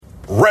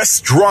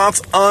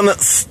Restaurants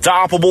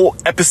Unstoppable,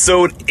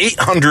 episode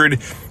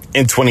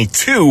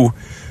 822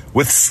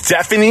 with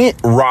Stephanie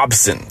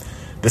Robson.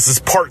 This is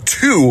part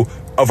 2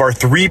 of our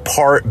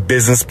 3-part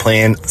business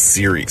plan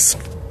series.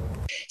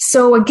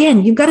 So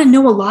again, you've got to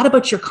know a lot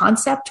about your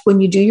concept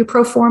when you do your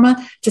pro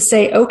forma to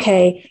say,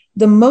 okay,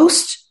 the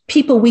most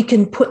people we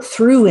can put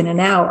through in an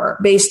hour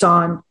based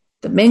on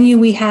the menu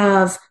we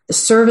have, the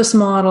service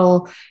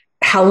model,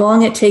 how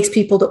long it takes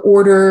people to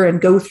order and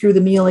go through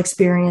the meal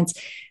experience.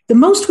 The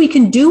most we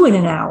can do in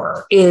an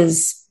hour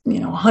is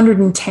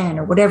 110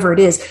 or whatever it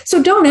is.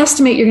 So don't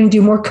estimate you're going to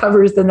do more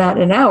covers than that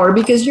in an hour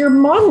because your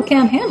model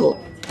can't handle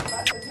it.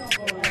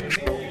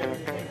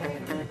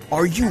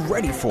 Are you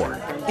ready for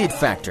it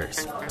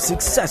factors,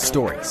 success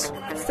stories,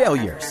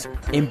 failures,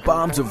 and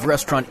bombs of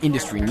restaurant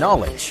industry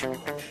knowledge?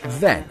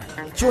 Then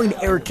join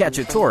Eric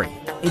Cacciatore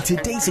and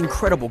today's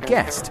incredible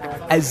guest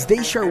as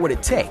they share what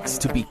it takes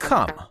to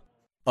become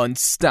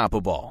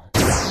unstoppable.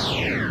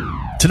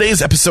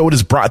 Today's episode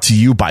is brought to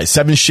you by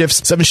 7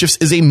 Shifts. 7 Shifts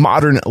is a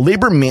modern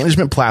labor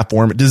management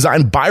platform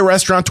designed by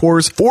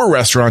restaurateurs for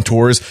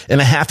restaurateurs. And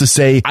I have to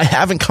say, I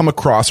haven't come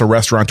across a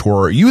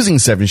restaurateur using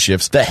 7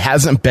 Shifts that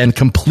hasn't been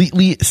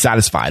completely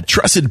satisfied.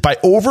 Trusted by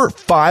over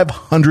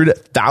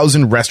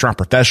 500,000 restaurant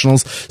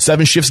professionals,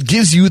 7 Shifts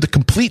gives you the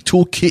complete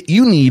toolkit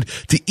you need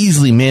to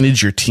easily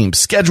manage your team's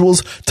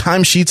schedules,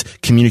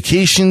 timesheets,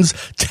 communications,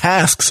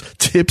 tasks,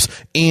 tips,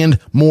 and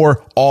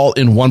more all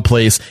in one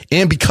place.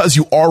 And because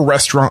you are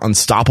Restaurant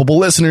Unstoppable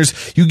listeners,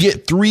 you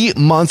get 3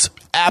 months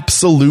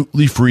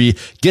absolutely free.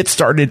 Get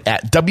started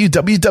at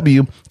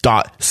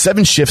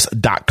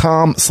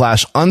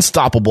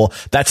www.7shifts.com/unstoppable.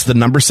 That's the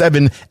number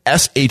 7,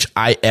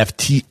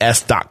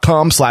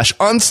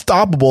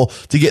 SHIFTS.com/unstoppable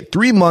to get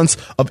 3 months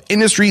of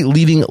industry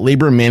leading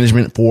labor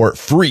management for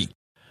free.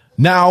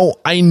 Now,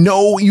 I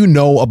know you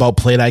know about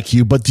Plate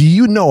IQ, but do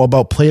you know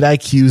about Plate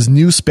IQ's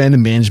new spend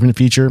management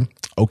feature?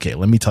 Okay,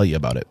 let me tell you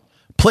about it.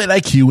 Plate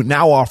IQ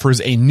now offers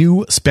a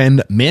new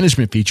spend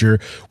management feature,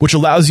 which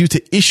allows you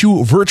to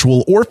issue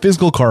virtual or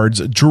physical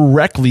cards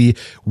directly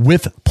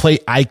with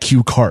Plate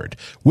IQ Card.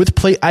 With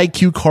Plate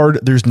IQ Card,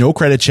 there's no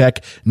credit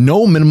check,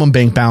 no minimum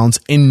bank balance,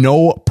 and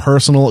no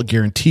personal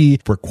guarantee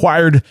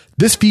required.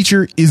 This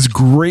feature is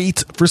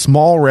great for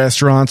small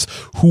restaurants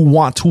who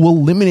want to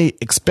eliminate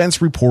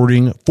expense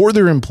reporting for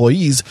their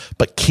employees,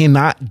 but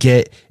cannot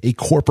get a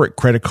corporate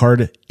credit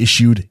card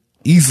issued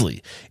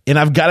easily. And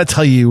I've got to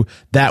tell you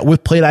that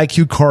with Plate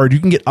IQ Card,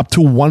 you can get up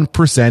to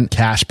 1%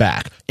 cash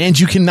back. And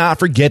you cannot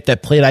forget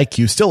that Plate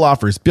IQ still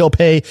offers bill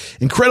pay,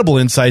 incredible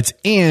insights,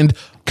 and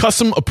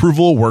custom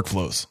approval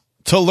workflows.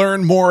 To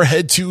learn more,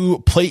 head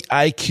to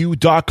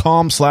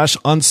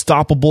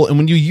plateiq.com/unstoppable. And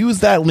when you use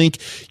that link,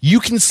 you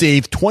can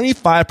save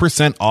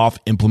 25% off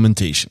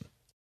implementation.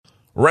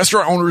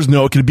 Restaurant owners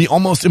know it can be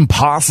almost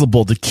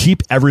impossible to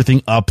keep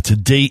everything up to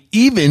date,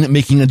 even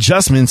making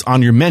adjustments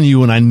on your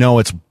menu. And I know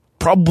it's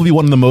probably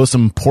one of the most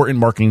important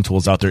marketing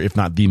tools out there, if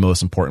not the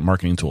most important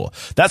marketing tool.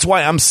 That's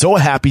why I'm so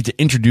happy to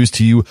introduce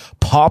to you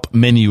Pop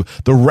Menu,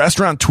 the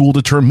restaurant tool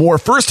to turn more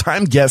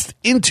first-time guests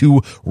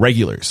into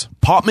regulars.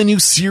 Pop Menu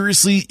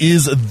seriously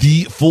is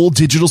the full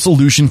digital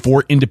solution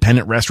for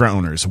independent restaurant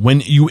owners. When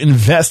you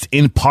invest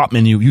in Pop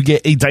Menu, you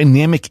get a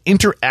dynamic,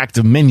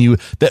 interactive menu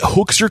that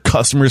hooks your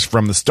customers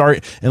from the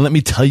start. And let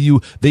me tell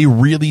you, they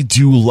really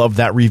do love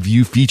that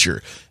review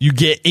feature. You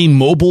get a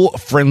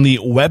mobile-friendly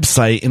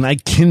website, and I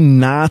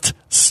cannot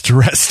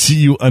stress to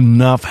you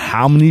enough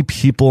how many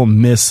people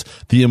miss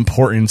the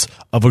importance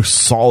of a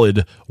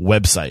solid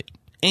website.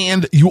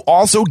 And you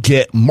also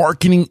get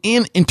marketing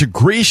and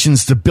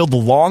integrations to build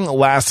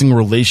long-lasting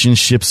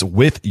relationships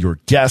with your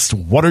guests.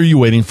 What are you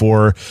waiting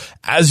for?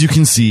 As you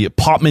can see,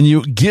 Pop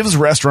Menu gives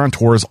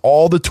restaurateurs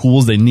all the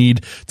tools they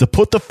need to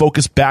put the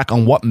focus back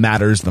on what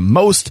matters the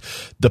most,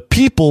 the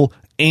people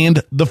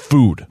and the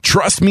food.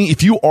 Trust me,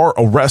 if you are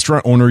a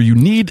restaurant owner, you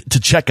need to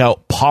check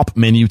out Pop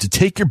Menu to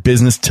take your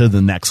business to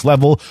the next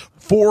level.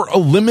 For a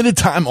limited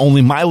time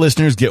only, my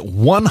listeners get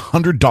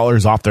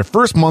 $100 off their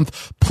first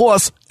month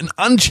plus an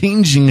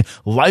unchanging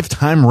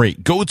lifetime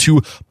rate. Go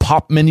to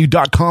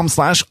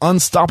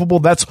popmenu.com/unstoppable.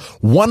 That's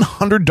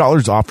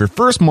 $100 off your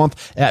first month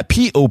at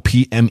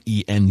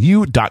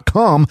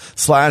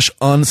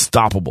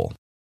popmenu.com/unstoppable.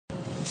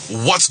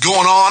 What's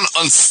going on,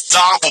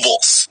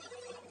 Unstoppables?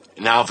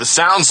 Now, if it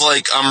sounds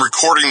like I'm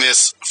recording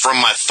this from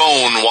my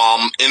phone while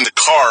I'm in the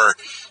car,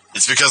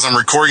 it's because I'm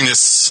recording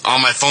this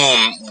on my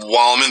phone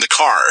while I'm in the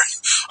car.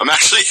 I'm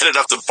actually headed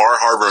up to Bar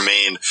Harbor,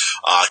 Maine,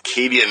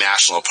 Acadia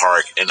National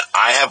Park, and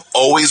I have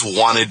always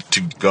wanted to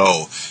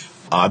go.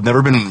 I've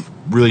never been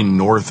really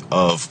north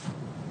of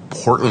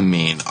Portland,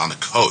 Maine on the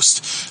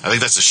coast. I think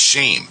that's a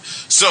shame.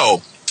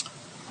 So,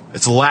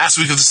 it's the last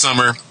week of the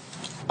summer.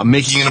 I'm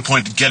making an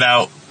appointment to get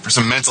out for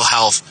some mental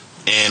health,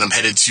 and I'm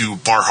headed to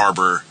Bar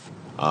Harbor,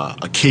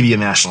 Acadia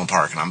National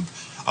Park, and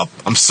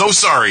I'm so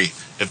sorry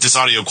if this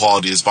audio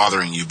quality is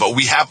bothering you, but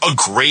we have a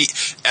great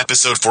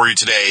episode for you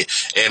today,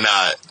 and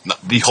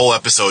the whole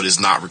episode is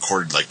not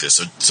recorded like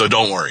this, so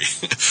don't worry.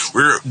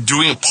 We're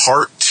doing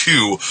part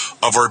 2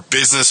 of our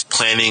business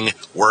planning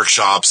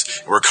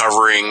workshops. We're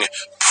covering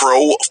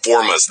pro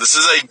formas. This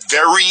is a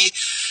very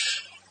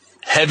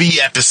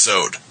heavy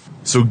episode,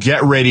 so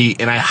get ready,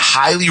 and I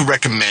highly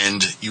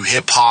recommend you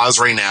hit pause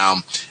right now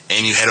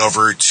and you head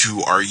over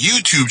to our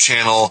YouTube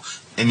channel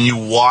and you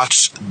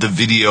watch the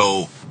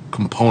video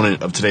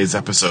component of today's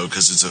episode,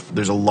 because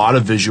there's a lot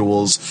of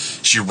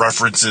visuals. She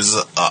references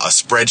a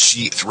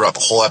spreadsheet throughout the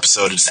whole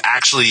episode. It's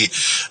actually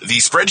the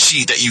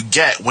spreadsheet that you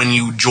get when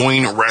you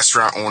join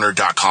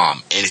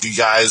restaurantowner.com. And if you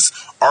guys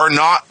are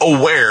not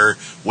aware,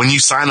 when you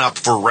sign up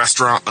for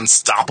Restaurant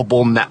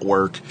Unstoppable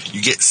Network,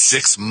 you get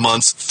 6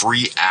 months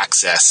free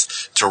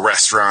access to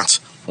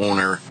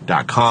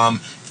restaurantowner.com.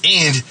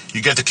 And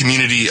you get the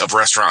community of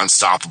Restaurant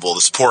Unstoppable,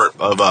 the support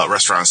of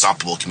Restaurant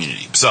Unstoppable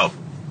community. So,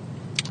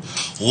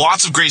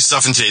 lots of great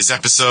stuff in today's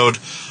episode.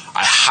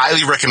 I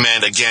highly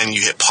recommend, again,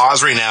 you hit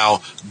pause right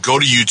now, go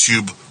to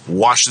YouTube,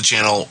 watch the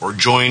channel, or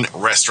join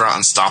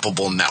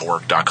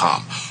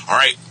restaurantunstablenetwork.com. All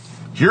right,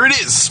 here it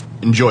is.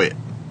 Enjoy it.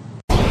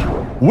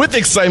 With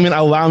excitement,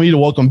 allow me to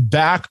welcome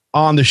back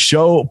on the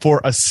show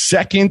for a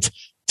second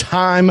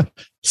time,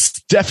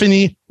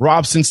 Stephanie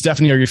Robson.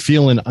 Stephanie, are you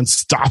feeling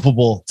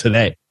unstoppable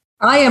today?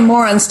 I am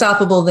more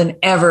unstoppable than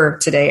ever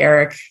today,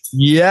 Eric.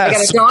 Yes. I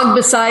got a dog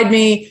beside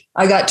me.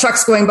 I got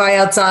trucks going by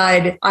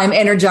outside. I'm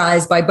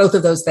energized by both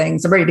of those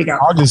things. I'm ready to go.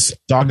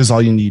 Dog is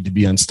all you need to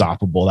be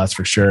unstoppable. That's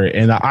for sure.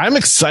 And I'm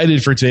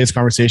excited for today's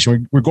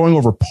conversation. We're going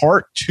over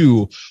part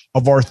 2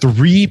 of our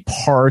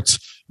 3-part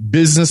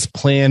business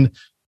plan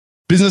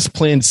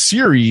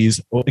series,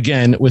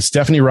 again, with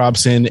Stephanie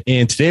Robson.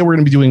 And today we're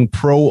going to be doing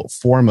pro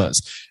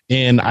formas.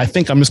 And I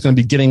think I'm just going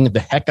to be getting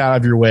the heck out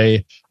of your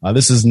way.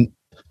 This is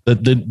the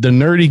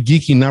nerdy,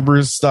 geeky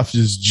numbers stuff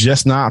is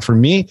just not for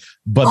me,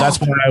 but that's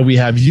why we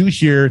have you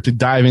here to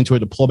dive into it,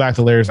 to pull back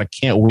the layers. I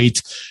can't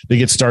wait to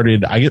get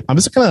started. I'm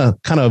just going to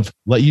kind of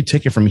let you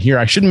take it from here.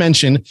 I should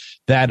mention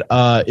that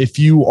if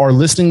you are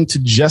listening to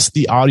just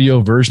the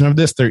audio version of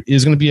this, there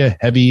is going to be a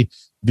heavy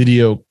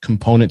video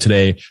component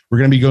today. We're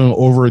going to be going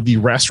over the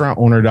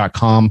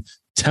restaurantowner.com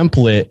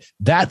template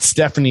that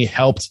Stephanie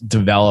helped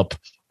develop.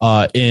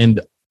 And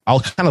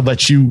I'll kind of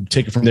let you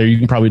take it from there. You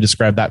can probably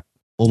describe that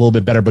a little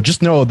bit better, but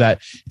just know that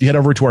if you head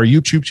over to our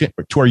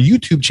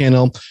YouTube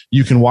channel,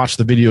 you can watch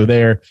the video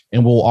there.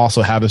 And we'll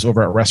also have this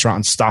over at Restaurant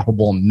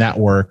Unstoppable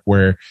Network,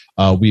 where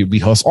we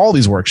host all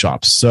these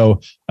workshops. So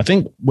I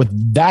think with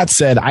that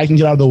said, I can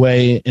get out of the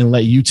way and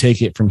let you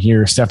take it from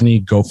here. Stephanie,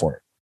 go for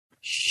it.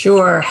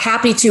 Sure.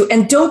 Happy to.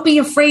 And don't be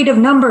afraid of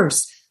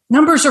numbers.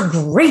 Numbers are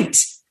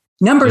great.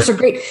 Numbers are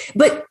great.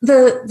 But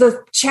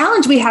the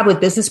challenge we have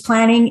with business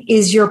planning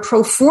is your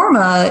pro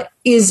forma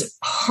is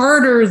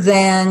harder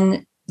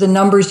than the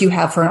numbers you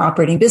have for an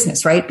operating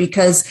business, right?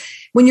 Because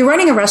when you're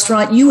running a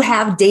restaurant, you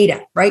have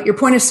data, right? Your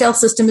point of sale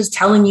system is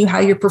telling you how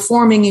you're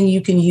performing, and you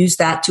can use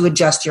that to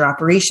adjust your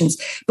operations.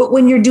 But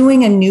when you're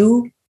doing a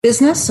new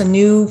business, a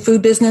new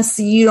food business,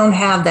 you don't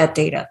have that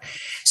data.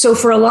 So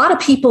for a lot of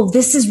people,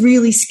 this is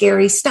really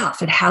scary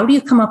stuff. And how do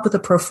you come up with a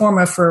pro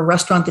forma for a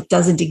restaurant that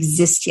doesn't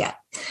exist yet?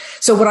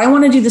 So what I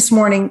want to do this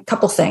morning, a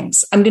couple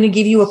things. I'm going to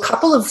give you a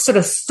couple of sort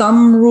of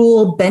thumb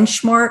rule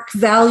benchmark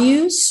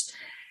values.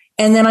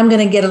 And then I'm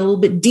going to get a little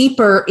bit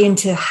deeper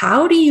into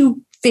how do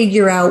you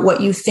figure out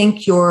what you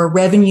think your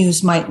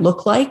revenues might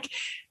look like.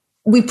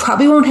 We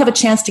probably won't have a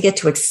chance to get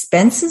to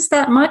expenses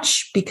that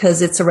much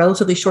because it's a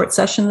relatively short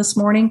session this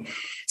morning.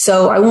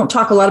 So I won't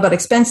talk a lot about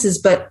expenses,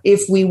 but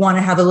if we want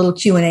to have a little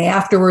Q&A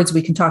afterwards,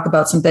 we can talk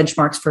about some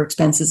benchmarks for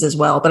expenses as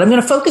well. But I'm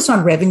going to focus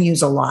on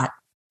revenues a lot.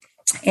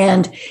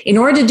 And in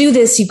order to do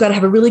this, you've got to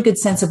have a really good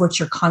sense of what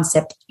your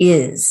concept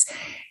is.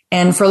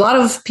 And for a lot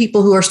of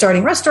people who are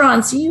starting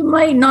restaurants, you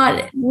might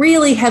not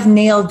really have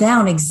nailed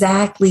down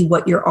exactly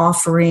what you're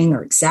offering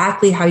or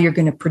exactly how you're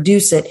going to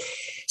produce it.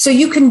 So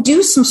you can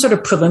do some sort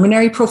of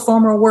preliminary pro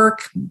forma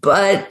work,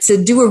 but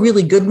to do a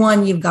really good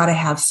one, you've got to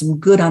have some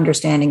good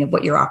understanding of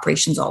what your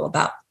operation's all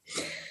about.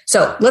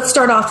 So let's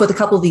start off with a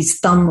couple of these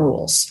thumb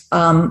rules.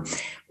 The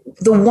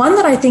one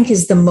that I think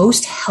is the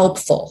most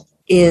helpful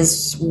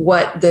is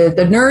what the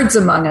nerds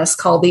among us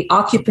call the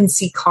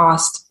occupancy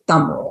cost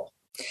thumb rule.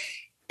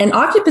 And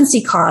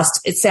occupancy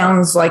cost, it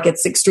sounds like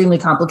it's extremely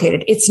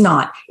complicated. It's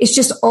not. It's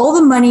just all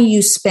the money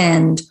you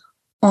spend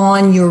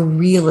on your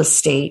real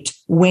estate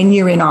when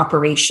you're in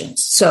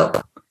operations. So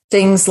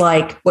things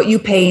like what you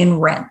pay in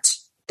rent,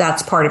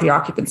 that's part of your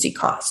occupancy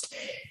cost.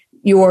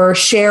 Your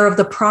share of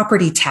the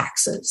property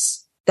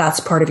taxes, that's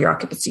part of your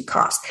occupancy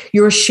cost.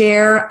 Your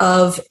share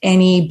of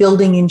any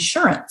building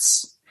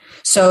insurance.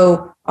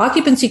 So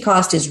occupancy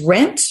cost is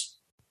rent,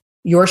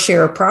 your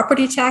share of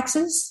property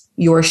taxes,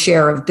 your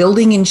share of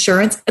building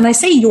insurance. And I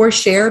say your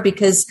share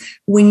because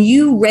when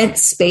you rent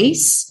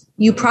space,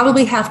 you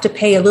probably have to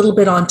pay a little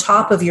bit on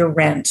top of your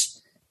rent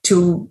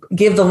to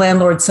give the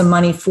landlord some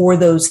money for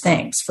those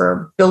things,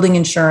 for building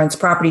insurance,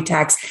 property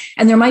tax.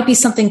 And there might be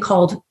something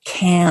called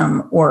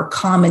CAM, or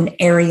common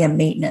area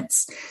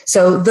maintenance.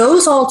 So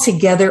those all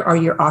together are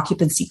your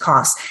occupancy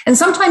costs. And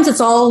sometimes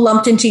it's all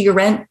lumped into your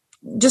rent.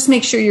 Just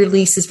make sure your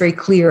lease is very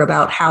clear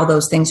about how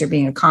those things are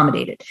being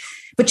accommodated.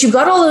 But you've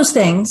got all those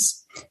things.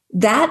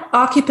 That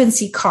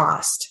occupancy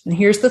cost, and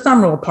here's the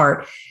thumb rule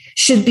part,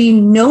 should be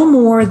no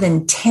more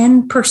than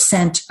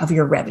 10% of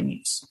your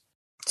revenues.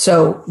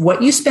 So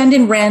what you spend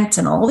in rent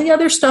and all the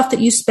other stuff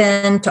that you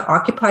spend to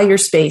occupy your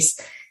space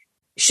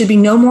should be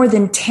no more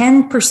than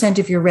 10%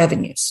 of your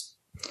revenues.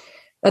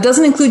 That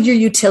doesn't include your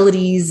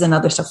utilities and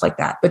other stuff like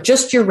that, but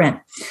just your rent.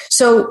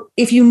 So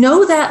if you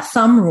know that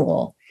thumb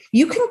rule,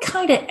 you can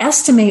kind of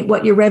estimate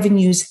what your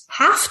revenues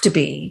have to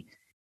be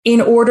in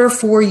order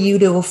for you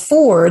to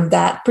afford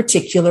that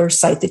particular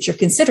site that you're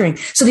considering.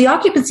 So the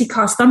occupancy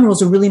cost thumb rule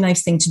is a really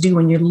nice thing to do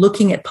when you're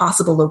looking at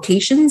possible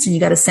locations and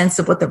you got a sense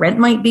of what the rent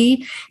might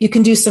be. You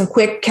can do some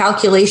quick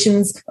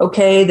calculations.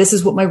 Okay, this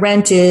is what my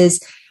rent is.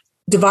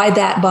 Divide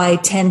that by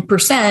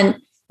 10%.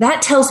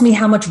 That tells me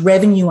how much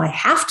revenue I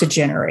have to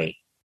generate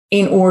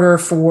in order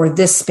for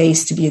this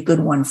space to be a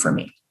good one for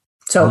me.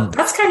 So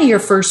that's kind of your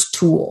first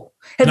tool.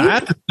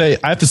 I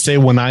have to say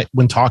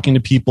when talking to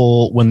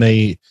people, when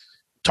they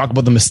talk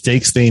about the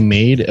mistakes they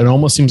made, it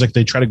almost seems like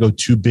they try to go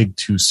too big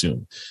too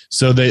soon.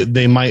 So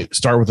they might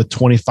start with a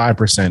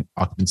 25%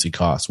 occupancy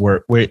cost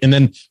where and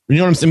then, you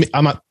know what I'm saying?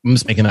 I'm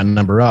just making that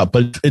number up,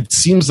 but it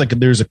seems like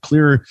there's a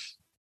clear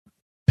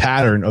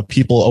pattern of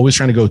people always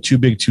trying to go too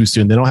big too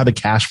soon. They don't have the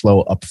cash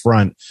flow up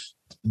front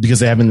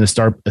because they haven't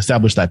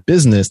established that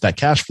business, that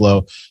cash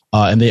flow,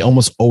 and they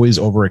almost always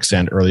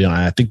overextend early on.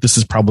 I think this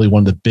is probably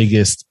one of the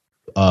biggest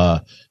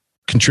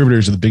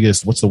contributors, or the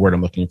biggest, what's the word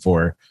I'm looking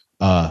for?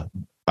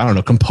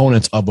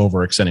 Components of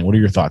overextending. What are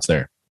your thoughts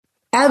there?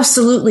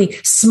 Absolutely.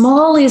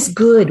 Small is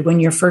good when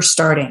you're first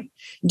starting.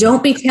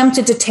 Don't be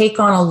tempted to take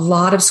on a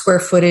lot of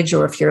square footage,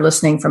 or if you're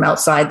listening from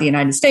outside the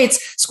United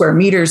States, square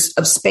meters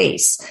of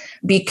space,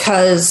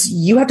 because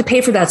you have to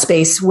pay for that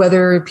space,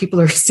 whether people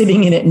are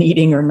sitting in it and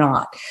eating or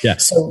not. Yeah.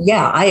 So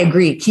yeah, I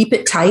agree. Keep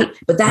it tight,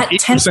 but that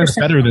 10% is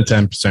better than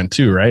 10%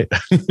 too, right?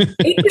 8%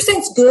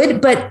 is good,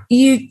 but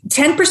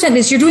 10%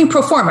 is, you're doing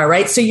pro forma,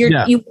 right? So you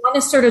want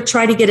to sort of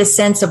try to get a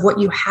sense of what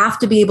you have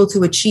to be able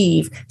to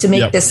achieve to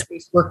make this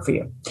space work for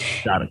you.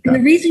 Got it. And the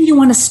reason you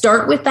want to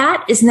start with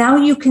that is now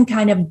you can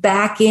kind of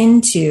back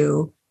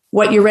into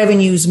what your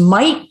revenues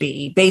might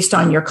be based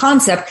on your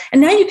concept.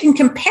 And now you can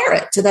compare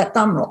it to that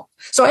thumb rule.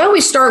 So I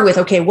always start with,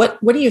 okay, what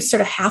do you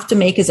sort of have to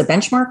make as a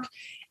benchmark?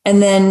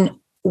 And then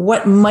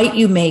what might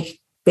you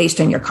make based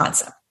on your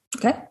concept?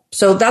 Okay.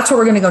 So that's where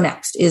we're going to go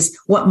next, is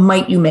what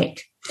might you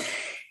make?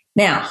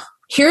 Now,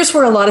 here's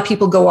where a lot of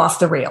people go off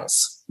the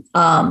rails.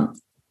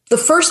 The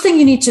first thing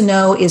you need to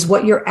know is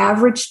what your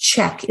average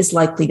check is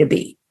likely to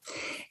be.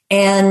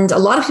 And a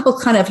lot of people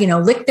kind of,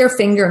 lick their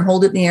finger and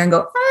hold it in the air and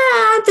go,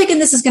 I'm thinking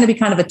this is going to be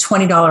kind of a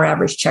 $20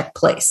 average check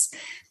place.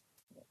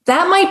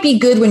 That might be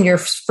good when you're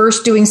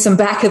first doing some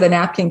back of the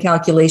napkin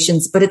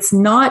calculations, but it's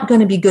not going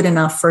to be good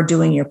enough for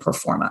doing your pro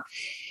forma.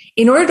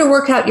 In order to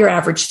work out your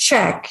average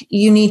check,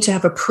 you need to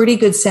have a pretty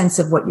good sense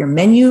of what your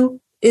menu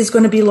is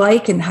going to be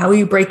like and how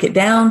you break it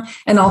down,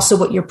 and also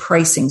what your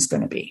pricing is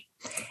going to be.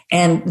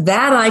 And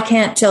that I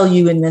can't tell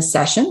you in this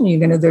session.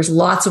 There's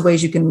lots of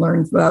ways you can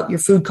learn about your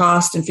food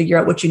cost and figure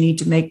out what you need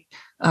to make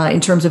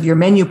in terms of your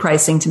menu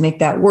pricing to make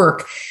that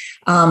work.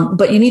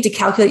 But you need to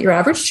calculate your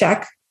average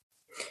check.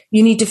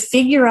 You need to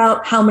figure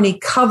out how many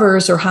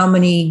covers or how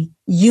many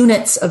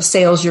units of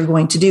sales you're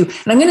going to do.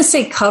 And I'm going to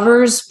say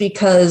covers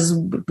because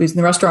in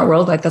the restaurant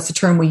world, that's the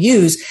term we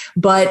use,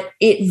 but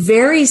it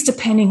varies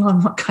depending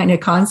on what kind of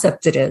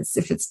concept it is,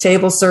 if it's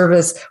table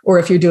service or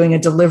if you're doing a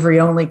delivery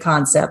only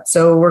concept.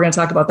 So we're going to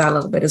talk about that a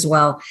little bit as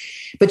well.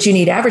 But you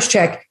need average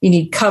check, you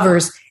need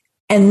covers,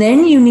 and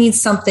then you need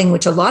something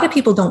which a lot of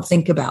people don't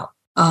think about.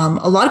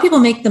 A lot of people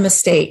make the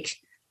mistake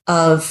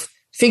of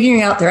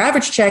figuring out their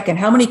average check and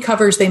how many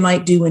covers they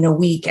might do in a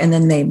week. And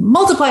then they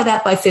multiply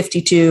that by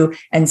 52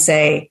 and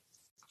say,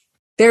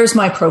 there's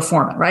my pro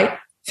forma, right?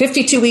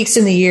 52 weeks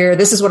in the year.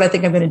 This is what I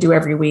think I'm going to do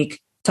every week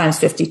times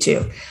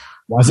 52.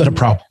 Why is that a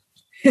problem?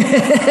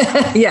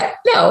 Yeah,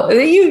 no,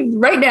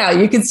 right now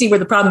you can see where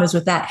the problem is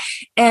with that.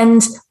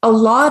 And a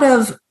lot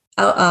of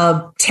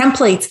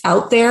templates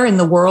out there in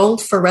the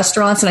world for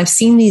restaurants, and I've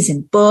seen these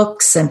in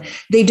books, and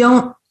they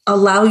don't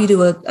allow you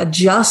to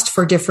adjust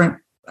for different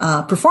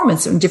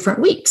performance in different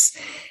weeks.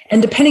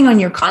 And depending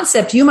on your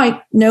concept, you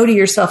might know to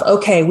yourself,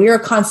 okay, we're a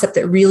concept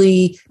that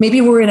really,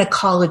 maybe we're in a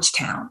college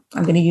town.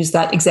 I'm going to use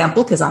that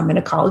example because I'm in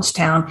a college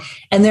town.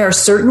 And there are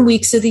certain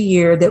weeks of the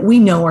year that we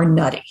know are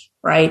nutty,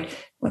 right?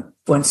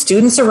 When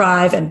students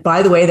arrive, and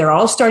by the way, they're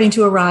all starting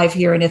to arrive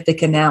here in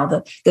Ithaca now.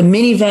 The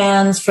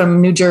minivans from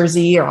New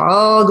Jersey are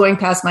all going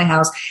past my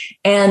house.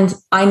 And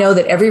I know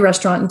that every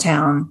restaurant in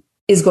town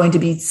is going to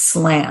be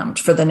slammed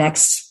for the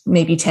next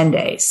maybe 10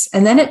 days.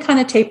 And then it kind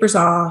of tapers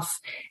off.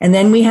 And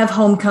then we have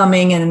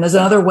homecoming and there's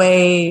another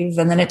wave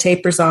and then it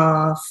tapers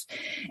off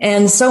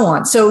and so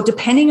on. So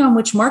depending on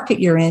which market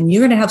you're in,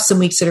 you're going to have some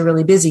weeks that are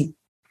really busy.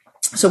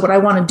 So what I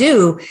want to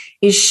do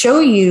is show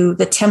you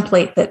the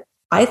template that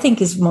I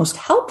think is most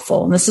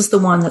helpful. And this is the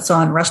one that's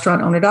on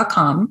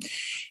restaurantowner.com.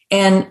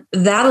 And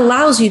that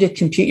allows you to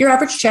compute your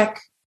average check,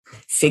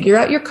 figure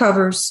out your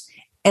covers,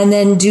 and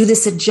then do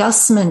this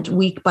adjustment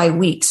week by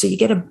week. So you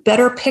get a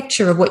better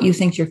picture of what you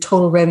think your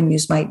total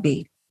revenues might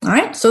be. All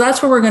right. So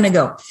that's where we're going to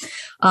go.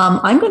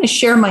 I'm going to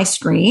share my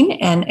screen,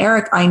 and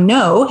Eric, I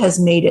know, has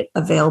made it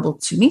available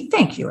to me.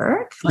 Thank you,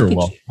 Eric. You're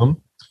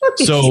welcome.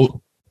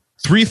 So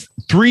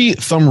three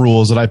thumb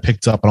rules that I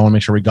picked up, and I want to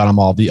make sure we got them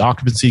all. The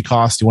occupancy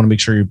cost, you want to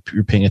make sure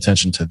you're paying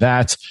attention to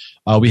that.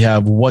 We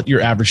have what your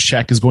average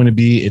check is going to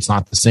be. It's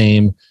not the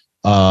same.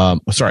 You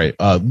want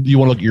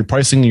to look at your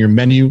pricing and your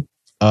menu.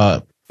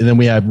 And then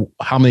we have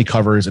how many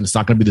covers, and it's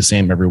not going to be the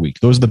same every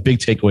week. Those are the big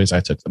takeaways I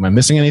took. Am I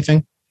missing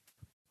anything?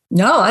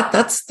 No,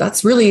 that's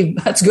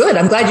good.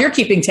 I'm glad you're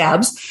keeping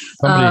tabs.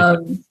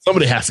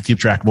 Somebody has to keep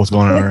track of what's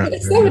going on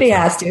around. Somebody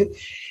has to.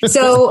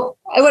 So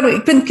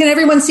can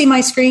everyone see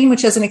my screen,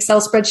 which has an Excel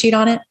spreadsheet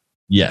on it?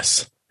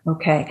 Yes.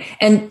 Okay.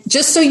 And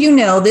just so you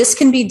know, this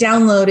can be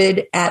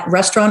downloaded at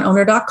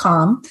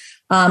restaurantowner.com.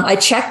 I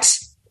checked,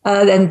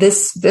 and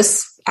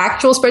this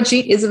actual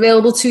spreadsheet is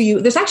available to you.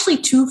 There's actually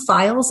 2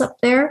 files up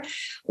there.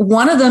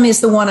 One of them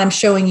is the one I'm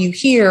showing you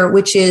here,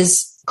 which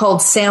is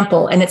called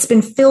sample, and it's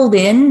been filled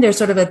in. There's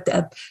sort of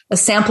a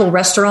sample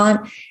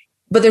restaurant,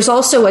 but there's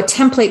also a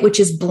template which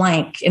is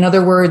blank. In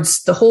other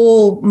words, the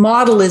whole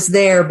model is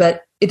there,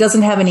 but it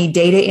doesn't have any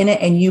data in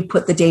it, and you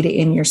put the data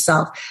in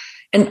yourself.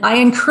 And I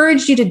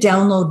encourage you to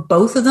download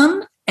both of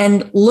them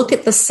and look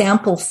at the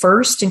sample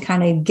first and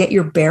kind of get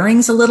your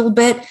bearings a little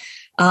bit.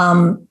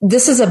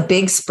 This is a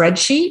big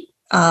spreadsheet.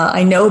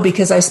 I know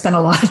because I spent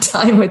a lot of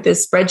time with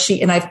this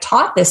spreadsheet, and I've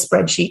taught this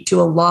spreadsheet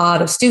to a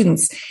lot of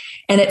students.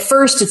 And at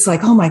first it's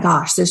like, oh my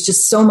gosh, there's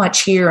just so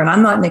much here, and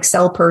I'm not an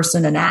Excel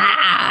person, and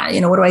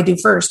what do I do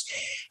first?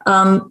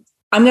 I'm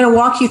going to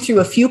walk you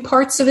through a few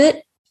parts of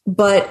it,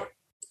 but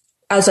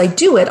as I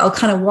do it, I'll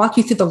kind of walk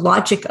you through the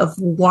logic of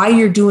why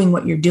you're doing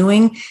what you're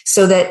doing,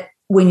 so that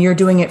when you're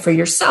doing it for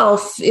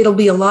yourself, it'll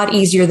be a lot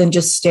easier than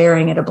just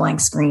staring at a blank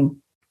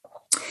screen.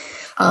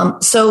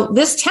 So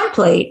this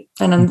template,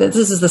 and this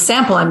is the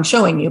sample I'm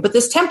showing you, but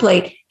this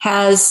template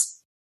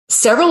has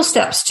several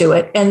steps to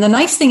it. And the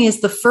nice thing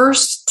is the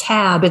first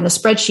tab in the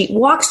spreadsheet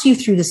walks you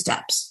through the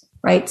steps,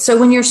 right? So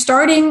when you're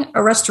starting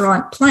a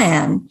restaurant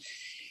plan,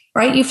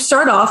 right, you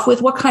start off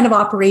with what kind of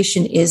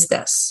operation is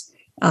this?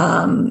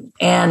 And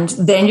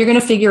then you're going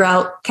to figure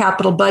out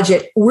capital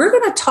budget. We're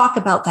going to talk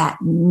about that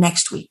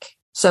next week.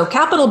 So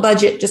capital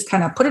budget, just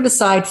kind of put it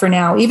aside for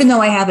now, even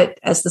though I have it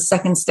as the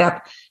second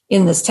step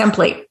in this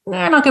template.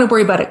 I'm not going to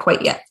worry about it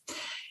quite yet.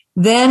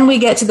 Then we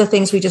get to the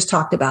things we just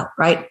talked about,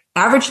 right?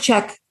 Average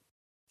check,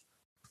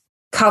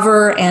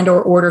 cover and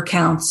or order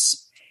counts.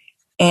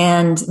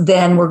 And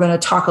then we're going to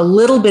talk a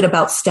little bit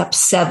about step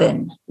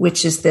 7,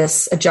 which is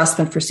this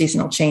adjustment for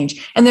seasonal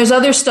change. And there's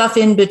other stuff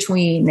in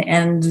between.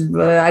 And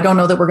I don't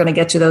know that we're going to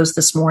get to those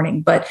this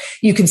morning, but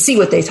you can see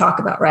what they talk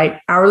about, right?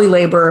 Hourly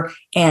labor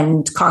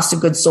and cost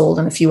of goods sold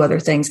and a few other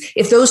things.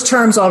 If those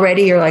terms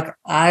already are like,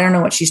 I don't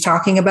know what she's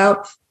talking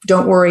about,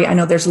 don't worry. I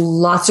know there's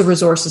lots of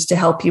resources to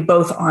help you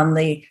both on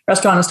the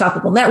Restaurant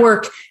Unstoppable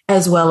Network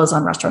as well as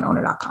on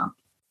restaurantowner.com.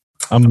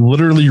 I'm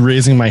literally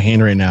raising my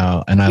hand right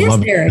now, and I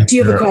love Eric. Do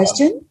you have a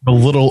question? A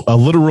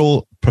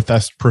literal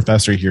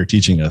professor here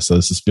teaching us. So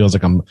this just feels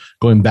like I'm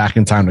going back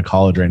in time to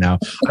college right now.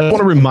 I want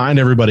to remind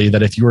everybody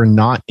that if you are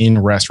not in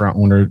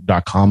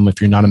restaurantowner.com,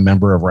 if you're not a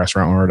member of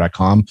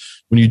restaurantowner.com,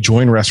 when you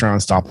join Restaurant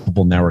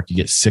Unstoppable Network, you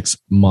get 6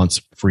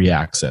 months free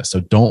access.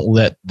 So don't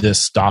let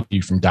this stop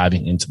you from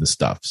diving into the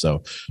stuff.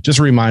 So just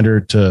a reminder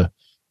to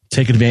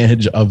take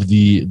advantage of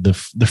the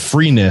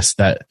freeness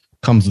that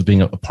comes with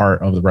being a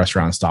part of the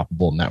Restaurant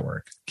Unstoppable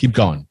Network. Keep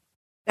going.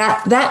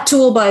 That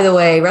tool, by the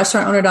way,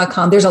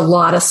 restaurantowner.com, there's a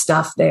lot of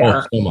stuff there.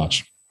 Oh, so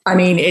much. I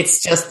mean,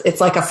 it's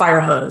like a fire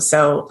hose.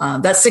 So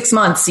that's 6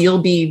 months.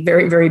 You'll be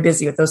very, very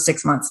busy with those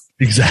 6 months.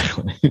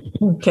 Exactly.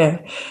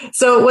 Okay.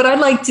 So what I'd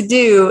like to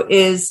do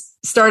is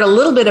start a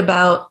little bit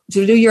about,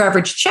 to do your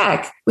average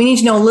check, we need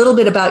to know a little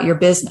bit about your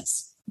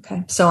business.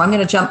 Okay. So I'm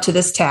going to jump to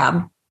this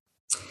tab,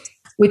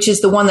 which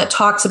is the one that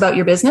talks about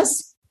your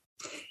business.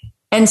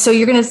 And so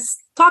you're going to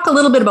talk a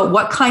little bit about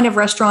what kind of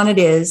restaurant it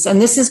is.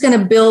 And this is going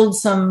to build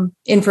some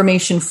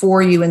information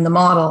for you in the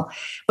model.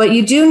 But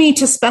you do need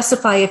to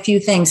specify a few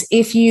things.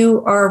 If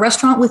you are a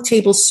restaurant with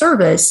table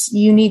service,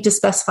 you need to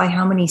specify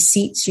how many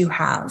seats you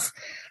have.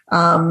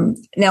 Now,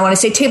 when I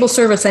say table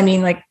service, I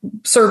mean like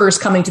servers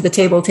coming to the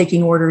table,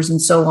 taking orders and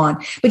so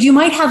on. But you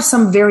might have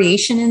some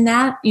variation in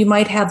that. You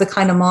might have the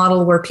kind of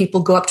model where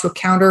people go up to a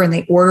counter and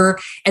they order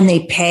and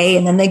they pay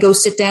and then they go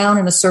sit down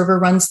and a server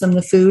runs them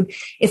the food.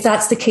 If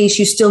that's the case,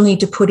 you still need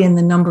to put in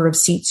the number of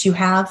seats you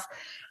have.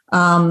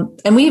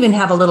 And we even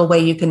have a little way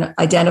you can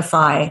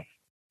identify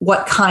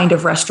what kind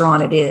of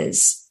restaurant it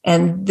is.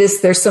 And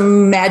there's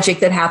some magic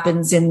that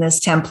happens in this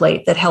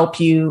template that help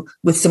you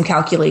with some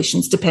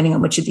calculations, depending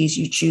on which of these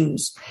you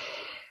choose.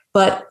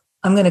 But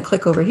I'm going to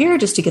click over here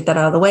just to get that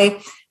out of the way.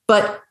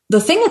 But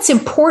the thing that's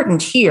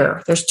important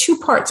here, there's two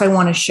parts I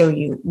want to show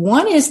you.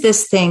 One is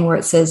this thing where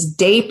it says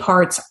day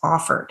parts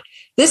offered.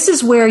 This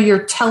is where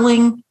you're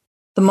telling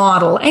the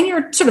model and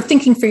you're sort of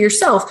thinking for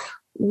yourself,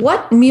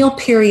 what meal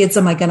periods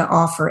am I going to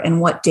offer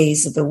and what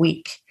days of the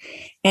week?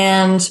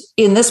 And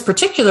in this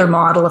particular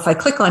model, if I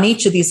click on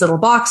each of these little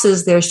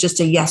boxes, there's just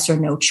a yes or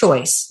no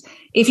choice.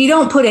 If you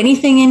don't put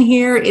anything in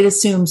here, it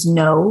assumes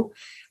no.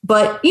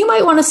 But you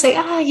might want to say,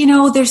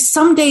 there's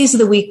some days of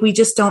the week we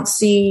just don't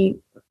see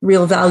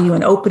real value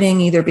in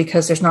opening, either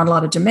because there's not a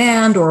lot of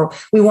demand, or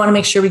we want to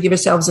make sure we give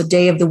ourselves a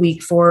day of the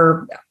week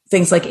for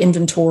things like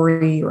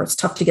inventory, or it's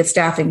tough to get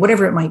staffing,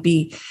 whatever it might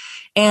be.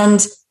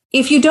 And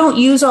if you don't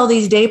use all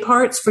these day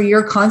parts for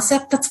your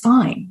concept, that's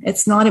fine.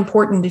 It's not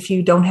important if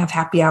you don't have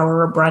happy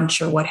hour or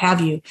brunch or what have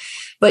you.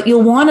 But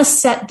you'll want to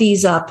set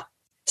these up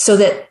so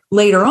that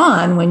later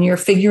on, when you're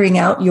figuring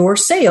out your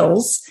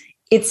sales,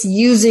 it's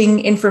using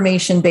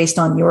information based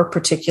on your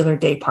particular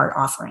day part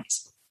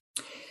offerings.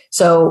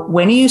 So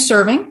when are you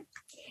serving?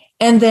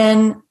 And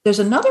then there's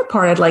another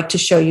part I'd like to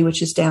show you,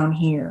 which is down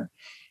here.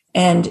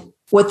 And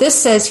what this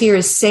says here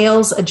is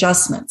sales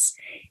adjustments.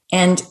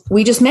 And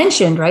we just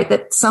mentioned, right,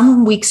 that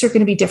some weeks are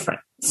going to be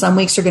different. Some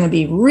weeks are going to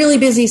be really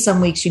busy.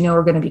 Some weeks,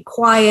 are going to be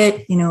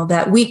quiet.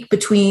 That week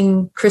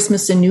between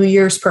Christmas and New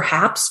Year's,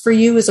 perhaps for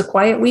you is a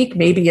quiet week.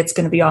 Maybe it's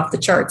going to be off the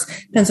charts.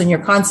 Depends on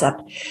your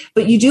concept.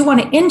 But you do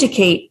want to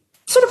indicate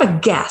sort of a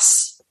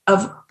guess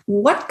of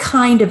what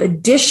kind of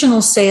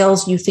additional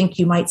sales you think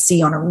you might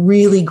see on a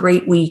really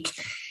great week.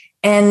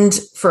 And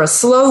for a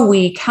slow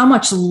week, how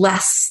much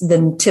less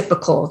than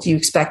typical do you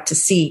expect to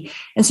see?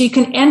 And so you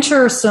can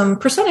enter some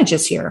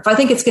percentages here. If I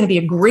think it's going to be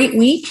a great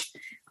week,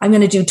 I'm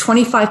going to do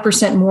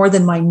 25% more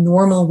than my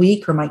normal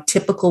week or my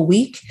typical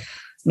week.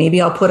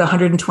 Maybe I'll put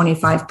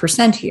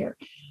 125% here.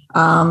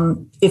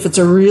 If it's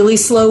a really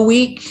slow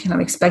week and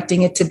I'm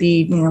expecting it to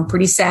be,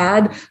 pretty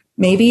sad,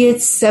 maybe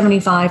it's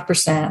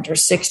 75% or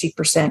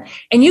 60%.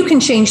 And you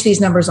can change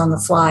these numbers on the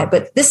fly.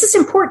 But this is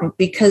important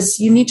because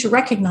you need to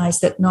recognize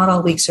that not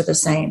all weeks are the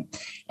same.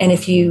 And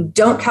if you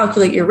don't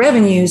calculate your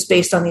revenues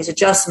based on these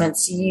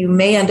adjustments, you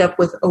may end up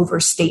with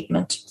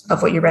overstatement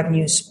of what your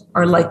revenues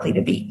are likely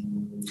to be.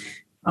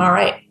 All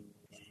right.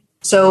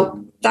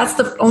 So that's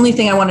the only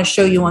thing I want to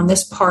show you on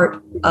this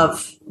part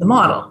of the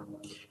model.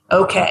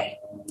 Okay.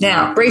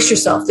 Now, brace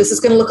yourself. This is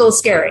going to look a little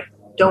scary.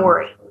 Don't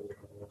worry.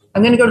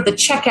 I'm going to go to the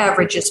check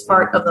averages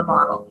part of the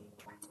model.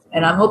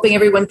 And I'm hoping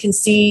everyone can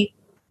see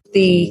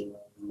the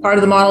part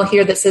of the model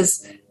here that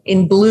says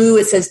in blue,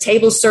 it says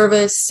table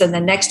service. And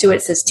then next to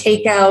it says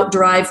takeout,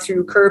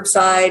 drive-through,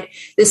 curbside.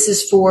 This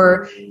is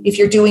for if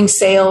you're doing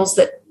sales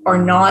that are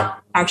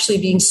not actually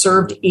being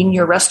served in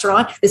your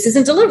restaurant. This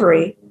isn't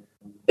delivery.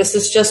 This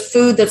is just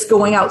food that's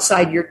going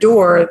outside your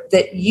door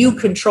that you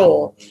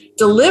control.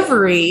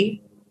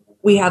 Delivery,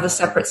 we have a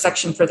separate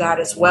section for that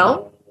as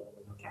well.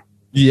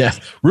 Yeah.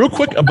 Real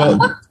quick about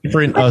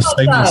different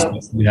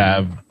segments we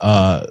have,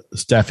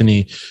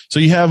 Stephanie. So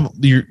you have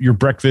your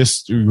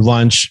breakfast, your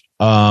lunch.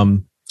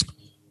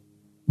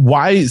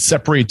 Why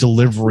separate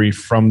delivery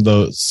from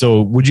those?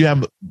 So would you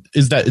have,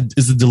 is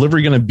the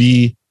delivery going to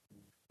be,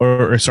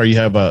 or sorry, you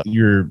have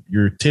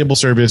your table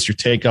service, your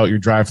takeout, your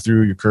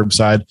drive-through, your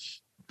curbside,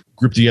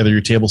 group together,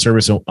 your table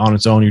service on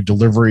its own, your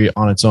delivery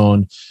on its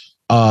own.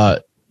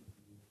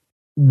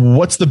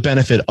 What's the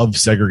benefit of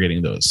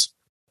segregating those?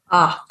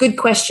 Good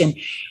question.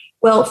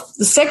 Well,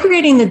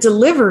 segregating the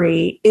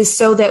delivery is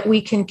so that we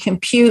can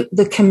compute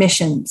the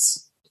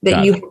commissions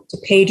that you have to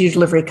pay to your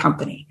delivery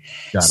company.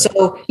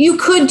 So you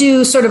could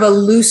do sort of a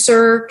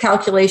looser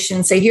calculation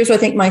and say, here's what I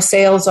think my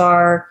sales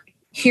are.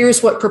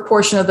 Here's what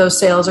proportion of those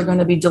sales are going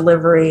to be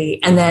delivery,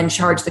 and then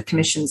charge the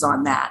commissions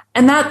on that.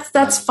 And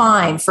that's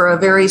fine for a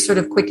very sort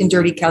of quick and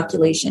dirty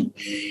calculation.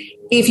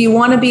 If you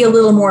want to be a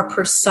little more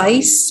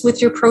precise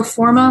with your pro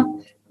forma,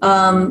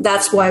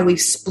 that's why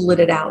we've split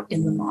it out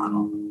in the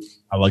model.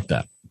 I like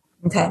that.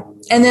 Okay.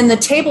 And then the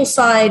table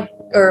side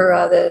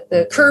or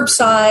the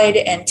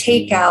curbside and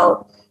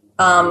takeout,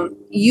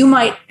 you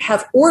might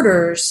have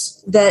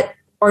orders that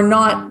are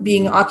not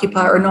being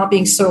occupied or not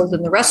being sold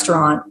in the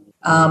restaurant.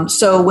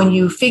 So when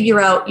you figure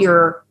out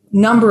your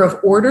number of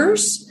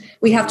orders,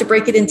 we have to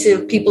break it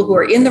into people who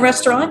are in the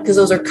restaurant because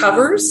those are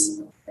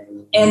covers,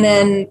 and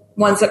then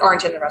ones that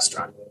aren't in the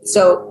restaurant.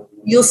 So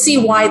you'll see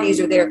why these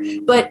are there.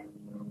 But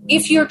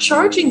if you're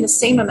charging the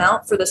same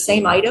amount for the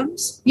same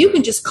items, you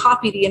can just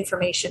copy the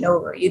information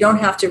over. You don't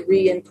have to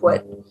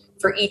re-input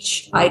for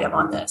each item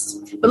on this.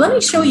 But let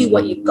me show you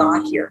what you've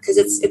got here, because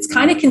it's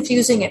kind of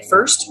confusing at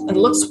first and it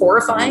looks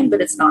horrifying,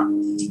 but it's not.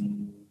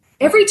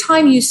 Every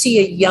time you see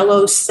a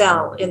yellow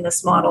cell in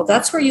this model,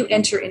 that's where you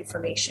enter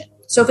information.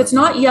 So if it's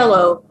not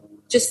yellow,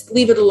 just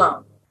leave it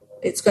alone.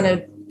 It's going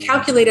to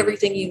calculate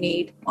everything you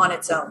need on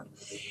its own.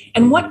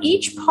 And what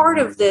each part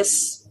of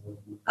this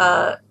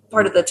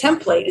part of the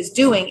template is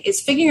doing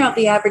is figuring out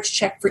the average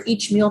check for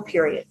each meal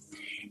period.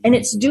 And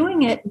it's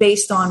doing it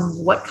based on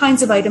what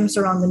kinds of items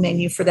are on the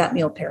menu for that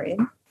meal period,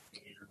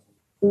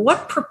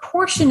 what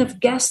proportion of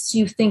guests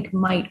you think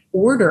might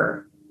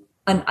order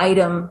an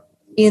item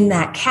in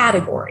that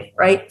category,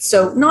 right?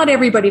 So not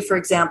everybody, for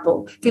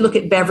example, if you look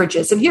at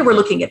beverages, and here we're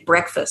looking at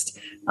breakfast,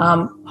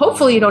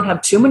 hopefully you don't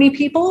have too many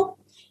people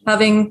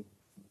having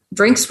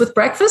drinks with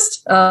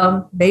breakfast.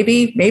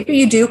 Maybe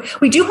you do.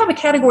 We do have a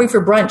category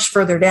for brunch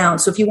further down.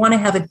 So if you want to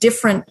have a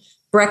different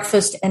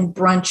breakfast and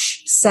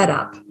brunch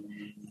setup,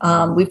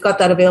 we've got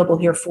that available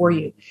here for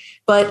you.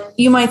 But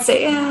you might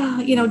say,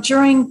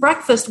 during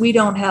breakfast, we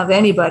don't have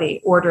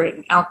anybody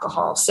ordering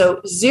alcohol.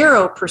 So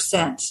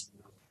 0%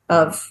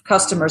 of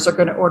customers are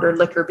going to order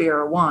liquor, beer,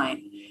 or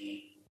wine.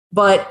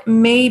 But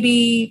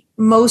maybe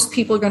most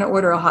people are going to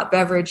order a hot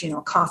beverage,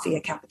 coffee,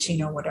 a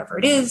cappuccino, whatever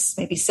it is.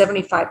 Maybe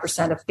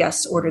 75% of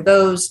guests order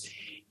those.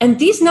 And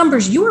these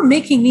numbers, you are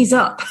making these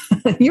up.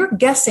 You're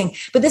guessing.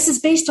 But this is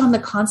based on the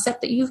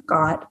concept that you've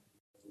got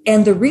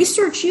and the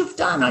research you've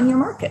done on your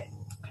market.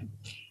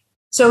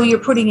 So you're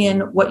putting in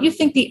what you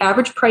think the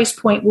average price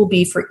point will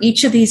be for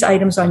each of these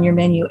items on your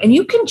menu. And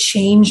you can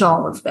change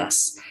all of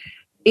this.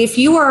 If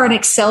you are an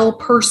Excel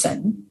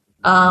person,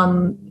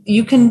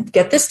 you can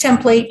get this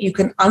template, you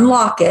can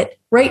unlock it.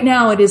 Right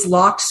now it is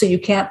locked, so you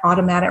can't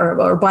automatic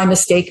or by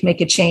mistake make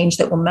a change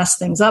that will mess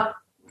things up.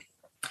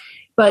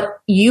 But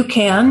you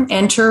can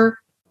enter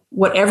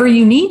whatever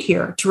you need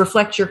here to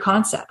reflect your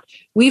concept.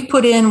 We've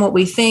put in what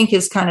we think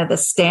is kind of the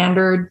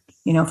standard,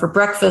 for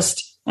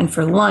breakfast and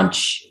for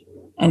lunch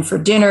and for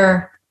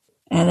dinner.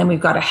 And then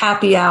we've got a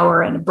happy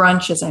hour and a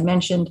brunch, as I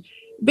mentioned.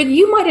 But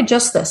you might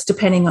adjust this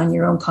depending on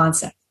your own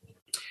concept.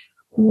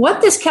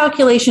 What this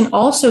calculation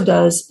also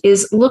does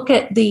is look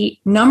at the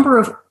number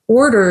of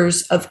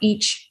orders of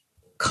each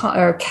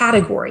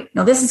category.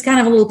 Now, this is kind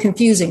of a little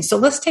confusing. So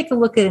let's take a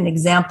look at an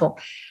example.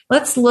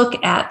 Let's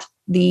look at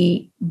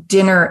the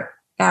dinner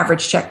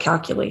average check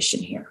calculation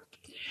here.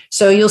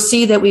 So you'll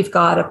see that we've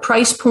got a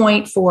price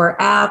point for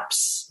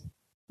apps,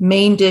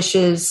 main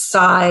dishes,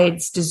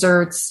 sides,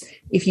 desserts.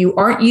 If you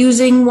aren't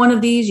using one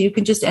of these, you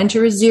can just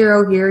enter a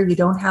 0 here. You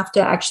don't have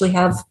to actually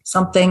have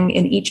something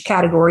in each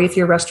category if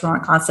your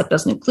restaurant concept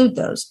doesn't include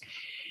those.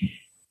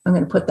 I'm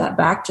going to put that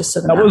back just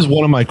so that was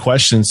one of my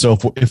questions. So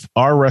if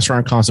our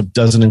restaurant concept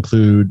doesn't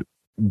include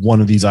one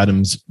of these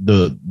items,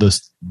 the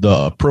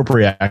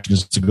appropriate action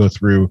is to go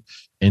through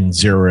and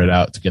zero it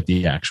out to get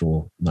the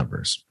actual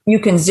numbers. You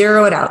can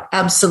zero it out.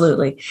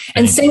 Absolutely.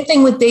 And same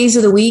thing with days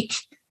of the week.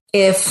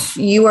 If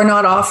you are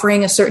not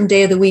offering a certain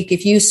day of the week,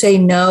 if you say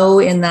no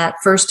in that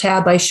first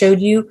tab I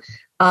showed you,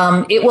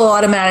 it will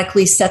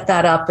automatically set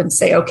that up and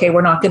say, okay,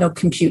 we're not going to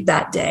compute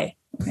that day.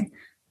 Okay.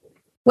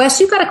 Wes,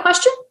 you got a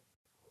question?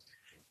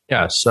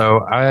 Yeah,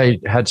 so I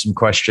had some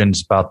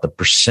questions about the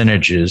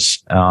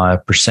percentages,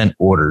 percent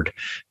ordered.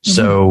 Mm-hmm.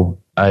 So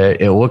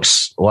it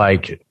looks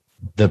like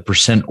the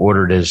percent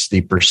ordered is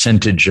the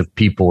percentage of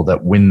people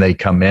that when they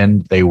come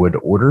in, they would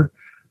order?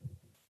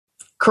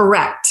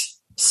 Correct.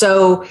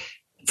 So,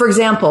 for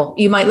example,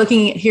 you might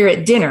looking at here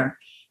at dinner,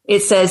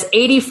 it says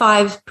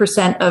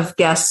 85% of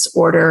guests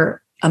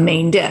order a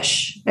main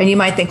dish. And you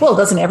might think, well,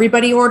 doesn't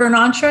everybody order an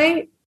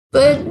entree?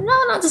 But no,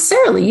 not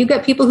necessarily. You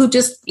got people who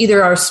just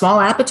either are small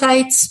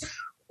appetites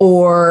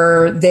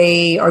or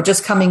they are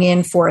just coming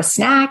in for a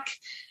snack.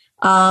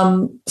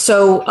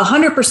 So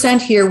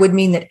 100% here would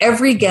mean that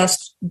every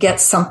guest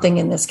gets something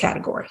in this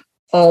category,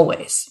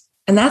 always.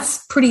 And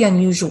that's pretty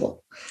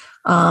unusual.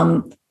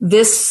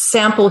 This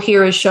sample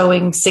here is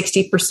showing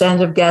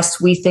 60% of guests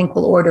we think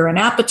will order an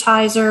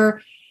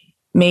appetizer.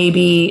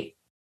 Maybe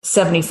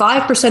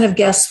 75% of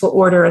guests will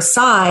order a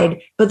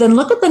side. But then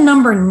look at the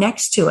number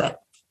next to it,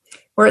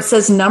 where it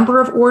says number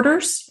of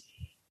orders.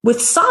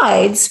 With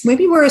sides,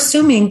 maybe we're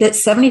assuming that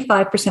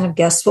 75% of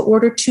guests will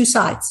order 2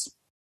 sides.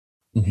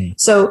 Mm-hmm.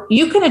 So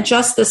you can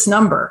adjust this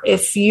number.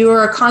 If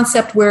you're a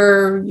concept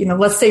where,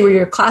 let's say we're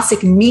your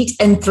classic meat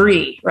and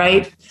 3,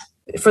 right?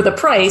 For the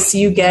price,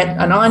 you get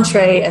an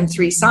entree and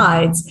 3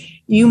 sides.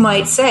 You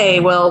might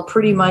say, well,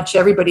 pretty much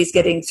everybody's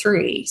getting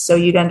 3. So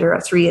you'd enter a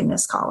 3 in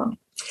this column.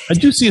 I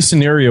do see a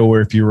scenario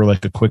where if you were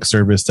like a quick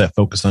service that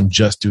focused on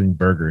just doing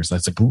burgers,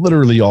 that's like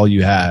literally all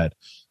you had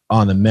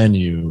on the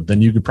menu,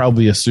 then you could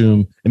probably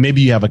assume, and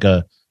maybe you have like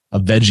a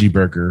veggie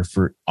burger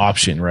for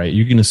option, right?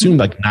 You can assume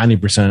like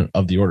 90%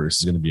 of the orders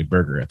is going to be a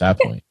burger at that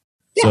point.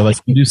 Yeah. So like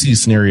you do see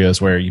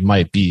scenarios where you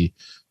might be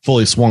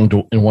fully swung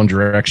in one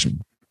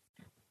direction.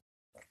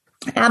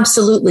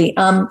 Absolutely.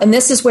 And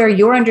this is where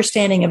your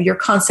understanding of your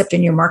concept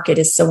and your market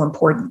is so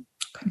important.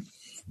 Okay.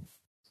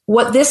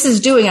 What this is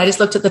doing, I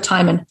just looked at the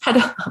time and had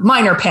a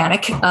minor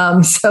panic.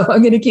 So I'm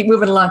going to keep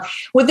moving along.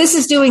 What this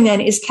is doing then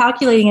is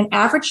calculating an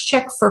average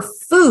check for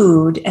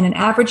food and an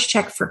average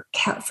check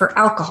for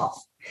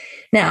alcohol.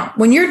 Now,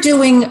 when you're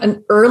doing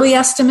an early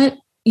estimate,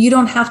 you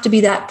don't have to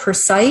be that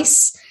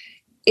precise.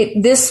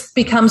 This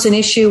becomes an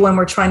issue when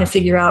we're trying to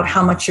figure out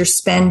how much you're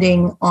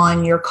spending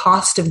on your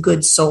cost of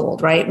goods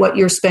sold, right? What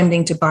you're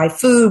spending to buy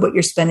food, what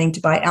you're spending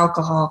to buy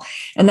alcohol.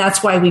 And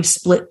that's why we've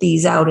split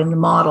these out in the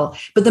model.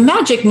 But the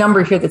magic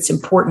number here that's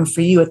important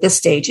for you at this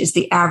stage is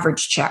the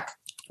average check.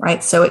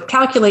 right? So it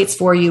calculates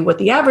for you what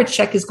the average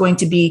check is going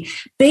to be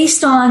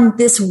based on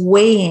this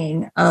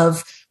weighing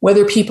of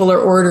whether people are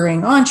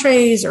ordering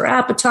entrees or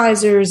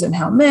appetizers and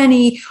how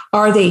many.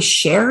 Are they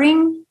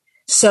sharing?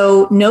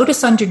 So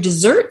notice under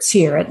desserts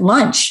here at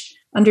lunch,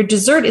 under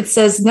dessert, it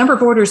says number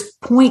of orders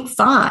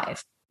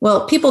 0.5.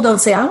 Well, people don't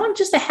say, I want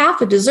just a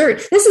half a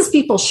dessert. This is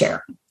people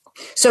sharing.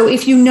 So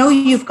if you know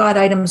you've got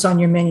items on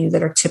your menu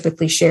that are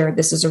typically shared,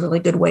 this is a really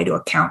good way to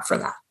account for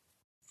that.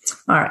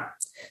 All right.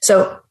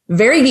 So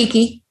very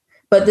geeky,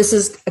 but this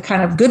is a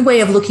kind of good way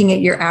of looking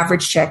at your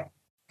average check.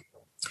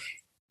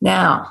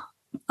 Now,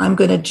 I'm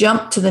going to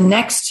jump to the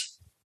next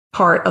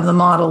part of the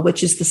model,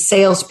 which is the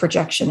sales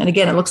projection. And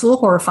again, it looks a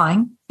little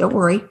horrifying. Don't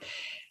worry.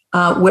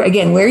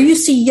 Where you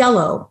see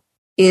yellow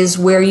is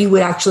where you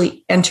would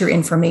actually enter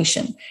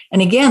information.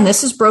 And again,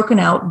 this is broken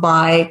out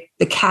by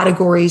the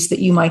categories that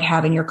you might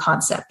have in your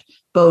concept,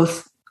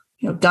 both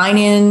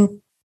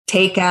dine-in,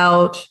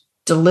 takeout,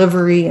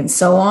 delivery, and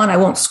so on. I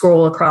won't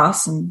scroll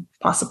across and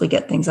possibly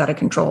get things out of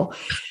control,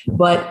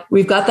 but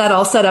we've got that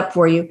all set up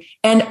for you.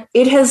 And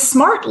it has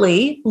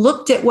smartly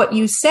looked at what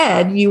you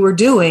said you were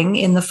doing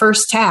in the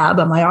first tab.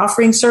 Am I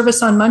offering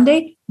service on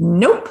Monday?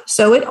 Nope.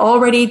 So it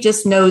already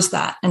just knows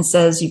that and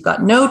says you've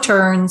got no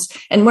turns.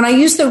 And when I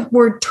use the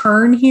word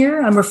turn here,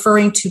 I'm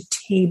referring to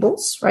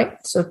tables, right?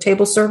 So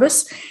table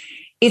service.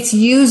 It's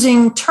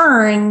using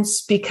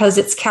turns because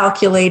it's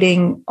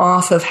calculating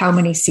off of how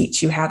many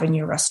seats you have in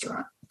your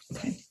restaurant.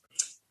 Okay.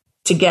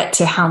 To get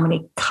to how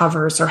many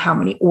covers or how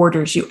many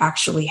orders you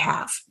actually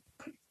have.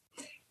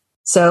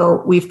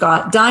 So we've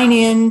got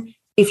dine-in.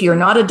 If you're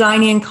not a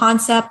dine-in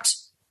concept,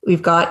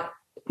 we've got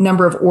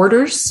number of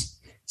orders.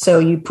 So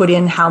you put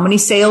in how many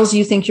sales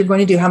you think you're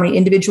going to do, how many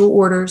individual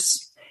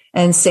orders,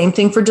 and same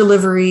thing for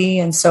delivery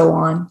and so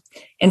on.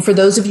 And for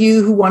those of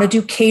you who want to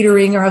do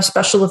catering or have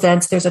special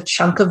events, there's a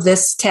chunk of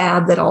this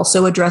tab that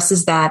also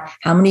addresses that.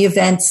 How many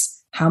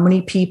events, how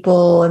many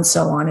people, and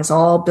so on is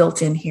all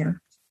built in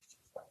here.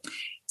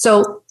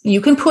 So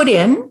you can put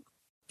in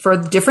for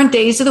different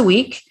days of the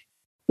week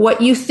what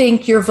you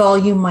think your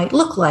volume might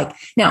look like.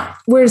 Now,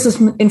 where does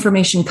this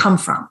information come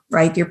from,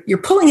 right?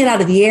 You're pulling it out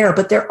of the air,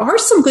 but there are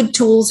some good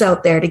tools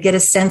out there to get a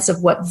sense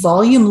of what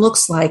volume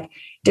looks like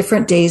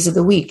different days of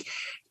the week.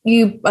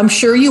 I'm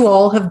sure you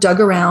all have dug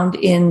around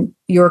in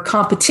your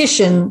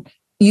competition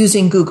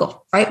using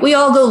Google, right? We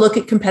all go look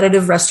at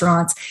competitive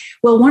restaurants.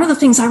 Well, one of the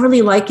things I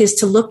really like is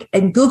to look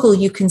at Google.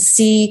 You can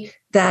see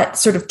that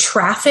sort of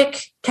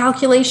traffic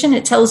calculation.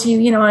 It tells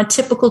you, on a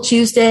typical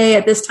Tuesday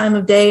at this time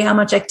of day, how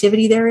much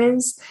activity there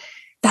is.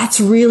 That's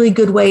a really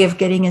good way of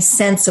getting a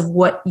sense of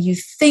what you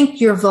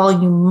think your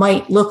volume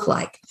might look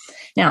like.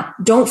 Now,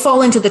 don't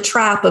fall into the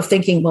trap of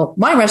thinking, well,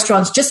 my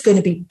restaurant's just going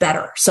to be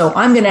better, so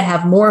I'm going to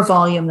have more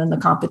volume than the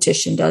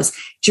competition does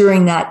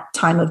during that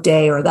time of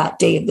day or that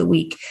day of the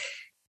week.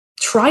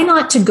 Try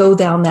not to go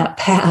down that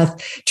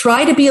path.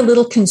 Try to be a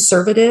little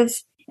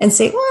conservative and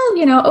say,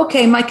 well,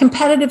 okay, my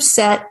competitive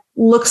set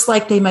looks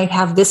like they might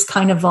have this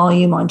kind of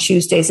volume on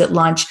Tuesdays at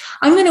lunch.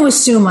 I'm going to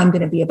assume I'm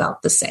going to be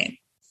about the same.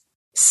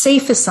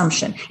 Safe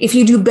assumption. If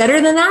you do better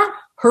than that,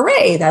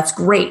 hooray, that's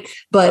great.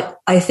 But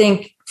I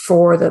think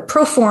for the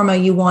pro forma,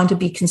 you want to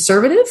be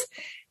conservative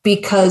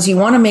because you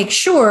want to make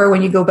sure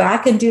when you go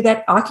back and do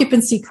that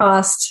occupancy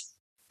cost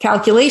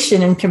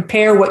calculation and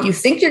compare what you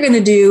think you're going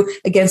to do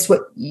against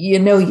what you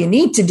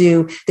need to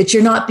do, that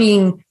you're not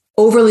being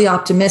overly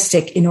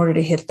optimistic in order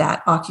to hit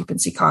that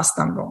occupancy cost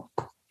number.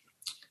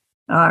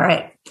 All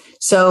right.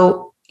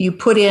 So you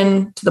put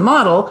into the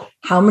model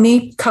how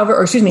many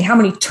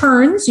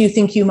turns you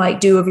think you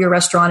might do of your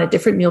restaurant at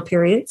different meal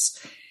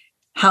periods,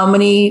 how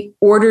many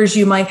orders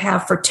you might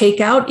have for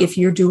takeout if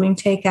you're doing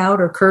takeout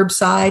or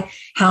curbside,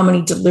 how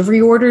many delivery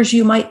orders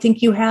you might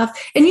think you have.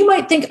 And you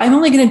might think, I'm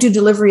only going to do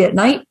delivery at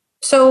night.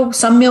 So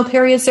some meal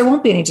periods, there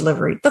won't be any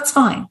delivery. That's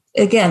fine.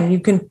 Again, you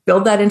can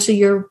build that into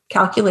your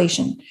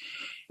calculation.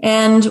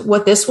 And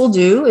what this will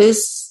do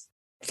is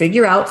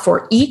figure out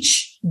for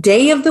each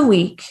day of the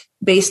week,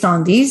 based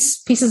on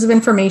these pieces of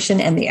information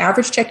and the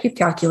average check you've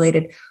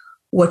calculated,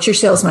 what your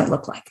sales might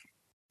look like.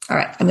 All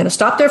right, I'm going to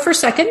stop there for a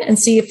second and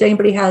see if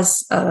anybody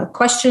has a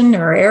question,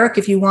 or Eric,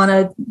 if you want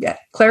to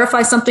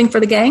clarify something for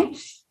the gang.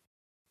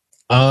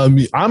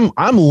 I'm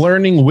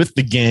learning with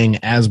the gang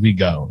as we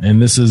go,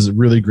 and this is a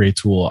really great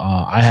tool.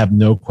 I have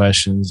no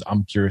questions.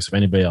 I'm curious if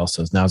anybody else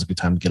does. Now's a good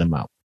time to get them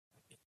out.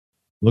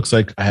 Looks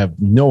like I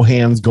have no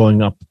hands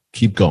going up.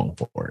 Keep going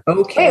for it.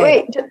 Okay.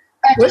 Wait.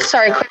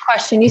 Sorry, quick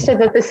question. You said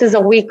that this is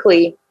a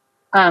weekly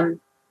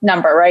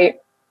number, right?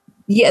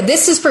 Yeah,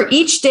 this is for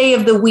each day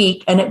of the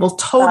week, and it will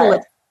total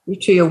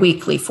it to your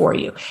weekly for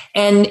you.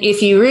 And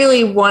if you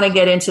really want to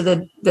get into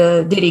the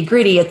nitty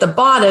gritty, at the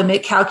bottom,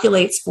 it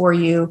calculates for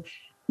you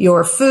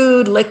your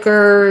food,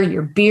 liquor,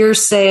 your beer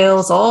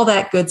sales, all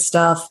that good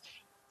stuff,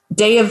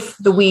 day of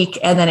the week,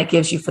 and then it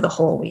gives you for the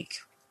whole week.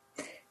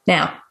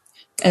 Now,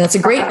 and that's a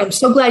great, I'm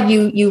so glad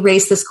you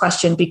raised this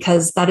question,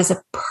 because that is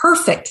a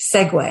perfect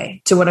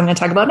segue to what I'm going to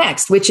talk about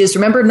next, which is,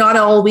 remember, not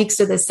all weeks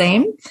are the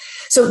same.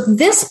 So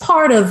this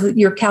part of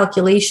your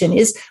calculation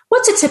is,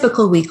 what's a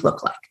typical week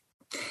look like?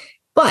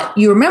 But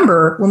you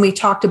remember when we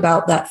talked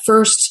about that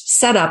first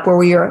setup where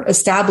we are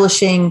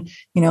establishing,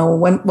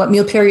 what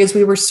meal periods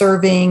we were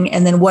serving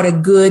and then what a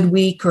good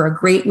week or a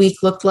great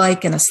week looked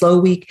like and a slow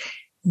week.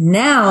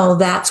 Now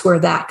that's where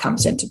that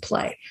comes into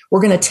play.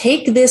 We're going to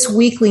take this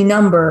weekly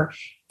number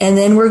and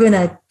then we're going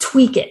to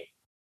tweak it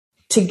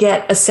to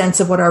get a sense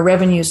of what our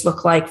revenues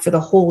look like for the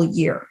whole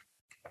year.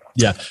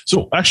 Yeah.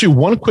 So actually,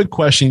 one quick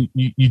question.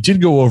 You did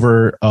go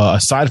over,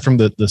 aside from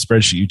the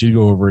spreadsheet, you did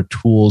go over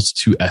tools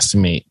to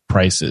estimate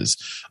prices.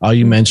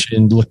 You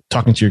mentioned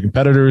talking to your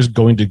competitors,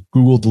 going to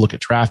Google to look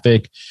at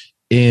traffic,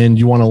 and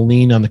you want to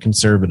lean on the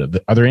conservative.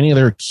 Are there any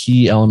other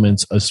key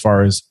elements as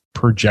far as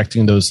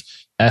projecting those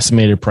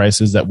estimated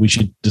prices that we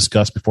should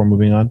discuss before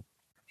moving on?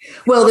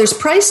 Well, there's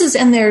prices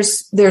and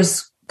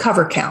there's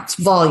cover counts,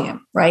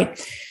 volume,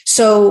 right?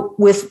 So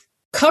with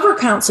cover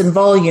counts and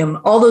volume,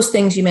 all those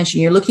things you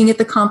mentioned, you're looking at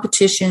the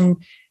competition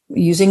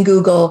using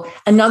Google.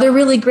 Another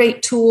really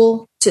great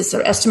tool to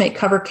sort of estimate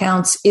cover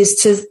counts is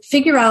to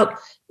figure out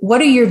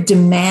what are your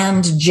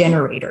demand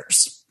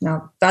generators.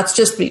 Now, that's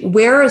just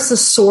where is the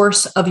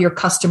source of your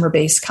customer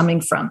base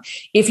coming from?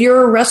 If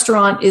your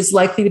restaurant is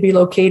likely to be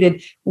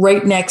located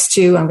right next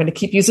to, I'm going to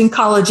keep using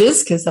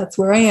colleges because that's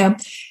where I am.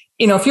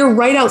 If you're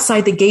right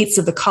outside the gates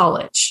of the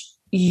college,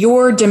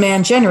 your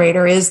demand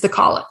generator is the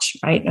college,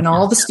 right? And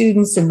all the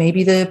students and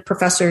maybe the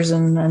professors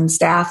and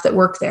staff that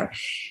work there.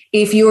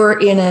 If you're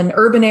in an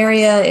urban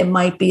area, it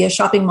might be a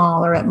shopping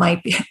mall, or it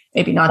might be,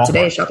 maybe not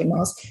today, shopping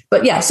malls.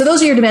 But yeah, so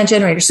those are your demand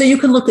generators. So you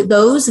can look at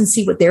those and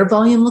see what their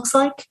volume looks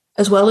like,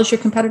 as well as your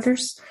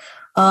competitors.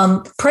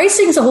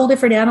 Pricing is a whole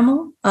different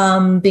animal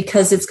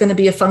because it's going to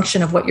be a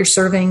function of what you're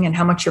serving and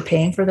how much you're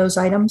paying for those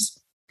items.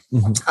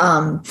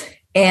 Mm-hmm.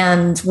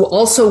 And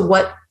also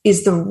what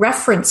is the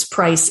reference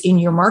price in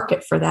your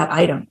market for that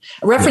item.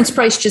 A reference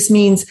price just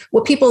means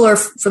what people are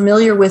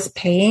familiar with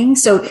paying.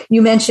 So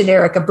you mentioned,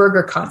 Eric, a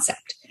burger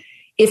concept.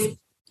 If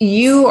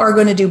you are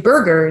going to do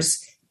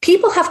burgers,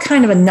 people have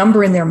kind of a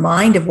number in their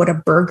mind of what a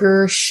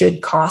burger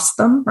should cost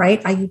them, right?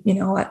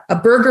 A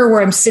burger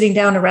where I'm sitting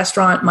down in a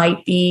restaurant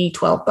might be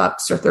 $12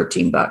 or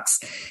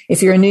 $13.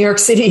 If you're in New York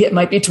City, it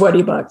might be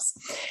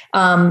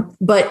 $20.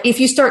 But if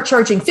you start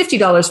charging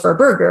 $50 for a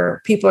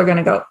burger, people are going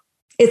to go,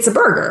 it's a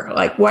burger.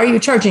 Like, why are you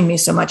charging me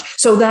so much?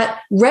 So that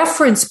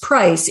reference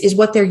price is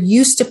what they're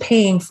used to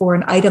paying for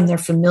an item they're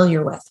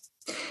familiar with.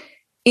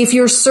 If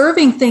you're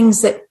serving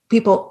things that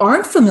people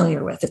aren't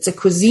familiar with, it's a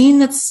cuisine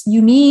that's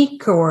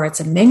unique or it's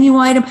a menu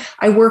item.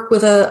 I work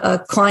with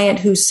a client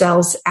who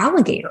sells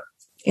alligator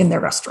in their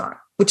restaurant,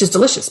 which is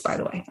delicious, by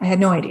the way. I had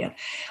no idea.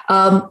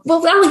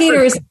 Well,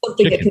 alligator is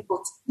something that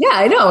people, yeah,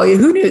 I know.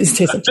 Who knew it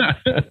tastes like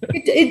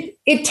chicken?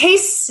 It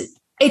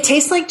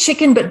tastes like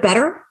chicken, but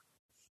better.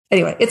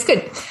 Anyway, it's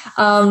good.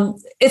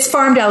 It's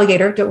farmed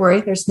alligator. Don't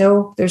worry. There's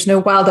no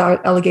wild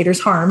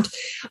alligators harmed,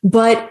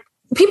 but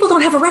people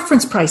don't have a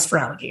reference price for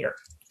alligator.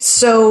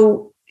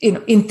 So,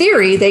 in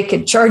theory, they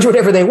could charge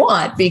whatever they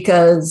want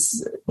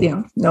because,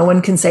 no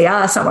one can say,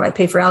 it's not what I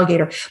pay for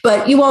alligator.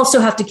 But you also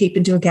have to keep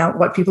into account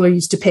what people are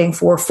used to paying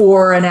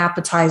for an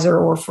appetizer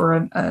or for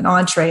an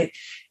entree.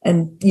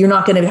 And you're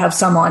not going to have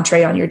some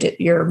entree on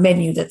your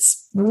menu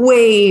that's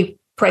way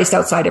priced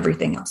outside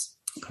everything else.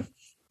 Okay.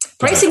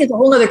 Pricing is a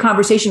whole other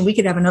conversation. We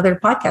could have another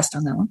podcast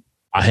on that one.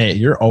 Hey,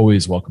 you're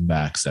always welcome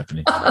back,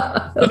 Stephanie.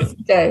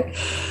 Okay.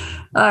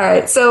 All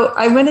right. So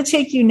I'm going to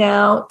take you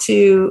now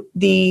to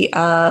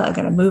I'm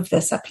going to move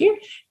this up here,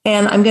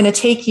 and I'm going to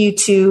take you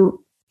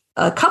to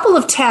a couple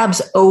of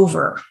tabs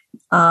over,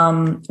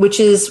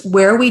 which is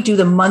where we do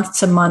the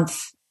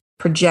month-to-month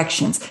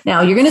projections.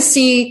 Now, you're going to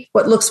see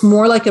what looks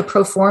more like a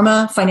pro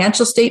forma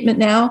financial statement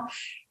now,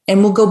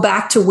 and we'll go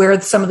back to where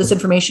some of this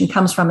information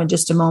comes from in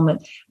just a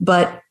moment.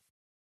 But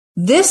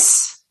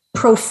this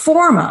pro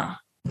forma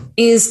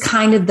is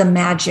kind of the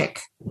magic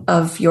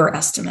of your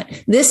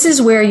estimate. This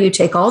is where you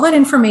take all that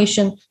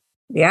information,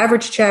 the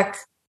average check,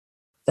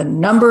 the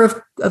number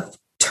of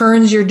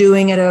turns you're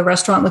doing at a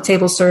restaurant with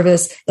table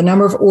service, the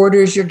number of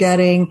orders you're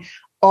getting,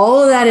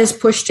 all of that is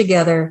pushed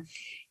together.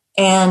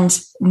 And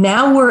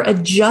now we're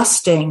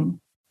adjusting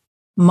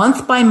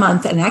month by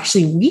month and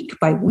actually week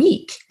by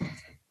week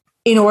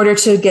in order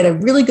to get a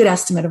really good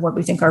estimate of what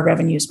we think our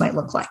revenues might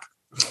look like.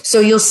 So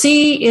you'll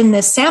see in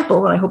this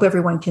sample, and I hope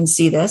everyone can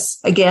see this.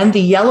 Again,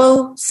 the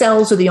yellow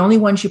cells are the only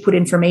ones you put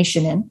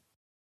information in.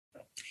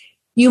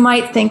 You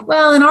might think,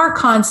 well, in our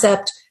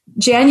concept,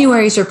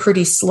 Januaries are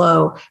pretty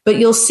slow, but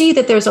you'll see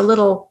that there's a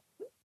little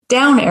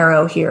down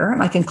arrow here,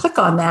 and I can click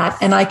on that,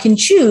 and I can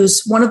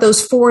choose one of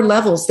those 4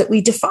 levels that we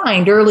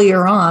defined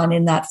earlier on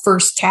in that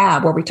first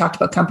tab where we talked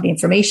about company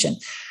information.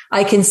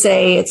 I can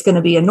say it's going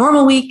to be a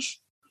normal week.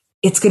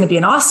 It's going to be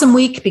an awesome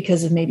week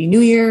because of maybe New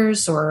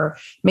Year's, or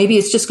maybe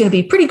it's just going to be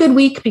a pretty good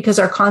week because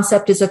our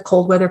concept is a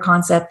cold weather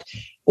concept,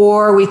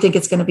 or we think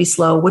it's going to be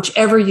slow,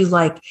 whichever you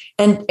like.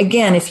 And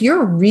again, if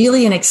you're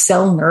really an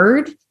Excel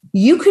nerd,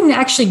 you can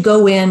actually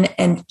go in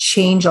and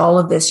change all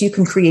of this. You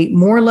can create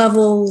more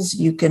levels.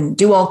 You can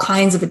do all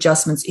kinds of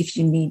adjustments if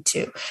you need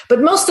to. But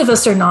most of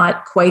us are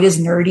not quite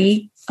as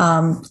nerdy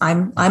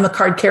I'm a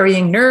card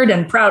carrying nerd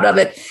and proud of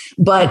it,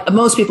 but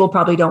most people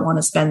probably don't want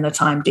to spend the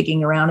time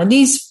digging around. And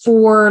these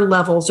 4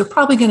 levels are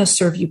probably going to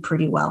serve you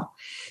pretty well.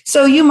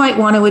 So you might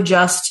want to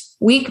adjust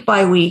week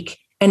by week.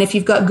 And if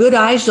you've got good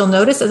eyes, you'll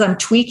notice as I'm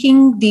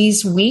tweaking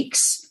these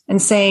weeks and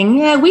saying,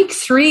 yeah, week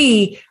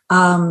 3,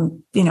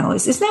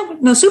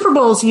 Super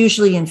Bowl is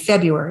usually in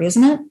February,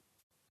 isn't it?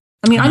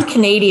 I mean, I'm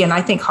Canadian.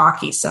 I think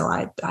hockey, so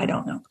I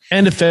don't know.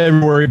 End of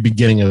February,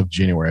 beginning of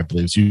January, I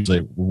believe. It's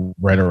usually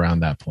right around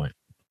that point.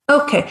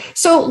 Okay.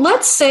 So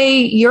let's say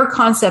your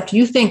concept,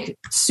 you think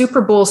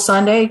Super Bowl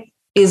Sunday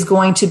is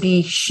going to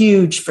be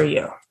huge for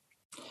you.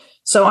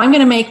 So I'm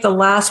going to make the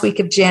last week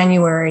of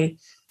January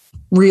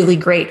really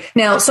great.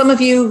 Now, some of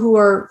you who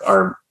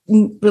are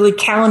really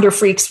calendar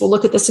freaks will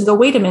look at this and go,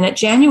 wait a minute,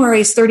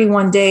 January is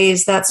 31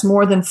 days. That's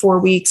more than 4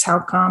 weeks. How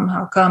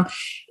come?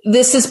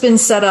 This has been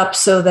set up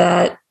so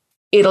that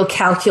it'll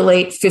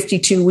calculate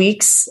 52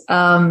 weeks.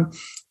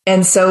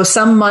 And so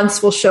some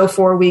months will show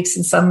 4 weeks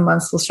and some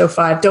months will show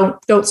 5.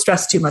 Don't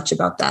stress too much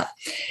about that.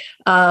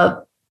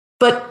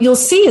 But you'll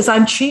see as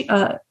I'm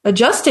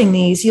adjusting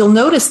these, you'll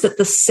notice that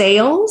the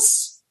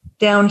sales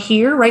down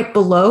here, right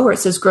below where it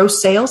says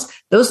gross sales,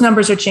 those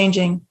numbers are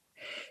changing.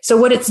 So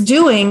what it's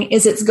doing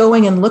is it's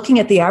going and looking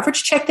at the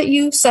average check that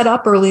you set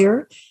up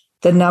earlier,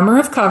 the number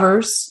of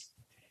covers,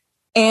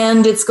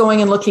 and it's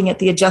going and looking at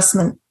the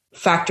adjustment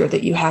factor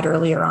that you had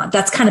earlier on.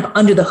 That's kind of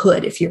under the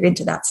hood if you're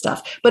into that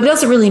stuff. But it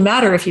doesn't really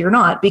matter if you're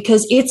not,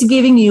 because it's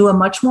giving you a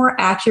much more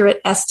accurate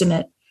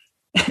estimate.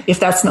 If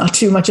that's not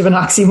too much of an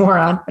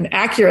oxymoron, an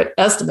accurate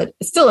estimate,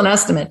 it's still an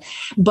estimate,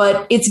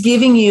 but it's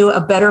giving you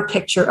a better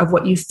picture of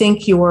what you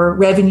think your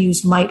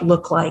revenues might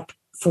look like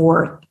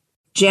for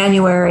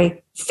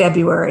January,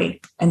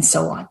 February, and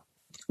so on.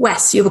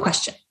 Wes, you have a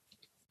question.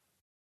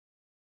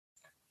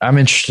 I'm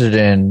interested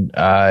in,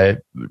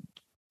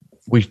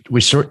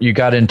 you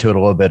got into it a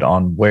little bit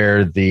on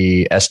where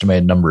the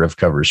estimated number of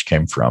covers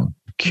came from.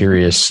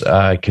 Curious,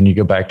 can you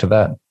go back to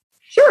that?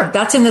 Sure.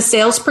 That's in the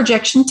sales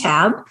projection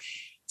tab.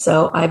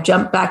 So I've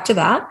jumped back to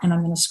that and I'm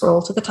going to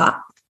scroll to the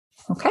top.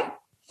 Okay.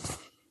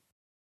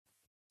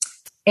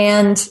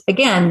 And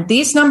again,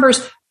 these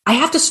numbers, I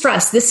have to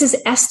stress, this is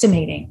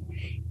estimating.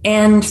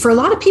 And for a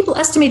lot of people,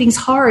 estimating is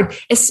hard,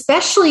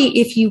 especially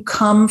if you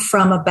come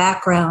from a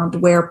background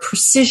where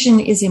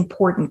precision is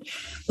important.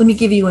 Let me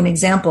give you an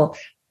example.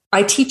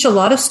 I teach a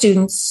lot of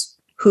students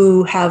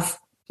who have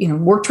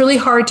worked really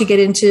hard to get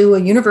into a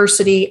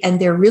university,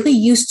 and they're really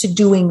used to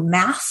doing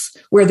math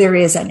where there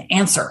is an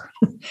answer.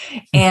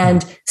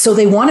 And so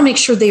they want to make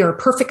sure they are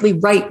perfectly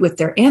right with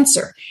their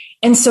answer.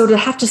 And so to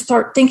have to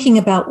start thinking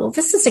about, well,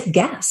 this is a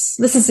guess.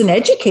 This is an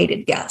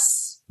educated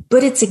guess,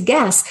 but it's a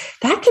guess.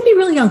 That can be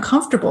really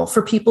uncomfortable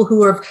for people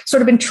who have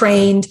sort of been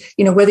trained,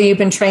 whether you've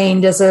been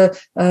trained as a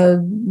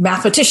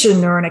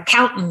mathematician or an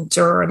accountant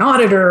or an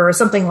auditor or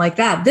something like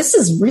that. This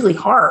is really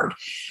hard.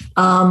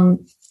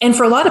 And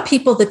for a lot of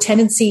people, the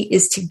tendency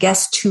is to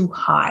guess too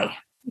high,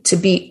 to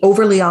be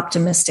overly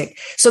optimistic.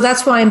 So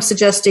that's why I'm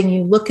suggesting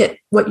you look at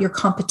what your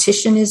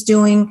competition is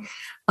doing.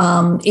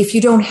 If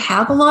you don't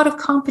have a lot of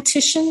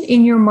competition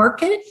in your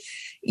market,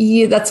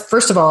 that's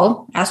first of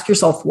all, ask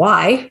yourself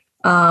why.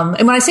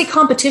 And when I say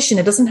competition,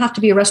 it doesn't have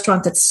to be a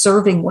restaurant that's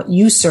serving what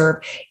you serve.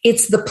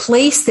 It's the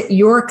place that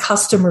your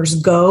customers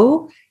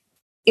go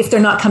if they're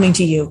not coming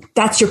to you.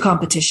 That's your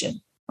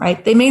competition.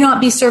 Right? They may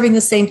not be serving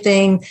the same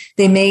thing.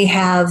 They may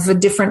have a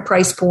different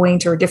price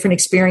point or a different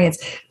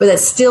experience, but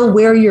that's still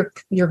where your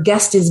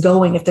guest is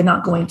going if they're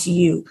not going to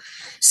you.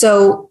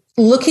 So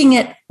looking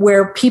at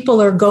where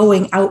people are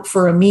going out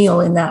for a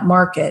meal in that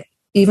market,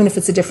 even if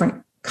it's a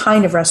different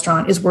kind of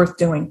restaurant, is worth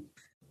doing.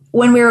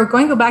 When we're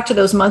going to go back to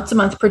those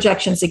month-to-month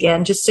projections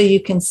again, just so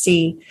you can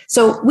see.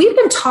 So we've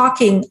been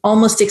talking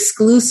almost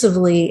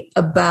exclusively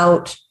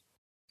about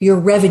your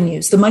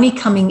revenues, the money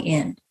coming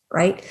in,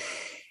 right?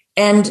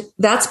 And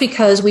that's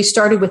because we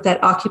started with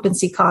that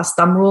occupancy cost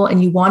thumb rule,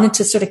 and you wanted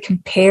to sort of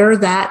compare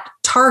that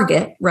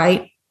target,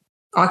 right?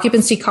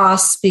 Occupancy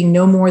costs being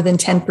no more than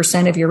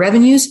 10% of your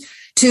revenues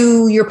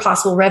to your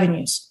possible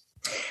revenues.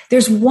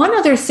 There's one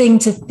other thing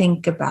to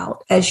think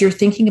about as you're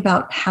thinking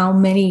about how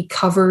many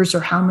covers or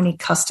how many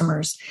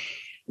customers,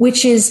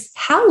 which is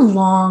how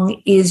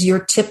long is your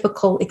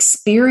typical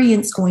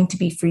experience going to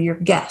be for your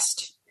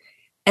guest?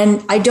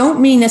 And I don't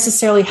mean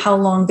necessarily how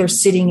long they're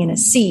sitting in a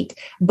seat,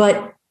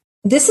 but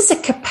this is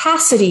a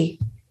capacity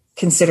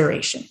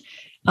consideration.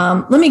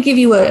 Let me give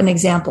you an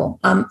example.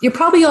 You're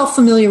probably all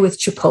familiar with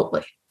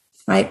Chipotle,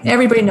 right?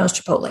 Everybody knows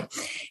Chipotle.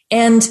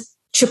 And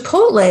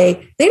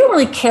Chipotle, they don't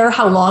really care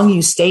how long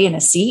you stay in a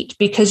seat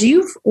because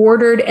you've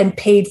ordered and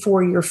paid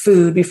for your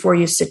food before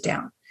you sit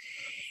down.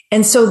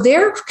 And so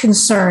they're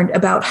concerned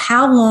about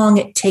how long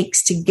it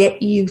takes to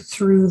get you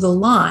through the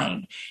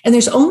line. And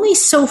there's only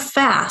so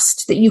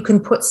fast that you can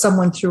put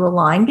someone through a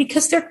line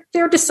because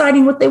they're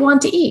deciding what they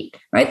want to eat,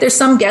 right? There's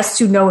some guests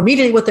who know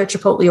immediately what their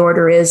Chipotle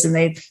order is and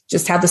they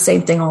just have the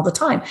same thing all the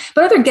time.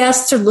 But other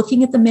guests are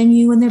looking at the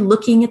menu and they're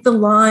looking at the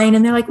line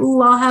and they're like,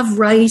 ooh, I'll have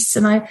rice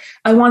and I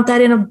want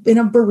that in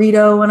a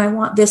burrito and I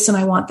want this and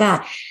I want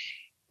that.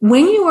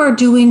 when you are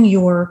doing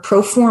your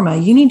pro forma,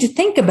 you need to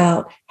think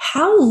about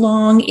how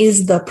long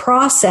is the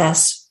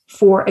process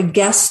for a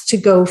guest to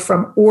go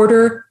from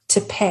order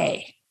to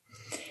pay.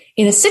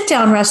 In a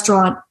sit-down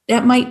restaurant,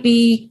 that might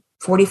be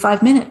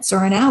 45 minutes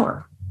or an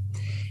hour.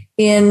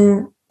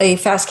 In a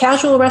fast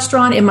casual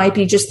restaurant, it might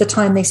be just the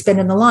time they spend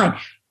in the line.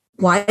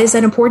 Why is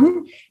that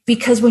important?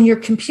 Because when you're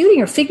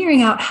computing or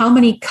figuring out how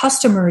many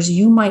customers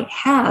you might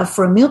have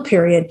for a meal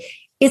period,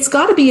 it's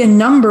got to be a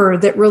number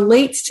that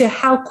relates to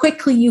how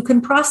quickly you can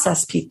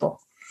process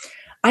people.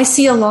 I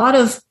see a lot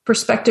of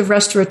prospective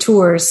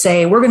restaurateurs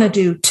say, we're going to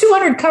do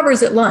 200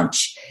 covers at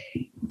lunch,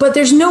 but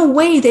there's no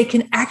way they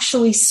can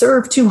actually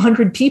serve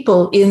 200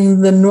 people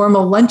in the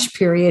normal lunch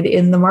period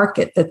in the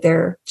market that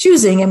they're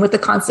choosing and with the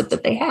concept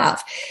that they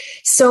have.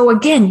 So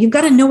again, you've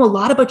got to know a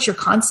lot about your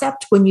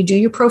concept when you do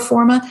your pro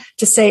forma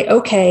to say,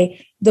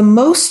 okay, the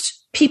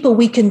most people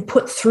we can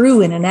put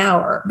through in an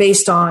hour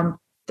based on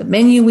the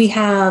menu we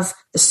have,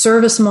 the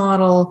service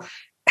model,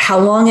 how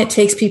long it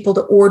takes people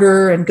to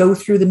order and go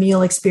through the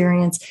meal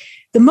experience.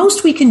 The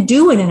most we can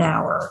do in an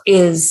hour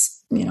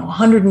is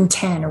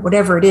 110 or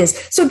whatever it is.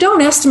 So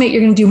don't estimate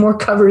you're going to do more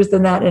covers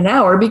than that in an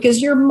hour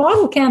because your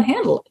model can't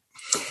handle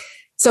it.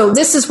 So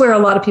this is where a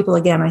lot of people,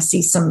 again, I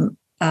see some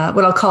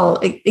what I'll call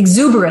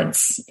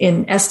exuberance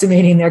in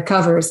estimating their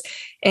covers.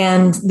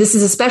 And this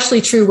is especially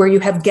true where you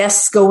have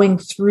guests going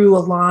through a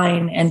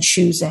line and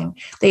choosing.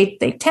 They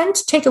tend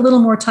to take a little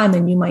more time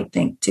than you might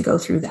think to go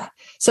through that.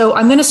 So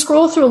I'm going to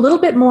scroll through a little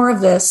bit more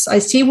of this. I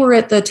see we're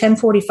at the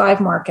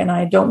 1045 mark and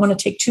I don't want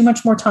to take too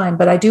much more time,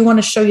 but I do want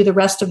to show you the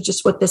rest of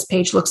just what this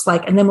page looks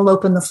like. And then we'll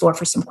open the floor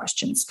for some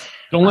questions.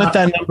 Don't let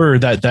that number,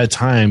 that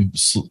time,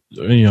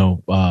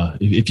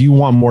 if you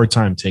want more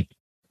time, take it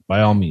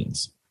by all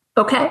means.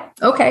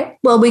 Okay.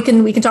 Well, we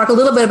can talk a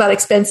little bit about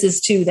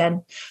expenses too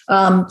then,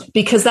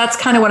 because that's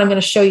kind of what I'm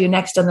going to show you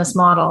next on this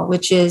model,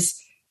 which is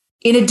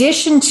in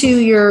addition to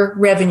your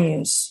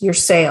revenues, your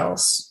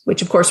sales,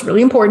 which of course are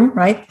really important,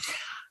 right?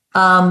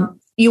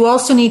 You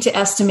also need to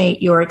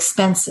estimate your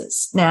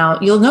expenses. Now,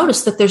 you'll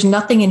notice that there's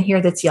nothing in here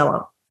that's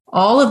yellow.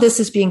 All of this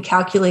is being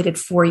calculated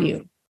for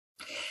you.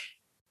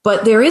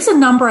 But there is a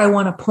number I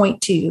want to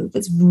point to you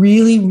that's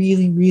really,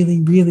 really, really,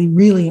 really,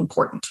 really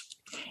important.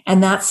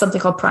 And that's something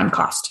called prime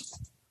cost.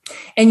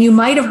 And you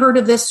might have heard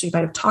of this, or you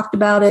might have talked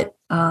about it.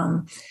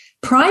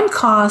 Prime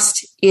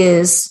cost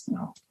is,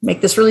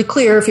 make this really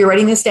clear if you're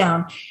writing this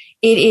down,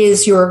 it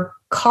is your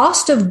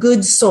cost of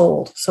goods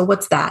sold. So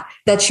what's that?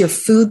 That's your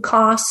food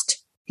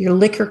cost, your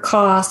liquor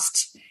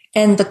cost,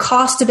 and the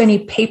cost of any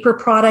paper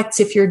products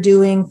if you're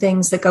doing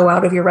things that go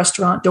out of your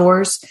restaurant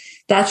doors.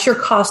 That's your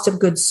cost of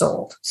goods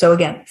sold. So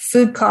again,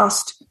 food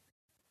cost,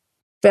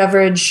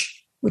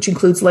 beverage, which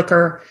includes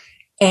liquor,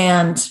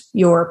 and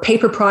your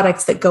paper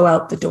products that go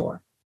out the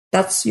door.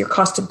 That's your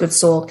cost of goods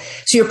sold.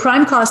 So your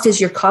prime cost is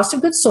your cost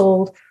of goods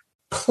sold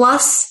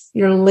plus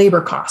your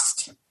labor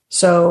cost.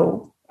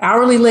 So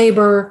hourly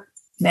labor,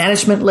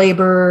 management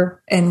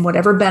labor, and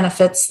whatever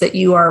benefits that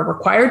you are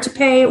required to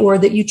pay or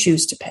that you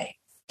choose to pay.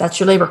 That's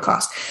your labor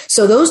cost.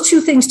 So those two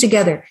things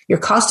together, your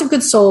cost of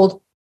goods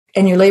sold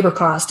and your labor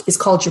cost, is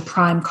called your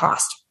prime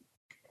cost.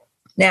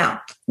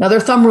 Now, another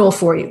thumb rule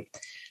for you.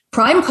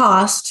 Prime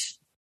cost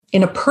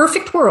in a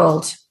perfect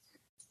world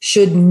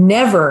should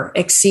never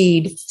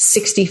exceed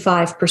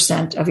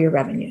 65% of your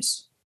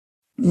revenues.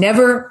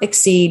 Never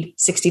exceed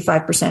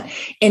 65%.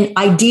 And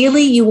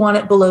ideally, you want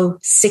it below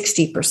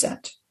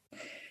 60%.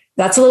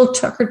 That's a little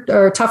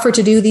tougher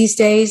to do these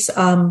days.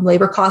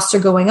 Labor costs are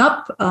going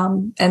up.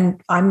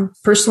 And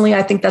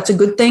I think that's a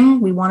good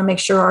thing. We want to make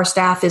sure our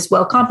staff is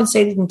well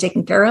compensated and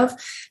taken care of,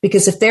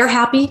 because if they're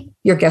happy,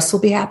 your guests will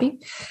be happy.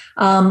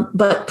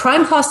 But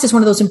prime cost is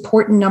one of those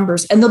important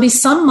numbers. And there'll be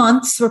some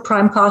months where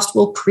prime cost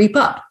will creep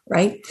up,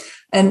 right?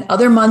 And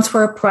other months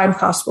where prime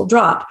cost will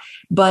drop.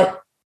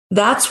 But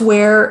that's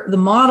where the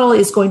model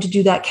is going to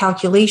do that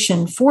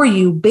calculation for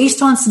you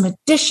based on some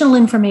additional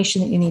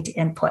information that you need to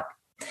input.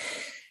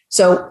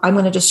 So I'm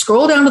going to just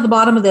scroll down to the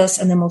bottom of this,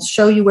 and then we'll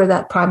show you where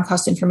that prime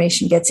cost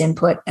information gets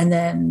input. And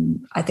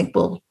then I think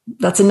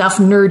that's enough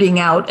nerding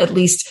out. At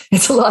least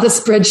it's a lot of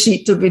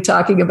spreadsheet to be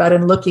talking about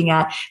and looking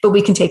at, but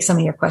we can take some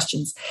of your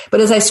questions.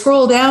 But as I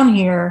scroll down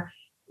here,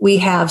 we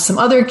have some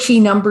other key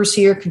numbers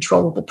here: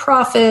 controllable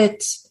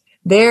profit.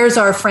 There's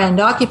our friend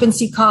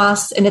occupancy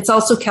costs, and it's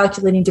also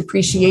calculating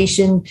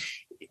depreciation.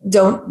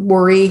 Don't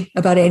worry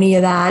about any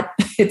of that.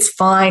 It's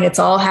fine. It's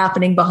all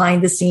happening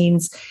behind the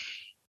scenes.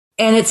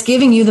 And it's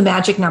giving you the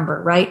magic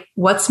number, right?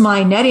 What's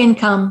my net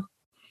income?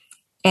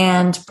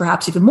 And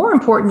perhaps even more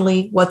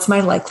importantly, what's my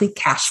likely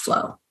cash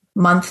flow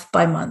month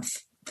by month?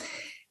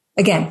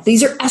 Again,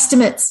 these are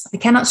estimates. I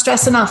cannot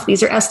stress enough.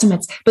 These are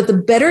estimates. But the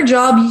better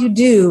job you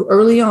do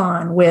early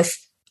on with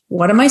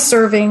what am I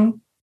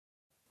serving?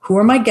 Who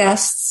are my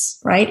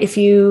guests, right? If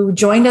you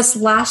joined us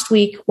last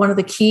week, one of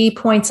the key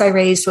points I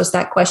raised was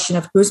that question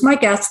of who's my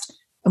guest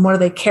and what do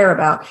they care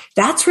about?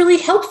 That's really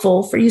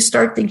helpful for you to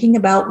start thinking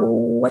about, well,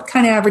 what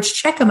kind of average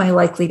check am I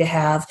likely to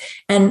have?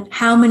 And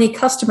how many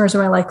customers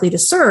am I likely to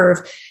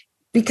serve?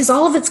 Because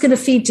all of it's going to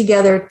feed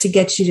together to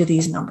get you to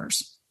these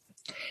numbers.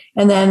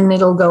 And then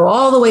it'll go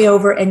all the way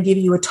over and give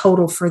you a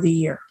total for the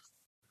year.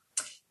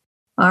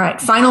 All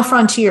right, final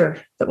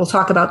frontier that we'll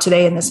talk about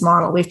today in this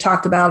model. We've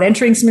talked about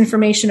entering some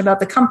information about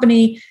the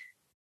company,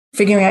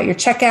 figuring out your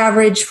check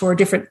average for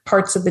different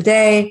parts of the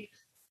day,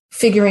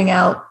 figuring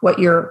out what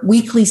your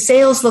weekly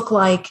sales look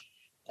like,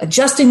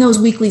 adjusting those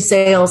weekly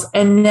sales,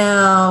 and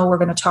now we're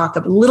going to talk a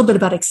little bit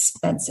about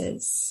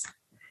expenses.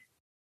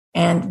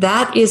 And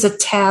that is a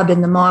tab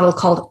in the model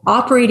called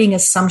operating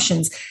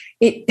assumptions.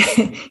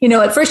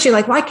 At first you're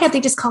like, why can't they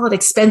just call it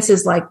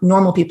expenses like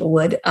normal people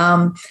would?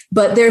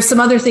 But there's some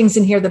other things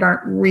in here that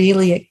aren't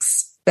really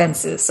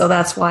expenses. So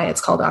that's why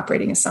it's called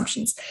operating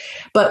assumptions.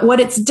 But what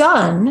it's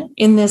done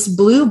in this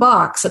blue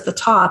box at the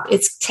top,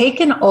 it's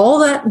taken all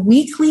that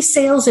weekly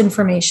sales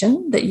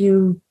information that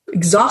you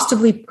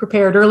exhaustively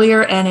prepared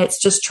earlier, and it's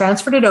just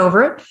transferred it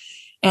over.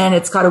 And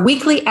it's got a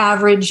weekly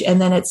average, and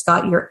then it's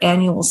got your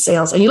annual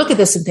sales. And you look at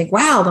this and think,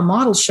 wow, the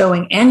model's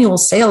showing annual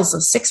sales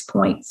of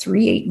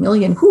 6.38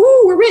 million.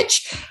 Whoo, we're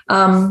rich.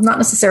 Not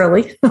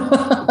necessarily.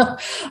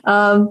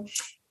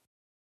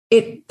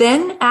 It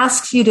then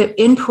asks you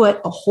to input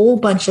a whole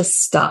bunch of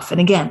stuff.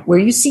 And again, where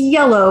you see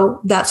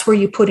yellow, that's where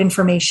you put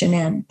information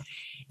in.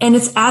 And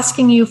it's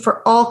asking you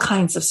for all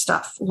kinds of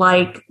stuff,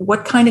 like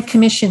what kind of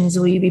commissions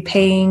will you be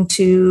paying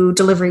to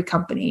delivery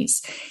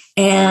companies?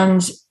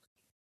 And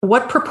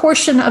what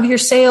proportion of your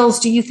sales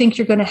do you think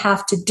you're going to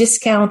have to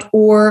discount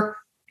or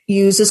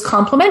use as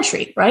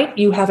complimentary, right?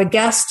 You have a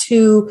guest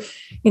who,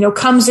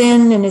 comes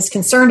in and is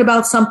concerned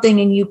about something,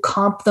 and you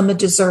comp them a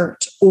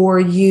dessert, or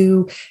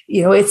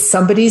it's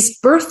somebody's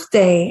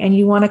birthday and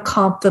you want to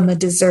comp them a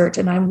dessert.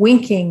 And I'm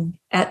winking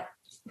at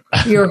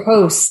your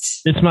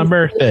host. It's my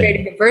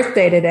birthday. Your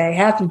birthday today.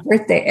 Happy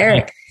birthday,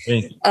 Eric.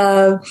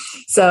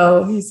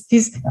 So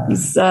he's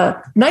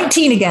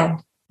 19 again.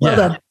 Well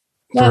done.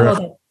 Well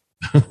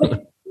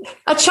done.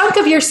 A chunk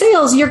of your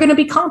sales you're going to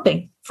be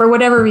comping for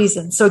whatever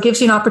reason. So it gives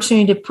you an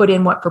opportunity to put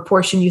in what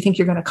proportion you think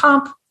you're going to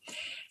comp.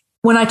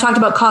 When I talked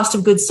about cost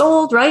of goods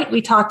sold, right,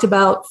 we talked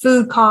about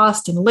food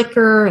cost and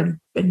liquor,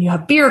 and you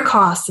have beer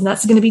costs, and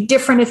that's going to be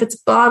different if it's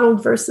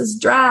bottled versus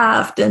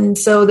draft. And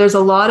so there's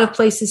a lot of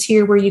places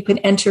here where you can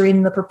enter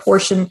in the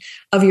proportion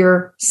of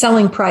your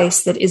selling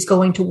price that is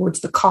going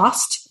towards the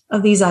cost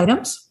of these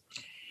items.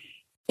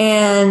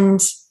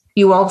 And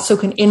you also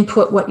can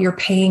input what you're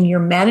paying your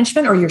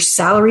management or your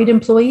salaried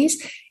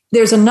employees.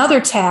 There's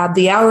another tab,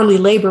 the hourly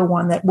labor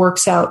one, that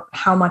works out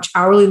how much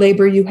hourly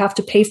labor you have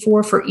to pay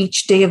for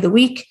each day of the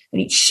week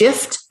and each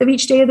shift of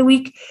each day of the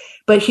week.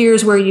 But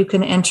here's where you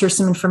can enter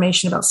some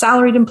information about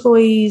salaried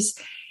employees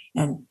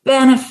and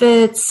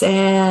benefits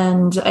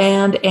and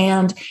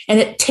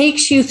it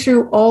takes you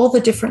through all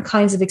the different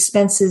kinds of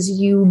expenses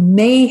you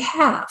may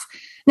have.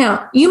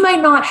 Now, you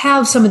might not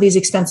have some of these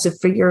expenses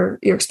for your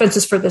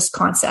expenses for this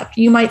concept.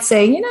 You might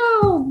say,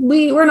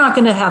 we're not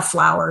going to have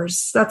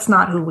flowers. That's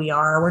not who we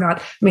are.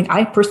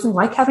 I personally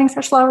like having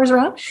fresh flowers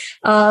around.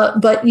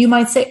 But you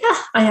might say,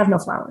 I have no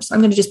flowers. I'm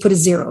going to just put a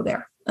 0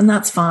 there. And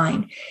that's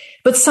fine.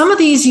 But some of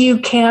these you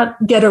can't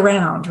get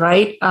around,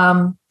 right?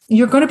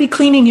 You're going to be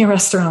cleaning your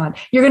restaurant.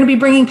 You're going to be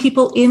bringing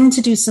people in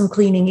to do some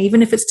cleaning,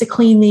 even if it's to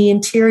clean the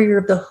interior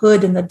of the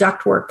hood and the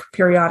ductwork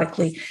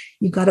periodically.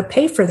 You got to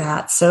pay for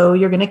that. So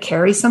you're going to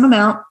carry some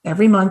amount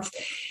every month.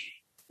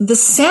 The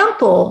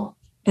sample,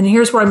 and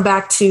here's where I'm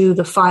back to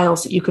the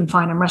files that you can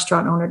find on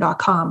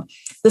restaurantowner.com.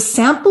 The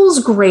sample's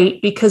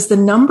great because the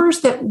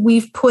numbers that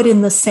we've put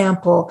in the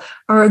sample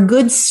are a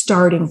good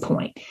starting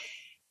point.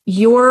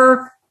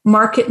 Your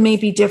market may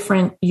be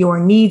different. Your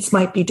needs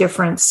might be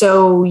different.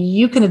 So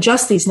you can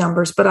adjust these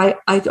numbers. But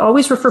I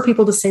always refer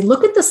people to say,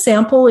 look at the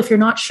sample. If you're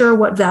not sure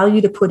what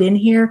value to put in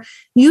here,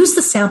 use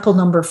the sample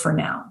number for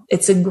now.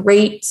 It's a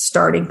great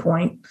starting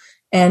point.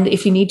 And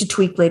if you need to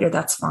tweak later,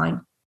 that's fine.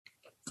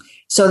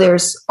 So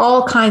there's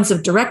all kinds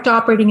of direct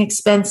operating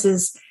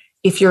expenses.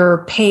 If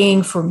you're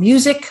paying for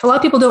music, a lot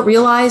of people don't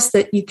realize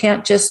that you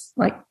can't just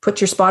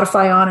put your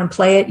Spotify on and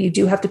play it. You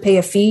do have to pay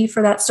a fee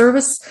for that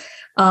service.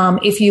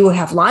 If you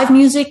have live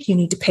music, you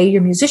need to pay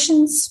your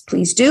musicians.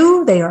 Please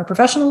do. They are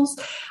professionals.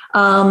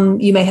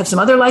 You may have some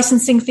other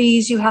licensing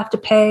fees you have to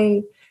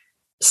pay.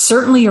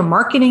 Certainly your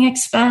marketing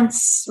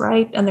expense,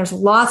 right? And there's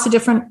lots of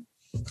different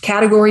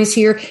categories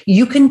here.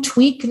 You can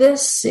tweak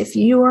this. If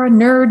you are a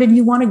nerd and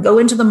you want to go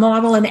into the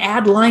model and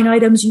add line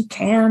items, you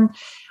can.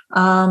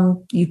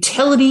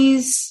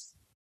 Utilities,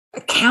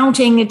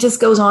 accounting, it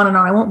just goes on and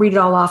on. I won't read it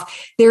all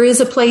off. There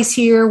is a place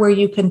here where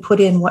you can put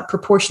in what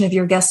proportion of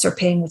your guests are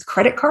paying with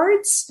credit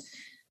cards.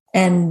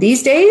 And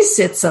these days,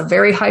 it's a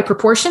very high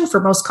proportion for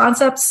most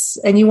concepts,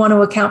 and you want to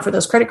account for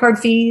those credit card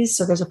fees.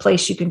 So there's a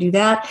place you can do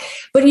that.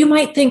 But you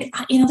might think,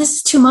 this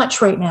is too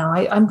much right now.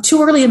 I'm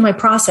too early in my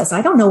process.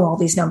 I don't know all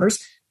these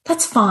numbers.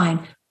 That's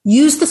fine.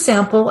 Use the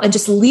sample and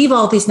just leave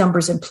all these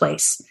numbers in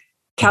place.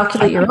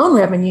 Calculate your own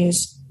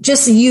revenues.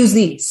 Just use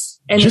these.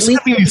 And just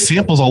having these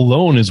samples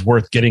alone is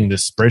worth getting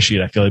this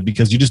spreadsheet, I feel like,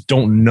 because you just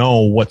don't know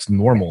what's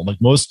normal. Like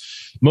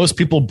most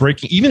people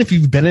breaking, even if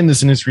you've been in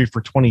this industry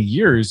for 20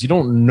 years, you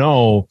don't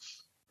know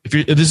if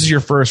this is your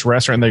first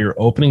restaurant that you're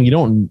opening, you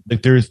don't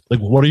like, there's like,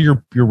 what are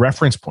your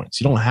reference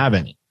points? You don't have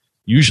any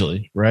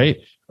usually, right?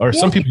 Or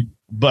some people,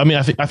 but I mean,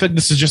 I think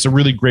this is just a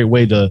really great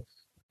way to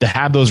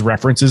have those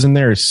references in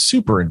there is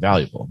super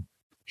invaluable.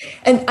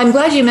 And I'm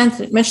glad you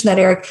mentioned that,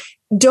 Eric.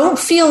 Don't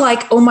feel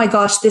like, oh my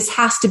gosh, this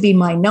has to be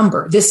my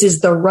number. This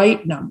is the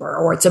right number,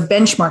 or it's a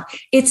benchmark.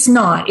 It's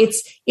not.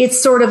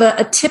 It's sort of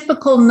a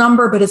typical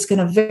number, but it's going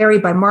to vary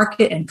by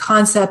market and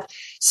concept.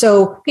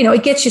 So,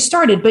 it gets you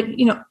started. But,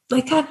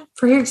 like that,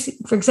 for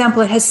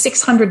example, it has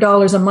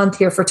 $600 a month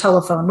here for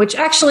telephone, which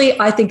actually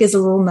I think is a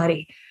little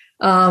nutty.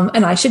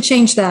 And I should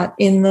change that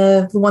in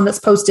the one that's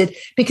posted,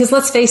 because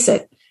let's face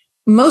it,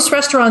 most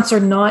restaurants are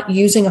not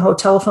using a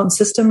hotel phone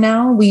system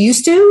now. We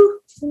used to.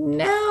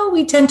 Now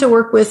we tend to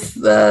work with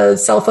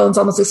cell phones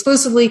almost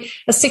exclusively.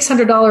 A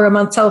 $600 a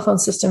month telephone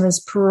system is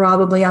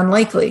probably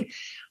unlikely.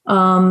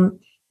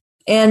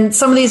 And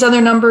some of these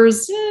other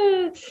numbers,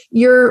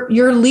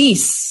 your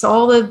lease,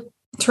 all the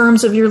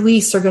terms of your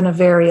lease are going to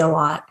vary a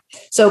lot.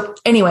 So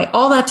anyway,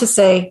 all that to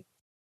say,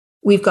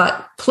 we've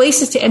got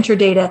places to enter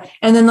data.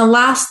 And then the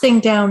last thing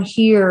down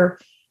here,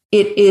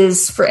 it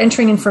is for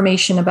entering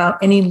information about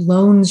any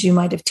loans you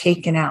might have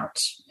taken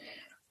out.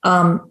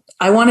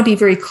 I want to be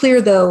very clear,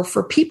 though,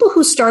 for people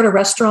who start a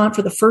restaurant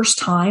for the first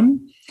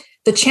time,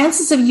 the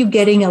chances of you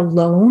getting a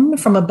loan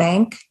from a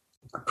bank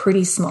are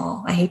pretty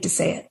small. I hate to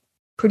say it,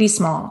 pretty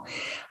small.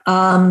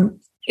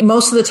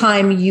 Most of the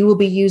time, you will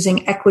be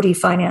using equity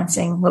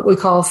financing, what we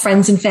call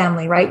friends and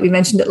family, right? We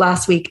mentioned it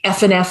last week,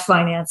 F&F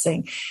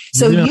financing.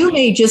 So you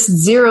may just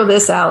zero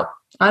this out.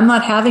 I'm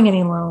not having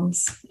any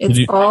loans.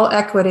 It's all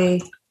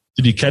equity.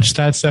 Did you catch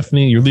that,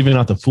 Stephanie? You're leaving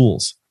out the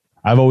fools.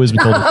 I've always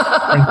been told.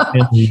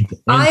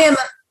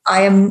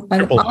 I am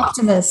an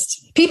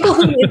optimist. People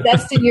who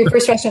invest in your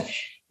first restaurant,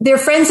 they're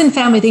friends and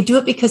family. They do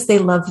it because they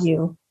love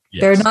you.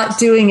 Yes. They're not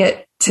doing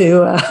it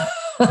to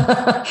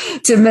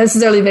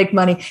necessarily make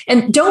money.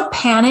 And don't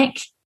panic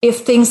if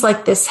things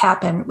like this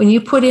happen. When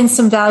you put in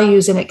some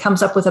values and it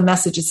comes up with a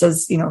message, it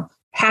says,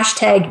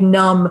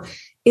 #num.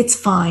 It's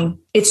fine.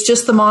 It's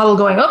just the model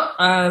going,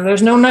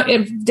 there's no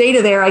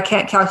data there. I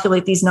can't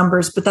calculate these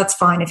numbers, but that's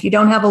fine. If you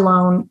don't have a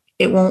loan,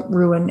 it won't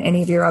ruin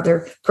any of your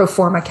other pro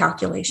forma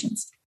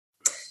calculations.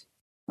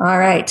 All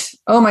right.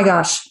 Oh my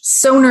gosh.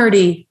 So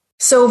nerdy,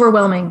 so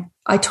overwhelming.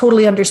 I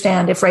totally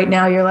understand if right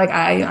now you're like,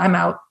 I'm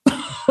out.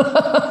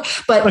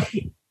 But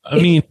I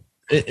mean,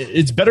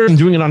 it's better than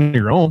doing it on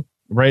your own,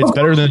 right? It's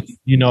better than,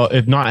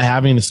 if not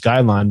having a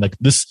skyline. Like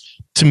this,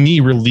 to me,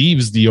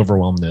 relieves the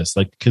overwhelmness,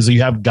 like, because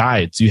you have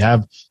guides, you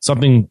have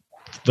something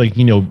like,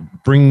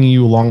 bringing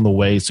you along the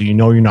way. So,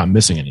 you're not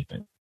missing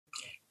anything.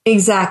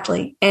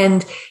 Exactly.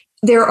 And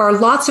there are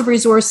lots of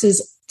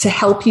resources to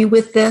help you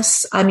with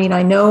this. I mean,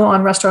 I know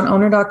on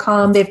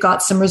restaurantowner.com, they've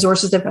got some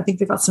resources. I think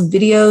they've got some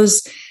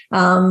videos.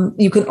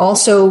 You can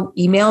also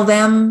email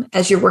them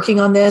as you're working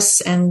on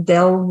this, and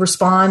they'll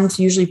respond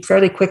usually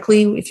fairly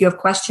quickly if you have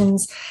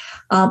questions.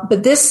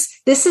 But this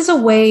is a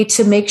way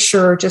to make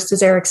sure, just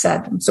as Eric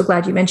said, I'm so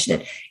glad you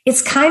mentioned it.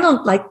 It's kind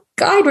of like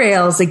guide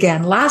rails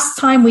again. Last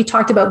time we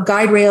talked about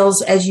guide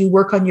rails as you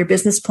work on your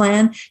business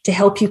plan to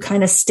help you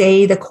kind of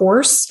stay the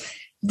course.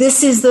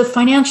 This is the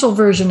financial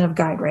version of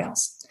guide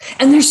rails.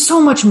 And there's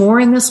so much more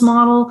in this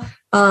model.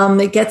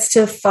 It gets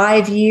to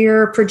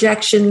 5-year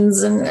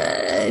projections,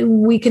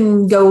 and we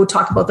can go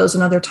talk about those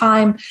another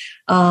time.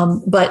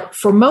 But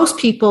for most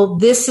people,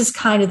 this is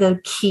kind of the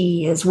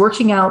key, is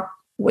working out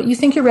what you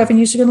think your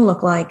revenues are going to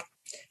look like.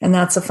 And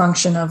that's a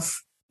function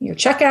of your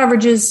check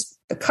averages,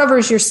 the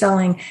covers you're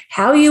selling,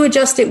 how you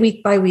adjust it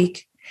week by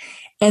week,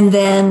 and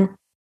then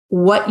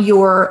what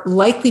your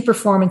likely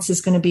performance is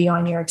going to be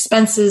on your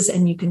expenses.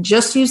 And you can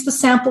just use the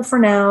sample for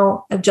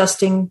now,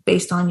 adjusting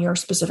based on your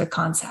specific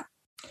concept.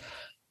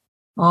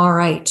 All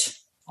right.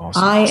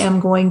 Awesome. I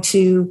am going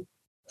to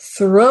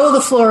throw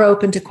the floor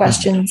open to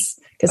questions,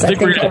 because I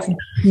think I've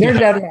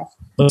nerded out enough.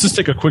 Let's just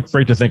take a quick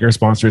break to thank our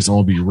sponsors, and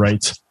we'll be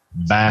right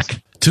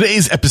back.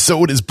 Today's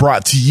episode is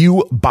brought to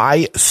you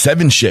by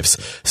 7 Shifts.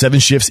 7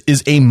 Shifts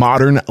is a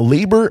modern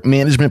labor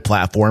management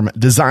platform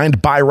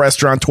designed by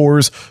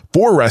restaurateurs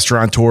for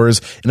restaurateurs,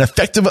 and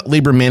effective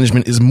labor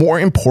management is more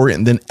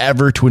important than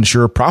ever to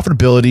ensure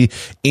profitability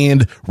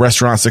and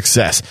restaurant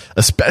success.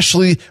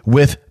 Especially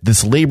with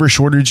this labor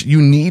shortage,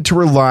 you need to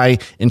rely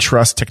and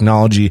trust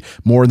technology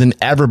more than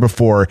ever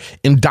before.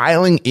 And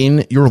dialing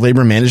in your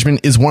labor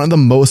management is one of the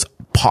most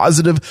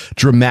positive,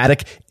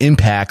 dramatic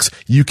impacts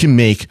you can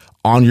make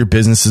on your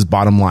business's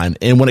bottom line.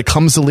 And when it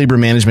comes to labor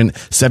management,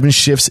 7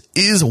 Shifts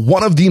is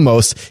one of the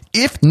most,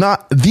 if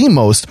not the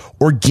most,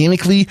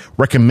 organically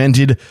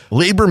recommended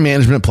labor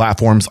management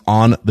platforms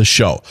on the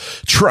show.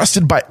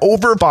 Trusted by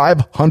over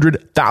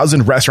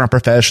 500,000 restaurant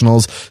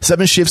professionals,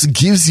 7 Shifts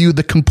gives you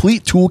the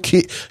complete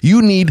toolkit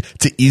you need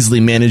to easily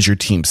manage your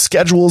team's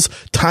schedules,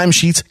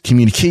 timesheets,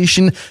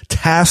 communication,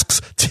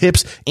 tasks,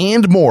 tips,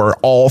 and more,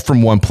 all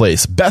from one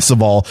place. Best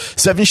of all,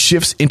 7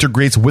 Shifts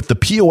integrates with the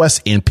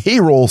POS and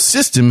payroll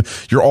system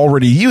you're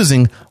already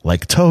using,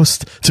 like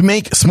Toast, to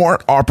make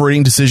smart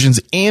operating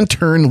decisions and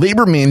turn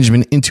labor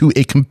management into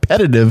a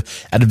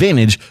competitive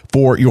advantage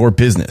for your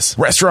business.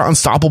 Restaurant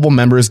Unstoppable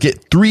members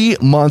get 3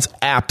 months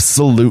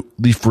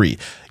absolutely free.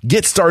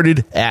 Get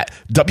started at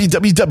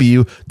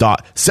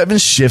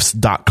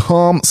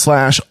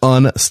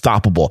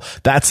www.7shifts.com/unstoppable.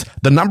 That's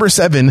the number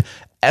 7,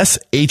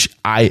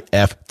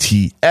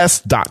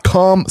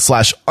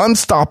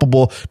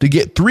 SHIFTS.com/unstoppable to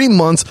get 3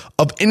 months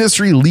of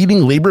industry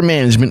leading labor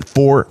management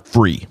for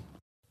free.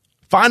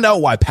 Find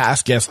out why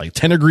past guests like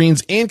Tender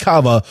Greens and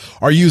Kava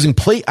are using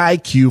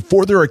PlayIQ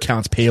for their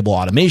accounts payable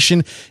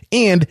automation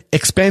and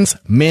expense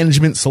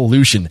management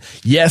solution.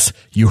 Yes,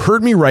 you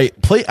heard me right.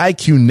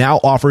 PlayIQ now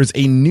offers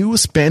a new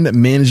spend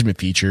management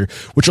feature,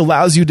 which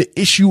allows you to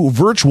issue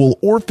virtual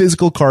or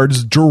physical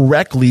cards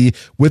directly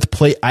with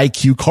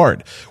PlayIQ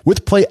Card.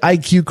 With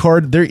PlayIQ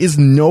Card, there is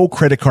no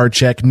credit card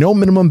check, no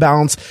minimum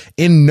balance,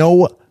 and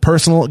no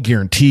personal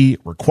guarantee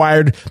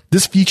required.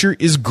 This feature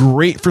is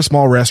great for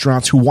small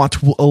restaurants who want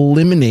to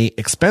eliminate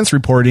expense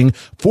reporting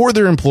for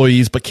their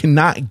employees but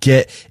cannot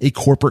get a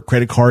corporate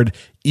credit card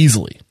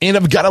easily. And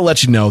I've got to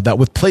let you know that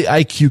with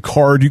PlayIQ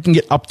Card, you can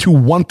get up to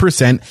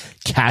 1%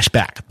 cash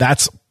back.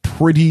 That's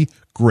pretty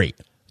great.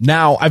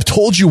 Now, I've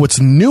told you what's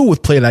new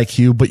with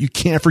PlayIQ, but you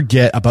can't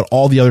forget about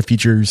all the other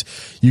features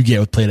you get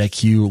with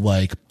PlayIQ,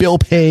 like bill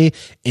pay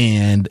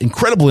and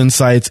incredible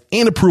insights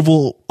and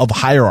approval of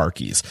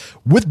hierarchies.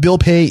 With bill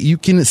pay, you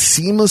can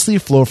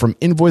seamlessly flow from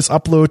invoice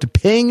upload to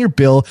paying your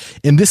bill,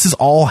 and this is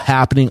all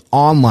happening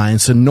online,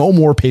 so no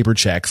more paper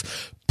checks.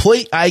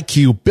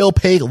 PlayIQ Bill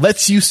Pay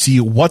lets you see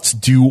what's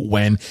due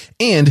when,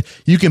 and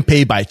you can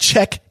pay by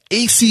check,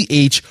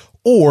 ACH,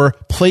 or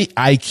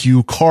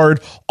PlayIQ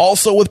Card.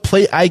 Also with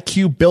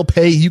PlayIQ Bill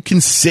Pay, you can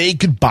say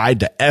goodbye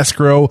to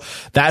escrow.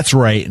 That's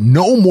right,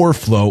 no more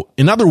float.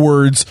 In other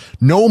words,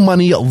 no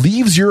money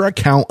leaves your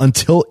account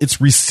until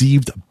it's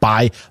received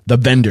by the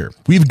vendor.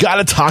 We've got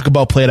to talk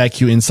about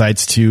PlayIQ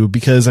Insights too,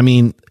 because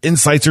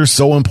insights are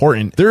so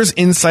important. There's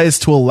insights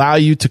to allow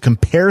you to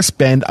compare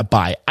spend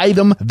by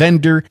item,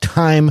 vendor,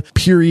 time,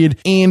 period,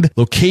 and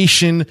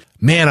location.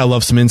 Man, I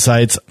love some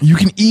insights. You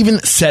can even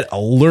set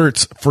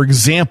alerts. For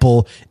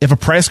example, if a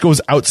price goes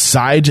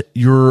outside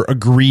your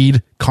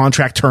agreed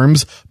contract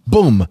terms,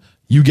 boom,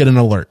 you get an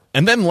alert.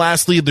 And then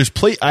lastly, there's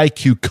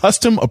PlayIQ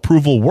custom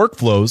approval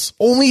workflows.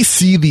 Only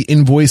see the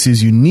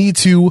invoices you need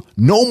to,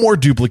 no more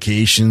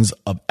duplications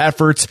of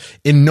efforts,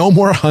 and no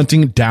more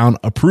hunting down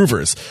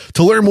approvers.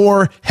 To learn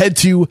more, head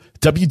to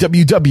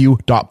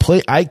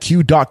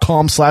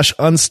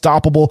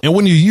www.playiq.com/unstoppable. And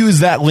when you use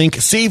that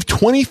link, save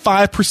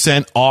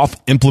 25% off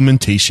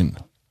implementation.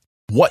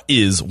 What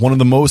is one of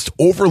the most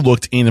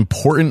overlooked and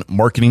important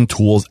marketing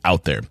tools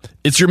out there?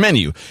 It's your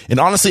menu. And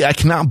honestly, I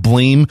cannot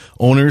blame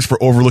owners for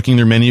overlooking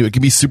their menu. It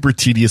can be super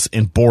tedious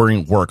and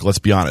boring work, let's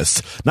be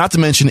honest. Not to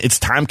mention, it's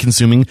time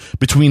consuming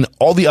between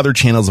all the other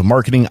channels of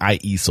marketing,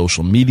 i.e.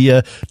 social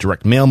media,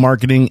 direct mail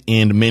marketing,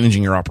 and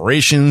managing your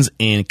operations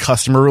and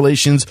customer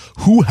relations.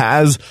 Who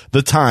has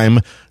the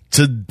time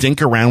to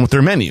dink around with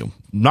their menu?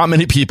 Not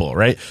many people,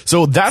 right?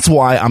 So that's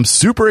why I'm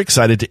super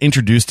excited to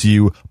introduce to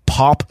you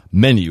Pop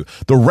Menu,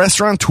 the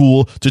restaurant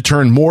tool to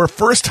turn more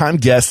first-time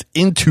guests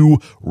into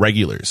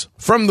regulars.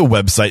 From the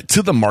website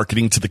to the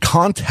marketing to the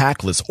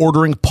contactless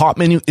ordering, Pop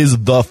Menu is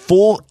the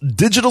full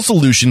digital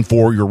solution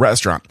for your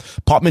restaurant.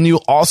 Pop Menu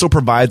also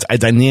provides a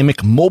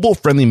dynamic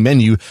mobile-friendly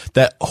menu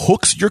that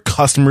hooks your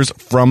customers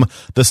from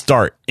the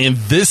start. And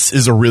this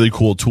is a really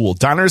cool tool.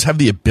 Diners have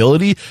the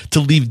ability to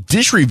leave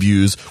dish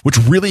reviews, which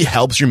really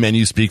helps your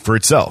menu speak for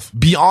itself.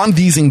 Beyond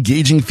these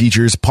engaging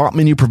features, Pop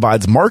Menu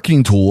provides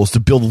marketing tools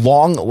to build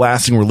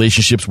long-lasting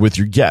relationships with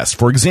your guests.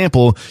 For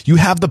example, you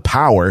have the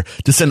power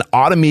to send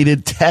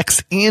automated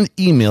texts and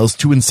emails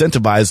to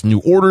incentivize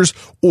new orders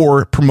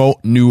or promote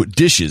new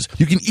dishes.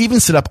 You can even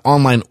set up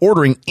online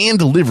ordering and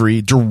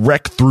delivery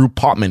direct through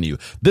Pop Menu.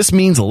 This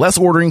means less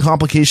ordering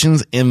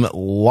complications and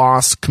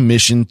lost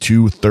commission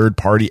to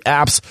third-party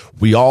apps.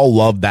 We all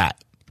love that.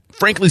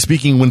 Frankly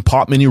speaking, when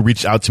Pop Menu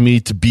reached out to me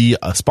to be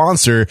a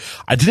sponsor,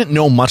 I didn't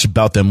know much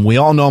about them. We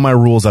all know my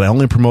rules that I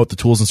only promote the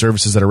tools and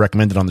services that are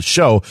recommended on the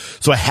show.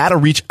 So I had to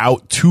reach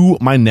out to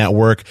my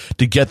network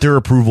to get their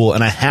approval.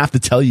 And I have to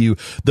tell you,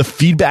 the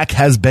feedback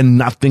has been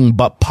nothing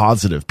but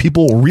positive.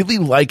 People really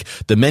like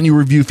the menu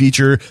review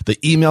feature, the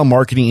email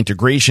marketing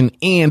integration,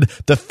 and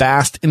the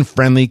fast and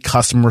friendly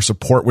customer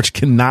support, which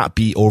cannot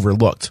be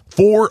overlooked.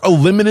 For a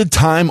limited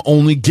time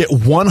only, get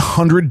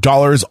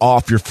 $100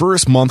 off your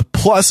first month.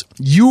 Plus,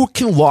 you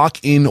can lock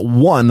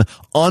in one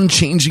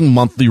unchanging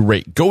monthly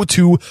rate. Go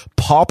to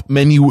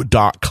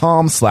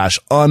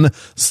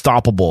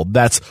popmenu.com/unstoppable.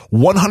 That's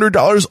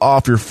 $100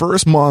 off your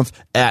first month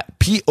at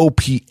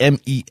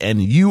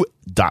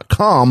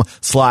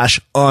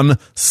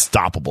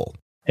popmenu.com/unstoppable.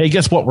 Hey,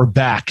 guess what? We're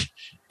back.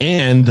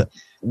 And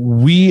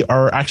we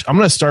are actually, I'm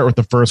going to start with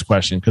the first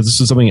question because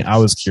this is something I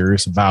was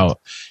curious about.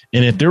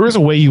 And if there was a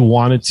way you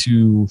wanted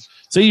to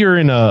say you're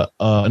in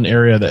an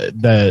area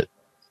that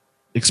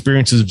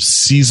experiences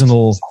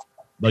seasonal,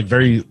 like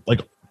very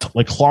like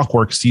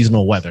clockwork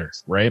seasonal weather,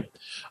 right?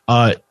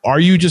 Are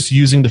you just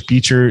using the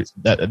feature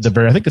that at the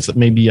very, I think it's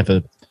maybe at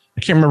the,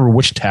 I can't remember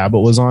which tab it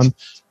was on.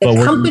 The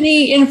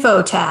company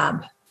info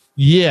tab.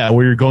 Yeah,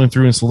 where you're going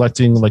through and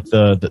selecting like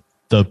the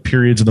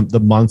periods of the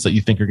months that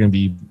you think are going to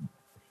be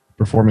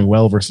performing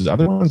well versus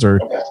other ones, or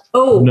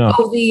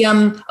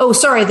the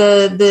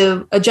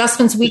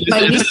adjustments week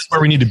by week. This is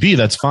where we need to be.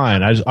 That's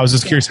fine. I was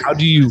just curious. How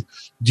do you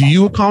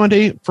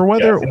accommodate for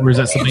weather, or is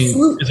that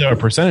something? Is there a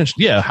percentage?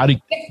 Yeah. How do you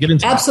get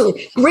into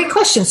Absolutely. Great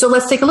question. So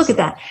let's take a look at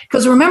that,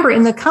 because remember,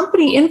 in the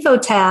company info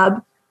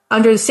tab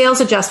under the sales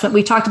adjustment,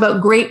 we talked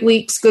about great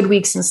weeks, good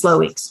weeks, and slow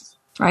weeks,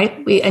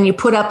 right? And you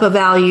put up a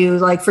value.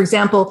 Like, for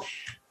example,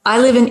 I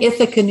live in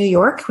Ithaca, New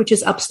York, which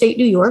is upstate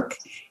New York,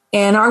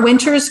 and our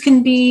winters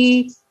can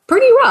be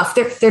pretty rough.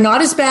 They're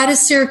not as bad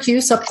as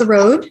Syracuse up the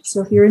road.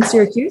 So if you're in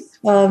Syracuse,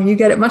 you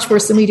get it much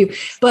worse than we do.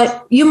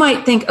 But you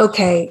might think,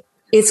 okay,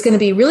 it's going to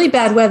be really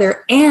bad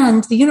weather,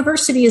 and the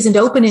university isn't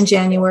open in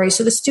January,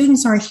 so the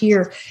students aren't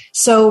here.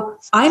 So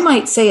I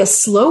might say a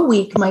slow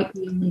week might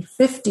be only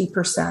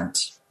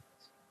 50%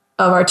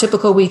 of our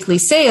typical weekly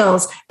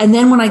sales. And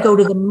then when I go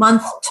to the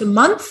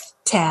month-to-month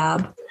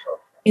tab,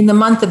 in the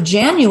month of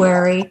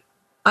January,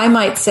 I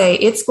might say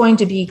it's going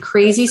to be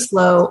crazy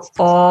slow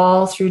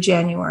all through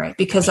January,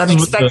 because I'm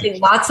expecting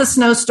lots of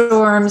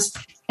snowstorms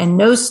and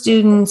no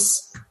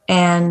students,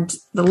 and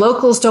the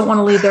locals don't want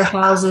to leave their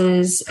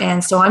houses.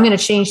 And so I'm going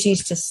to change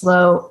these to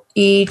slow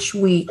each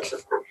week.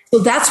 So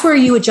that's where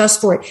you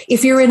adjust for it.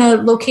 If you're in a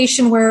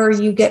location where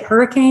you get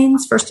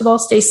hurricanes, first of all,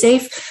 stay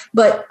safe.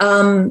 But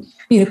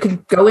you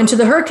could go into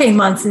the hurricane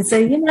months and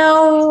say,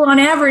 on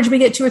average, we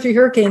get 2 or 3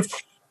 hurricanes.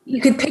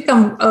 You could pick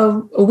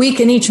a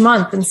week in each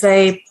month and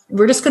say,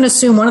 we're just going to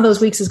assume one of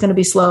those weeks is going to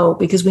be slow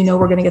because we know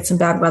we're going to get some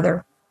bad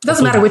weather. It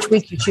doesn't matter which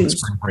week you choose.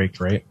 Spring break,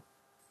 right?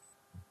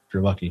 If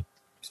you're lucky.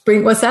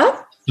 Spring, what's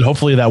that?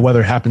 Hopefully that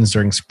weather happens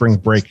during spring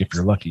break if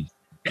you're lucky.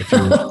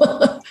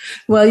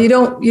 Well, you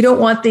don't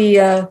want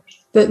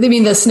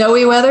the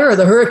snowy weather or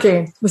the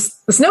hurricane? The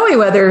snowy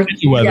weather.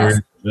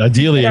 Yes.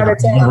 Ideally,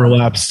 it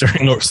overlaps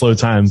during slow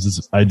times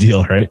is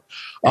ideal, right?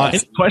 Yes.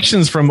 Any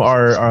questions from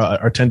our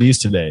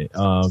attendees today?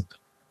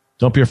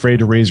 Don't be afraid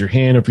to raise your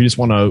hand. If you just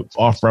want to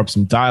offer up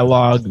some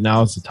dialogue,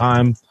 now is the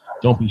time.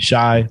 Don't be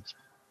shy.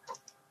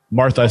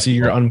 Martha, I see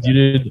you're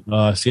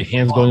unmuted. See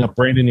hands going up.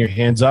 Brandon, your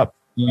hand's up.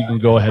 You can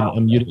go ahead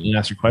and unmute it and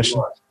ask your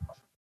question.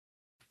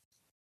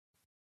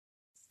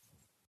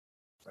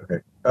 Okay.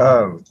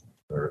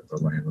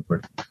 My hand real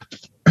quick.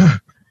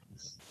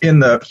 In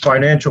the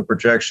financial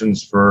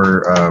projections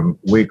for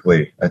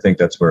weekly, I think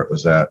that's where it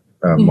was at,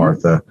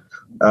 Martha.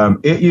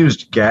 It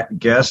used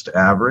guest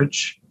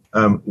average.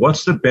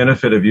 What's the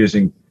benefit of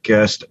using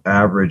guest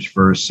average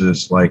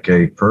versus like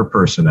a per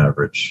person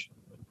average?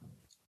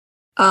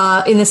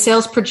 In the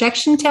sales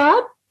projection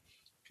tab?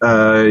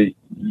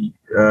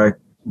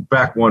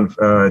 Back one,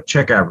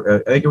 check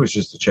average. I think it was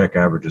just the check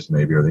averages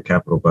maybe, or the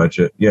capital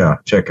budget. Yeah,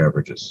 check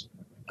averages.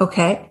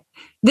 Okay.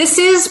 This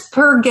is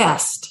per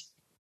guest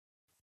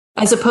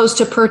as opposed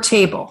to per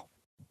table.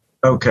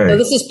 Okay. So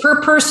this is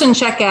per person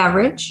check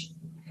average.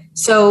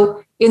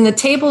 So in the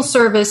table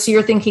service,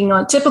 you're thinking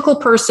on typical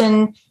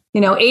person,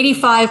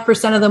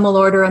 85% of them will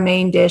order a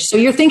main dish. So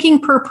you're thinking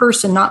per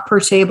person, not per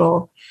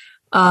table.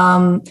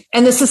 And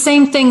it's the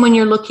same thing when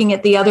you're looking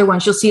at the other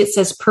ones. You'll see it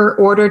says per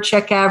order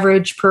check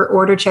average, per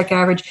order check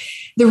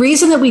average. The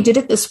reason that we did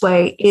it this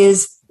way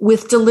is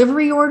with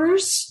delivery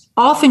orders,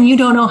 often you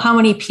don't know how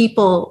many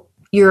people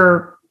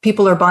your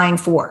people are buying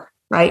for,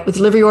 right? With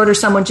delivery orders,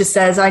 someone just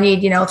says, I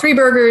need, 3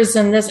 burgers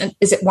and this. And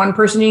is it one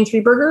person eating 3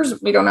 burgers?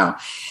 We don't know.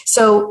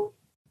 So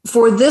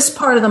for this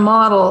part of the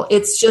model,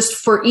 it's just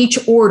for each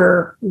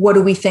order, what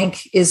do we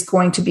think is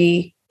going to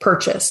be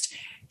purchased?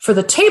 For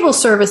the table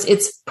service,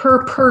 it's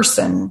per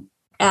person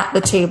at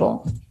the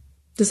table.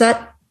 Does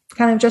that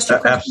kind of just your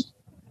question?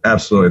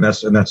 Absolutely.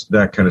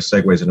 That kind of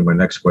segues into my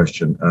next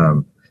question.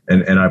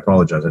 And I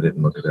apologize, I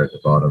didn't look at it at the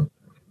bottom.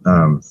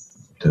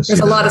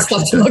 There's a lot of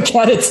stuff to look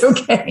at. It's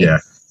okay. Yeah,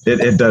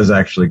 it does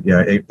actually.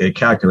 Yeah, it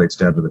calculates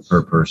down to the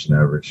per person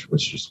average,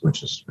 which is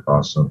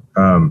awesome.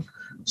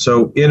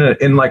 So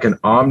in like an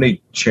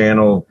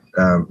omni-channel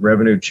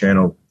revenue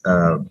channel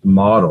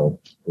model,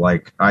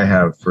 like I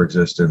have, for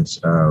instance,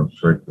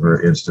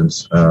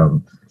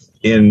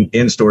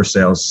 in-store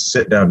sales,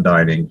 sit-down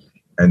dining,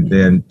 and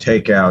then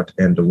takeout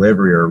and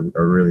delivery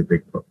are really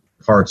big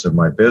parts of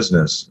my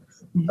business.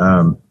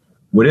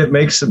 Would it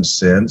make some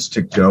sense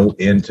to go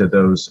into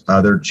those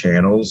other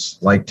channels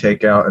like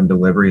takeout and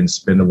delivery and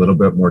spend a little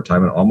bit more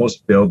time and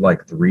almost build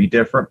like 3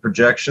 different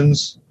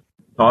projections,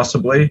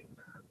 possibly?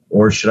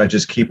 Or should I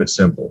just keep it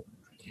simple?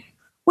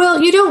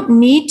 Well, you don't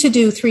need to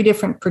do 3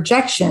 different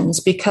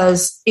projections,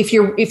 because if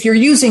you're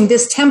using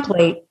this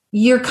template,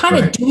 you're kind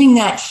of doing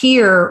that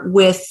here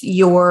with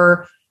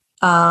your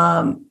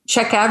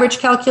check average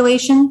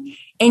calculation.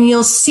 And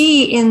you'll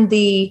see in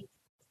the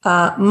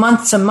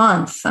month to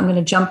month, I'm going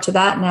to jump to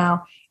that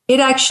now. It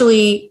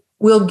actually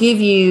will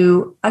give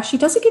you,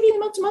 does it give you the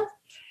month to month?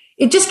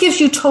 It just gives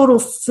you total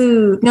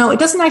food. No, it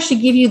doesn't actually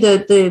give you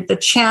the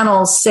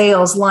channel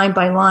sales line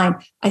by line.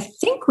 I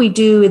think we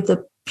do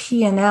the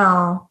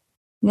P&L.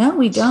 No,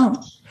 we don't.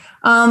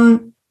 I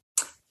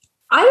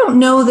don't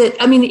know that.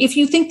 I mean, if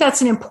you think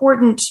that's an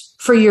important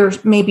for your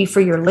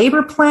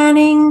labor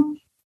planning,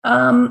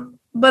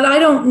 but I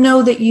don't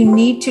know that you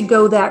need to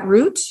go that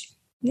route.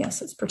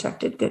 Yes, it's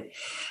protected. Good.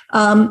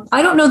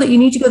 I don't know that you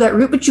need to go that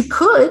route, but you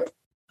could.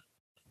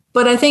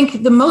 But I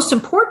think the most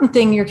important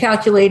thing you're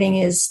calculating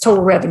is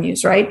total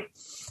revenues, right?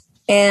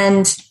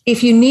 And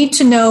if you need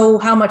to know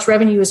how much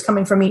revenue is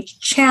coming from each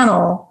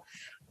channel,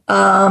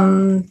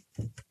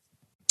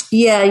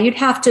 you'd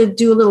have to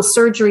do a little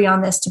surgery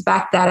on this to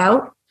back that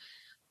out.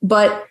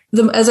 But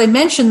as I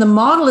mentioned, the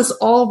model is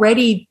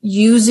already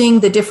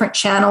using the different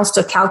channels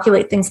to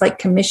calculate things like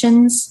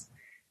commissions.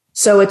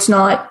 So it's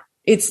not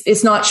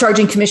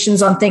charging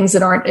commissions on things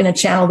that aren't in a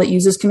channel that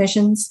uses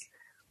commissions.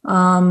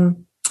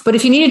 But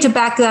if you needed to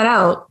back that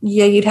out,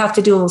 you'd have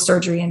to do a little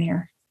surgery in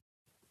here.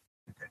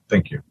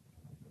 Thank you.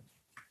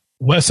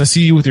 Wes, I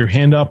see you with your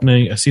hand up, and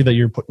I see that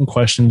you're putting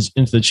questions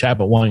into the chat,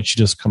 but why don't you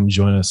just come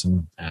join us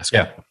and ask?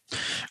 Yeah,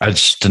 I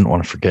just didn't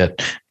want to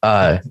forget.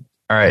 All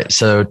right,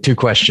 so 2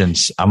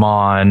 questions. I'm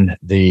on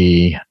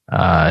the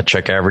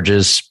check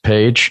averages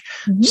page.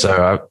 Mm-hmm.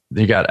 So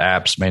you got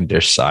apps, main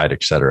dish, side,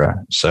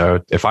 etc. So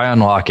if I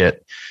unlock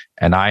it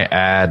and I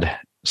add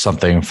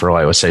something for,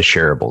 like, let's say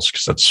shareables,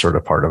 because that's sort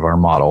of part of our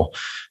model,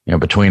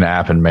 between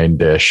app and main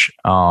dish.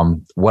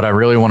 What I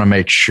really want to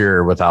make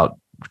sure, without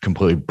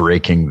completely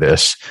breaking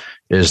this,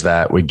 is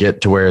that we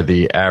get to where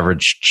the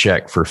average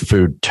check for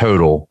food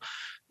total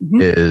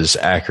is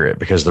accurate,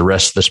 because the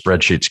rest of the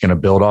spreadsheet's going to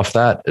build off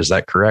that. Is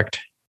that correct?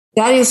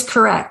 That is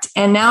correct.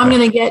 And now I'm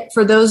going to get,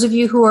 for those of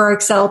you who are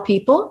Excel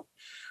people,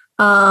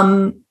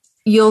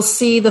 you'll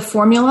see the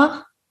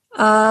formula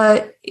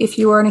if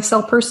you are an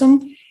Excel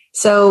person.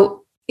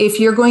 So if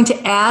you're going to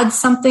add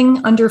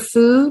something under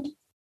food,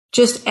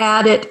 just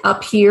add it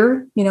up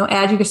here,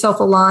 add yourself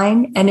a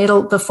line, and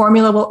the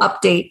formula will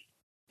update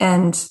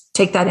and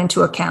take that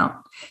into account.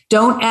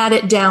 Don't add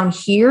it down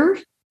here,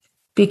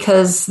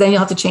 because then you'll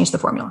have to change the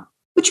formula,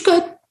 which you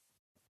could. All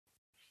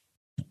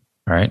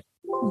right.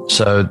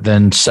 So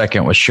then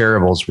second, with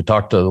shareables, we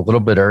talked a little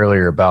bit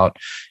earlier about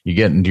you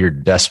get into your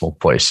decimal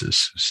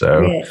places.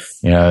 So,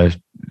 yes.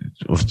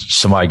 If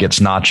somebody gets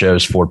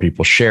nachos, 4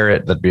 people share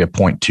it, that'd be a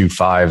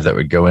 0.25 that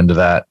would go into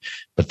that.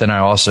 But then I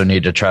also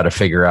need to try to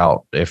figure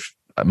out if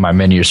my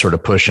menu is sort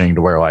of pushing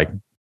to where, like,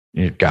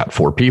 you've got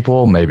 4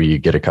 people, maybe you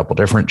get a couple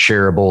different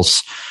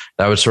shareables.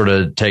 That would sort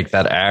of take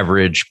that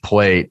average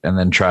plate and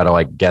then try to,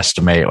 like,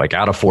 guesstimate, like,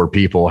 out of 4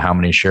 people, how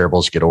many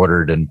shareables get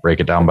ordered, and break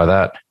it down by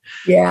that.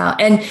 Yeah.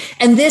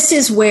 And this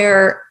is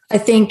where I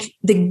think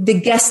the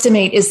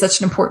guesstimate is such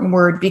an important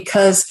word,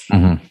 because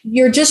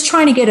you're just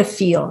trying to get a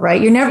feel,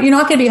 right? You're not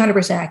going to be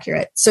 100%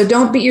 accurate. So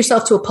don't beat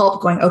yourself to a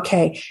pulp going,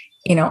 okay,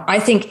 I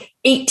think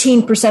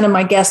 18% of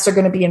my guests are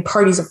going to be in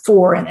parties of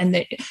 4.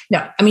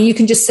 No, I mean, you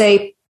can just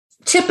say,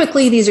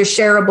 typically these are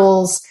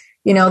shareables,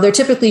 they're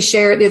typically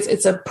shared.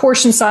 It's a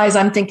portion size.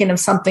 I'm thinking of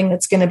something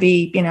that's going to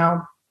be,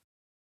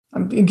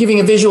 I'm giving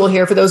a visual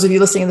here for those of you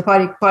listening to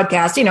the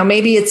podcast.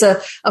 Maybe it's a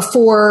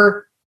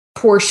 4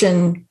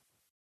 portion,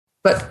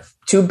 but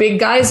 2 big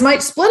guys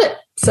might split it.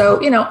 So,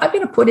 I'm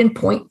going to put in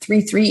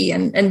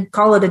 0.33 and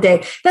call it a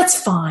day.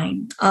 That's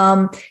fine.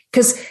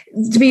 Because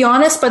to be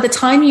honest, by the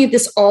time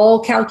this all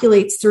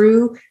calculates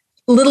through,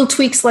 little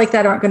tweaks like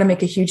that aren't going to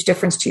make a huge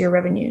difference to your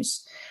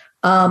revenues.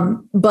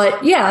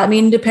 But yeah, I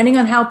mean, depending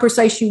on how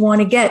precise you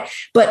want to get,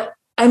 but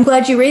I'm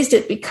glad you raised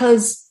it,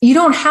 because you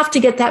don't have to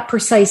get that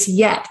precise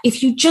yet.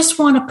 If you just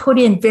want to put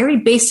in very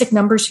basic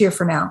numbers here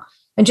for now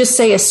and just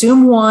say,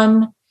 assume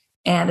 1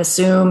 and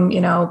assume,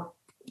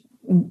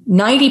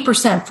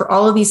 90% for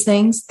all of these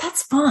things,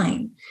 that's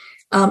fine.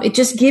 It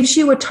just gives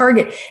you a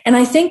target. And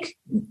I think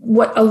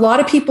what a lot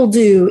of people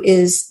do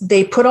is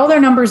they put all their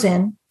numbers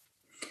in,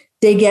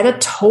 they get a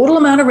total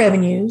amount of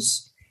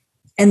revenues,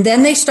 and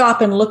then they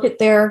stop and look at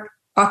their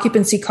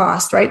occupancy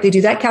cost, right? They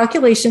do that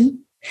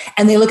calculation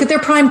and they look at their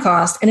prime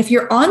cost. And if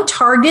you're on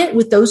target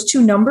with those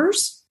 2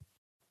 numbers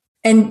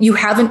and you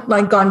haven't,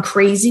 like, gone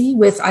crazy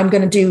with, I'm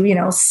going to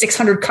do,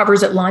 600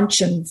 covers at lunch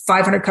and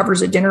 500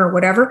 covers at dinner or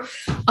whatever,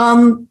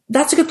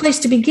 that's a good place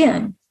to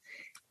begin.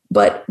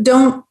 But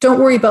don't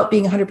worry about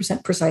being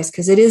 100% precise,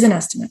 because it is an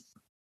estimate.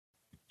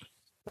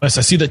 Wes,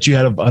 I see that you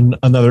had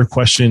another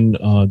question.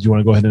 Do you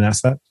want to go ahead and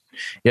ask that?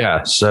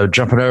 Yeah. So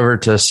jumping over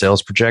to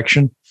sales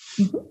projection,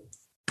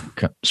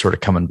 sort of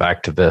coming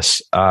back to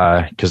this,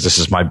 because this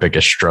is my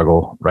biggest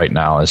struggle right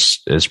now is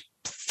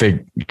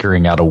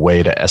figuring out a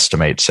way to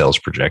estimate sales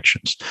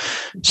projections.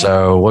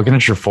 So looking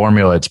at your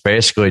formula, it's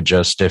basically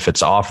just, if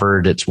it's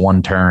offered, it's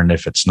 1 turn.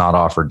 If it's not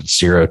offered, it's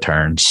 0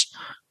 turns.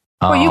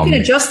 Well, you can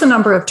adjust the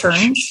number of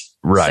turns.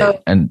 Right.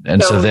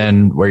 So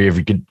then where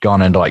you've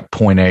gone into like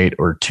 0.8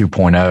 or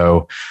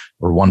 2.0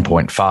 or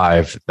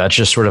 1.5, that's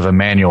just sort of a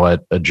manual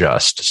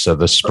adjust. So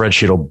the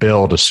spreadsheet will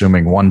build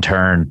assuming 1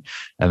 turn,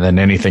 and then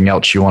anything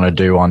else you want to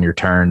do on your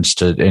turns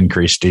to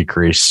increase,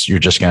 decrease, you're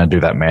just going to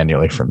do that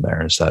manually from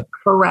there. Is that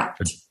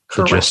correct?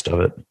 the gist of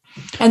it.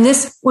 And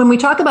this, when we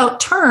talk about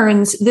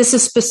turns, this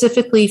is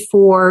specifically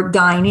for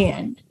dine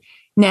in.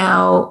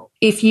 Now,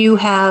 if you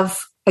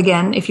have,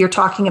 again, if you're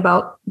talking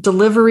about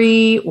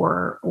delivery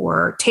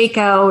or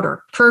takeout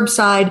or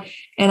curbside,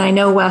 and I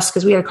know, Wes,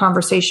 because we had a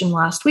conversation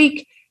last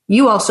week,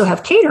 you also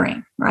have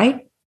catering,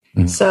 right?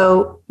 Mm-hmm.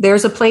 So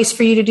there's a place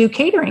for you to do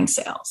catering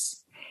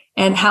sales,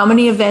 and how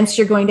many events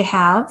you're going to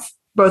have,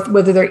 both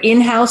whether they're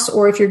in-house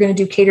or if you're going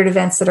to do catered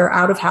events that are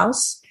out of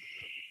house.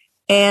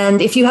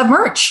 And if you have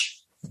merch.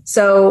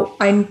 So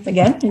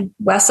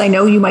Wes, I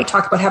know you might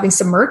talk about having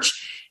some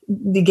merch.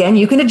 Again,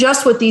 you can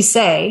adjust what these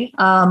say,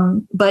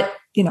 but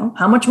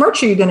how much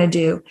merch are you going to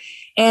do?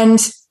 And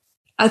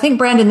I think,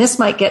 Brandon, this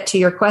might get to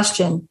your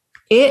question.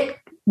 It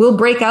will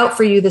break out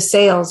for you the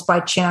sales by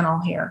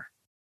channel here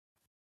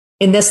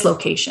in this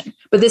location,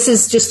 but this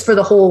is just for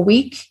the whole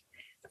week,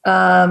 for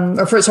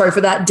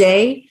that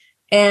day.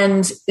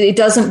 And it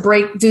doesn't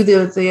do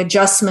the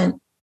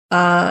adjustment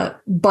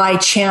by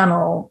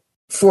channel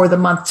for the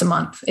month to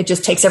month. It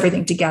just takes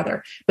everything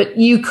together. But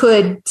you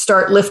could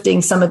start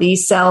lifting some of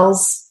these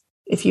cells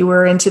if you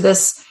were into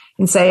this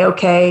and say,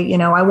 okay,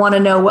 I want to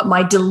know what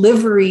my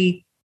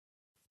delivery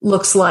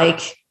looks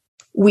like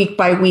week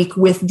by week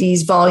with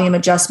these volume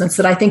adjustments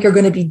that I think are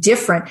going to be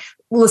different.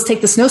 Well, let's take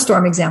the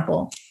snowstorm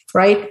example,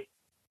 right?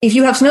 If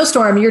you have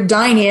snowstorm, your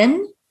dine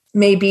in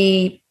may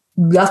be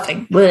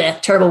nothing,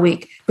 terrible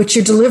week, but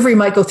your delivery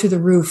might go through the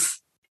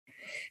roof.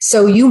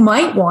 So you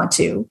might want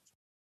to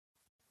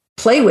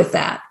play with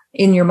that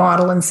in your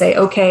model and say,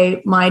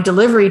 okay, my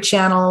delivery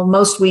channel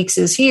most weeks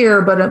is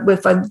here, but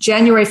with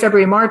January,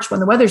 February, March, when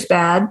the weather's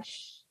bad,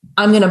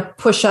 I'm going to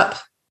push up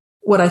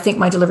what I think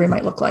my delivery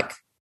might look like.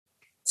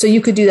 So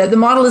you could do that. The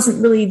model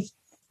isn't really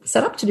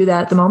set up to do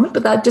that at the moment,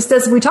 but that just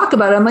as we talk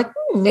about it, I'm like,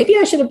 maybe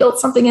I should have built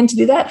something in to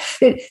do that.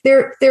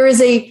 There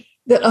is a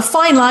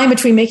fine line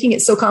between making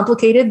it so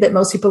complicated that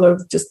most people are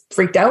just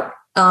freaked out,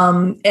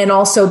 and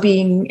also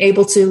being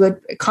able to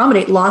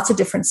accommodate lots of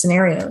different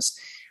scenarios.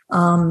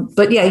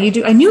 But yeah, you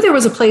do. I knew there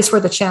was a place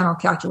where the channel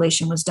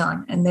calculation was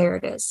done, and there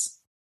it is.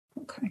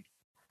 Okay.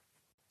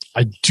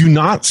 I do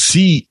not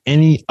see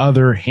any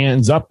other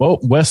hands up. Oh,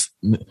 Wes,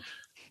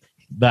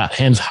 that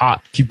hand's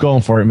hot. Keep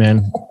going for it,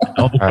 man.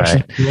 All the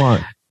questions you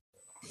want.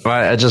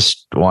 Well, I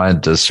just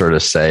wanted to sort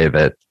of say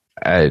that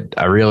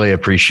I really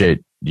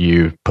appreciate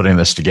you putting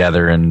this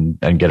together and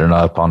getting it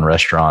up on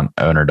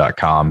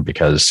restaurantowner.com,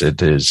 because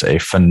it is a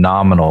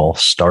phenomenal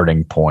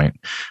starting point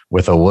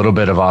with a little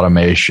bit of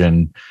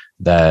automation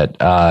that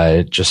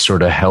just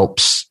sort of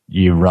helps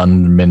you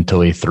run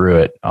mentally through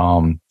it.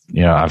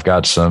 I've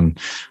got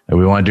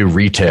we want to do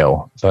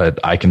retail, but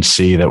I can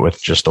see that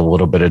with just a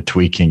little bit of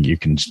tweaking, you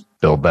can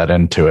build that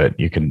into it.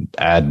 You can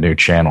add new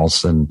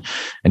channels, and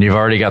you've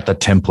already got the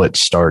template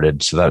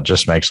started. So that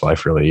just makes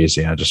life really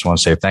easy. I just want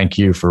to say thank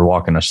you for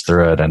walking us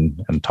through it and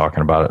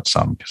talking about it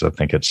some, because I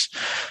think it's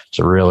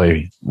a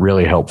really,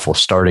 really helpful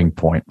starting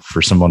point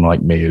for someone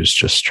like me who's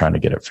just trying to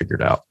get it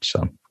figured out.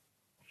 So.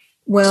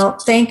 Well,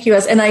 thank you.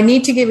 And I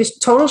need to give a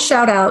total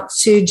shout out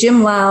to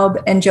Jim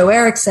Laub and Joe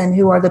Erickson,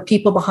 who are the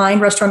people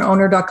behind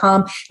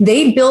restaurantowner.com.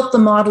 They built the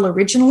model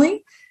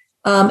originally.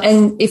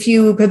 And if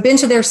you have been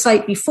to their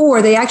site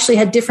before, they actually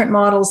had different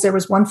models. There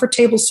was one for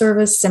table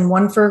service and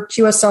one for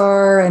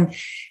QSR.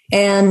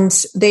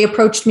 And they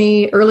approached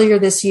me earlier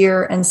this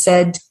year and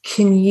said,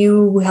 can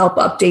you help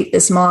update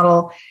this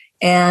model?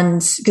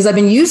 And because I've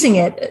been using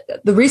it,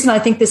 the reason I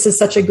think this is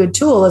such a good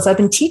tool is I've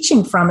been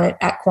teaching from it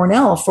at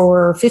Cornell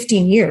for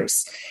 15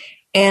 years.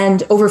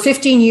 And over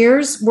 15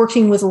 years,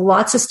 working with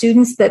lots of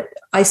students, that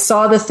I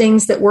saw the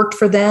things that worked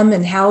for them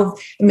and how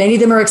many of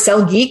them are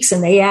Excel geeks,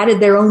 and they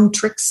added their own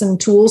tricks and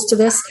tools to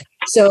this.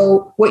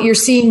 So what you're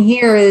seeing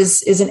here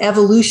is an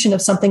evolution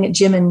of something that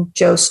Jim and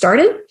Joe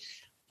started.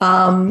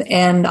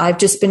 And I've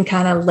just been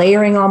kind of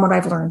layering on what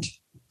I've learned.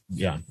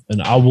 Yeah,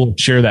 and I will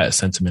share that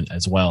sentiment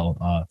as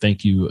well.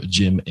 Thank you,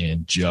 Jim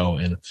and Joe.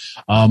 And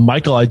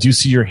Michael, I do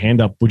see your hand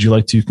up. Would you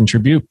like to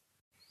contribute?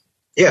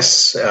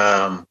 Yes.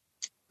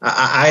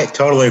 I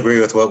totally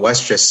agree with what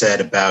Wes just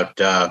said about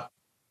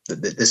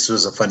this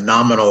was a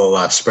phenomenal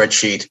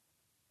spreadsheet.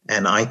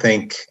 And I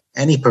think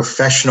any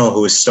professional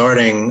who is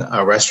starting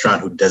a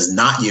restaurant who does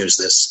not use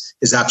this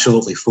is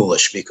absolutely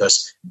foolish,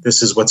 because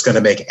this is what's going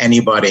to make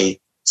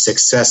anybody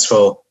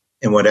successful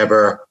in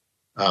whatever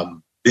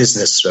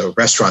business or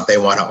restaurant they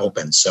want to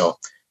open. So,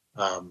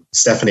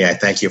 Stephanie, I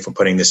thank you for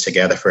putting this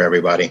together for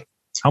everybody.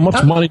 How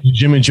much money did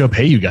Jim and Joe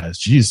pay you guys?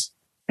 Jeez.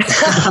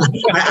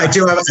 I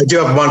do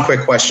have one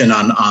quick question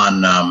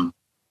on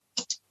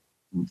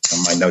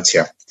my notes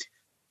here.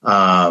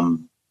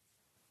 On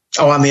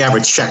the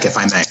average check, if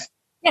I may.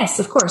 Yes,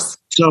 of course.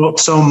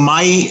 So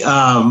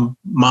my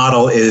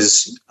model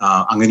is,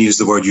 I'm going to use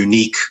the word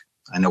unique.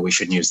 I know we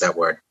shouldn't use that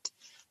word,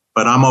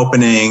 but I'm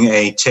opening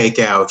a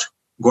takeout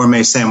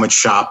gourmet sandwich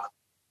shop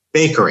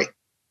bakery.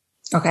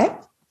 Okay.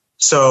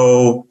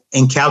 So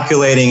in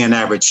calculating an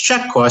average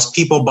check cost,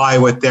 people buy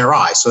with their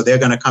eye. So they're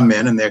going to come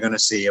in and they're going to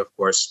see, of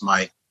course,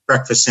 my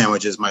breakfast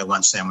sandwiches, my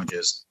lunch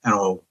sandwiches, and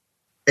all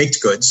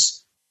baked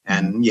goods.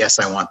 And yes,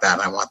 I want that.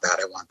 I want that.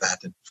 I want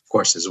that. And of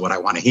course, is what I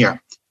want to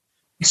hear.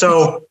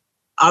 So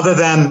other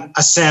than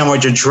a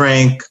sandwich, a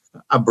drink,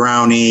 a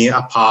brownie,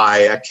 a pie,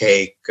 a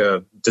cake,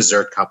 a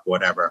dessert cup,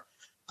 whatever,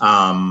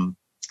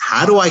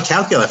 how do I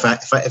calculate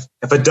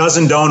if a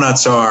dozen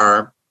donuts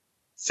are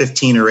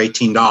 $15 or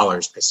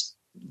 $18, because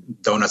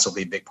donuts will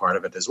be a big part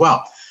of it as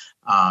well,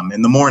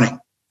 in the morning?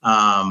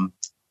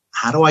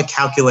 How do I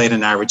calculate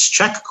an average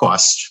check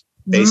cost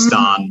based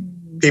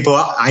on people?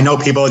 I know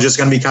people are just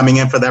going to be coming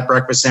in for that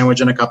breakfast sandwich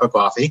and a cup of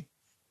coffee.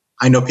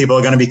 I know people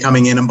are going to be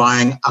coming in and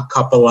buying a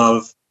couple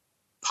of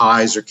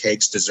pies or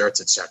cakes, desserts,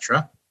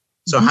 etc.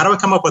 So how do I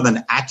come up with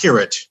an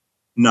accurate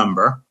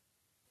number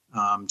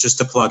just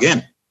to plug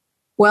in?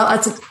 Well,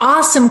 that's an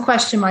awesome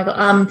question, Michael.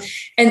 And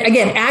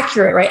again,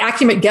 accurate, right?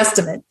 Accurate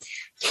guesstimate.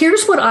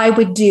 Here's what I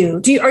would do.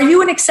 Are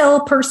you an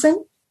Excel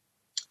person?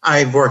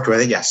 I've worked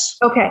with it, yes.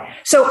 Okay.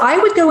 So I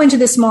would go into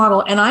this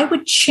model and I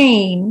would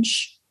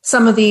change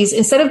some of these.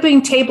 Instead of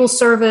being table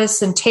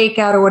service and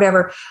takeout or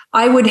whatever,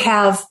 I would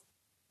have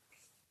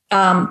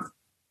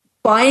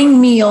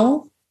buying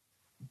meal,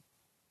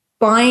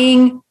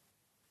 buying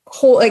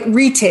whole, like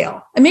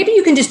retail. And maybe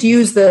you can just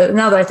use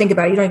now that I think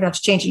about it, you don't even have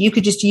to change it. You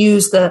could just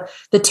use the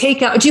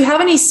takeout. Do you have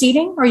any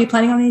seating? Are you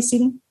planning on any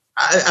seating?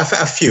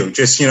 A few,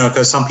 just,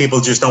 because some people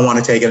just don't want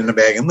to take it in a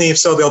bag and leave.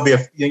 So there'll be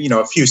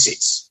a few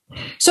seats.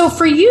 So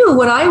for you,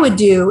 what I would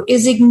do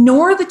is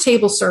ignore the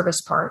table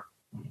service part.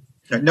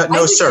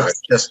 No service,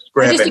 just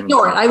grab it. Just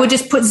ignore it. I would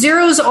just put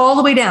zeros all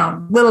the way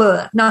down.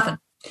 Nothing.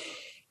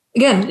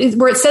 Again,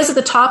 where it says at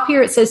the top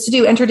here, it says to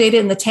do enter data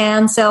in the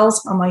tan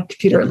cells. On my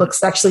computer, it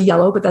looks actually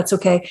yellow, but that's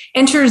okay.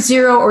 Enter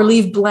 0 or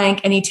leave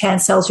blank any tan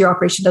cells your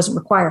operation doesn't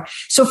require.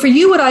 So for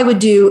you, what I would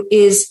do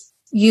is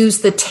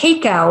use the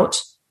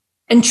takeout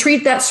and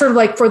treat that sort of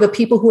like for the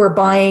people who are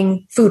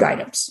buying food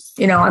items.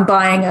 I'm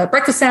buying a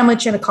breakfast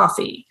sandwich and a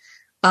coffee,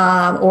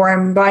 or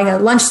I'm buying a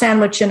lunch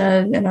sandwich and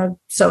a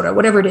soda,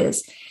 whatever it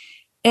is.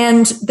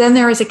 And then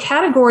there is a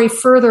category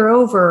further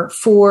over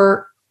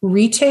for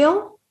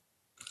retail,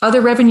 other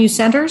revenue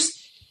centers.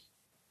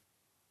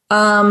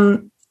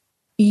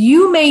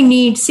 You may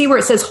need, see where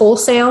it says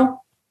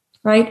wholesale,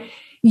 right?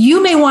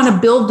 You may want to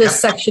build this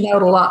section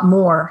out a lot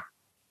more.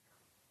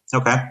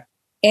 Okay.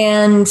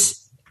 And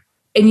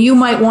you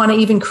might want to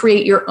even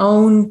create your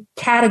own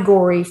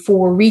category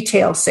for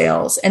retail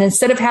sales. And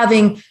instead of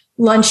having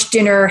lunch,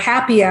 dinner,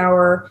 happy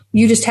hour,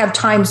 you just have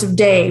times of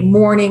day,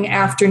 morning,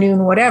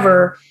 afternoon,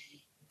 whatever,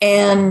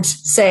 and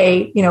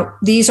say,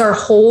 these are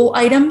whole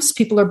items.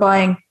 People are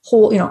buying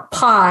whole,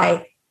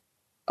 pie.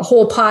 A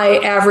whole pie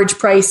average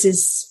price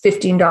is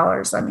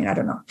 $15. I mean, I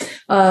don't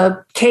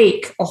know.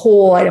 Cake, a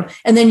whole item.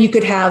 And then you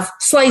could have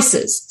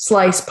slices,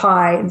 slice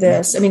pie,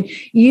 this. I mean,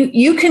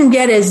 you can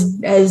get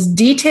as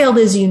detailed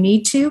as you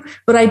need to,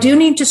 but I do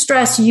need to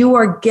stress you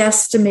are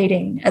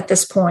guesstimating at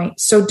this point.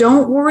 So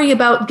don't worry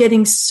about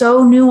getting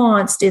so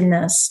nuanced in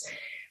this.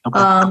 Okay.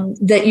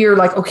 That you're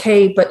like,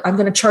 okay, but I'm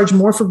going to charge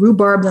more for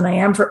rhubarb than I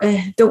am for,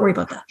 don't worry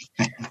about that.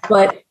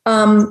 But,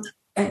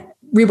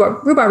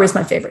 rhubarb is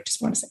my favorite,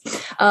 just want to say.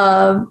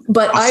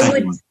 But I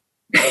would,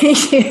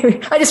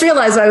 I just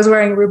realized I was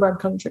wearing a rhubarb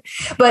commentary,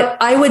 but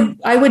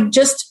I would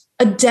just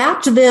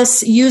adapt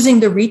this using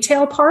the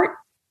retail part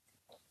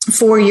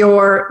for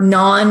your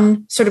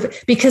non sort of,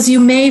 because you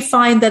may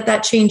find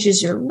that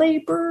changes your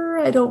labor.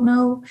 I don't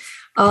know.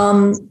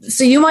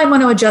 So you might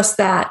want to adjust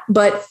that,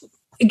 but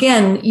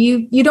again,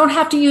 you don't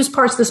have to use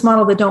parts of this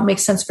model that don't make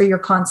sense for your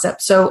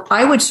concept. So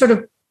I would sort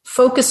of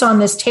focus on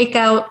this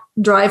takeout,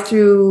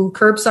 drive-through,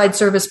 curbside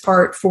service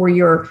part for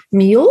your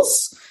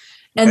meals,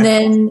 and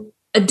then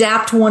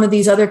adapt one of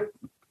these other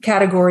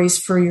categories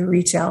for your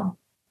retail.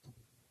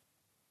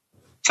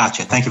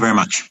 Gotcha. Thank you very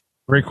much.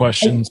 Great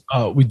questions.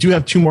 We do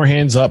have 2 more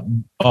hands up.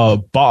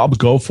 Bob,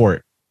 go for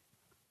it.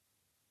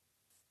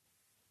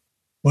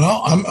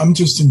 Well, I'm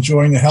just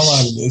enjoying the hell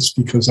out of this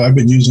because I've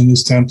been using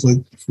this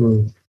template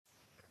for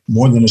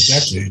more than a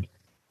decade.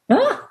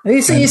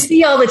 So you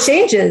see all the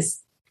changes.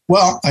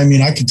 Well, I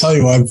mean, I can tell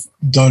you I've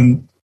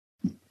done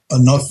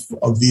enough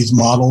of these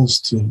models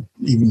to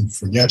even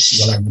forget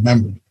what I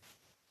remembered.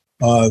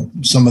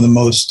 Some of the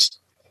most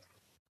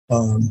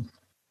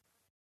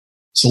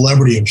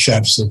celebrity of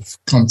chefs have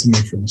come to me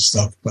for this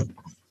stuff. But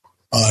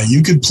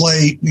you could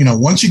play,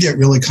 once you get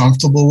really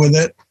comfortable with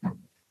it,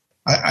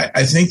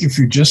 I think if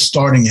you're just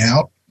starting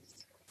out,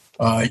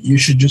 you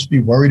should just be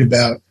worried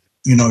about,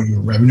 your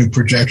revenue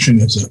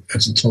projection as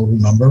a total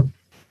number.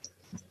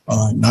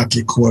 Not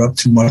get caught up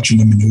too much in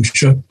the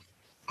minutia.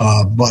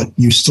 But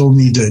you still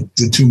need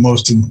the 2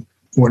 most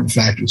important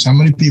factors. How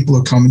many people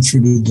are coming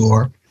through the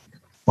door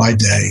by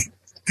day?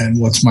 And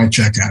what's my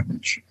check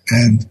average?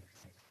 And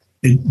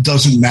it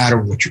doesn't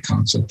matter what your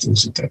concept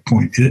is at that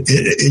point.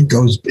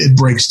 It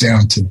breaks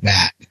down to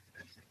that.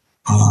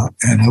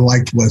 And I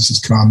liked Wes's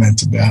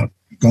comment about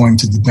going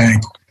to the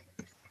bank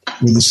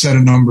with a set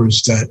of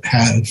numbers that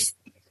have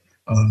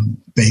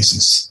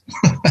basis.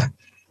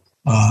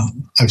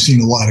 I've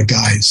seen a lot of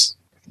guys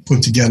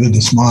put together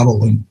this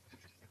model and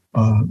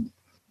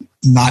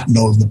not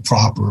know the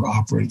proper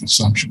operating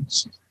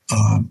assumptions.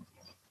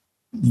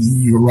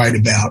 You're right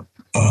about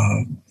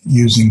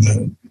using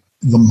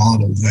the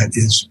model that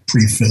is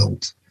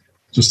pre-filled,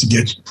 just to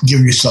give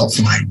yourself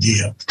an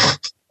idea.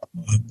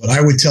 But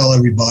I would tell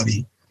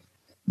everybody,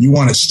 you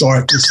want to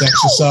start this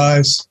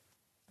exercise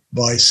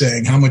by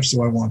saying, how much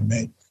do I want to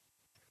make?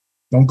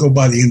 Don't go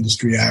by the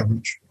industry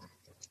average.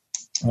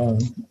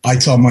 I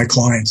tell my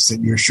clients that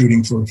you're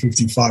shooting for a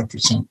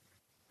 55%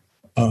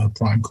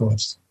 prime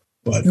cost.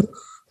 But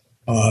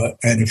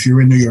and if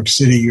you're in New York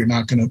City, you're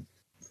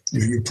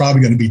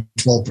probably going to be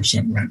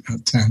 12% rent,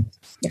 not 10.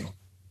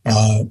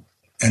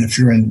 And if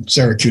you're in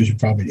Syracuse, you're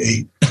probably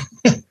 8.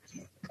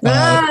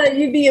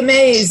 You'd be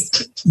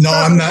amazed. No,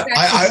 I'm not.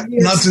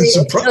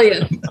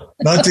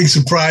 Nothing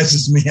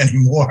surprises me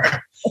anymore.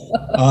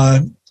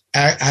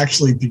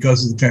 Actually,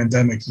 because of the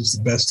pandemic, it's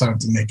the best time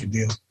to make a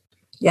deal.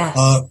 Yes.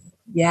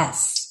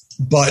 Yes.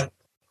 But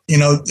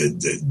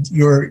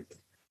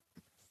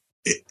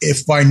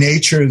if by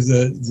nature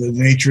the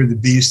nature of the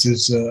beast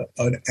is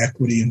an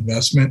equity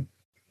investment,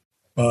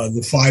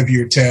 the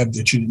 5-year tab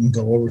that you didn't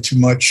go over too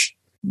much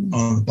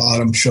on the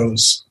bottom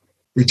shows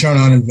return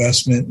on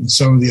investment and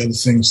some of the other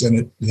things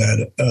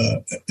that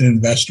an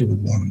investor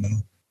would want to know.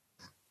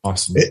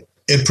 Awesome.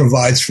 It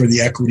provides for the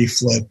equity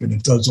flip, and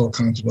it does all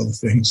kinds of other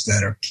things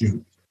that are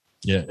cute.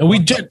 Yeah, and we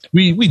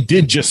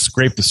did just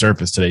scrape the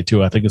surface today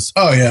too. I think it's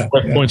worth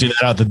pointing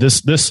that out that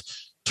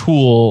this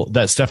tool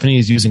that Stephanie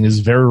is using is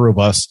very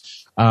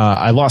robust.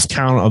 I lost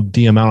count of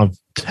the amount of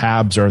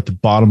tabs are at the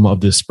bottom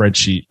of this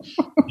spreadsheet,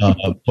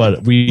 but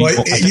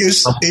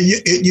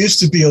it used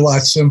to be a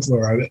lot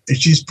simpler.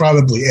 She's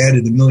probably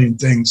added a million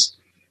things.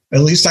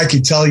 At least I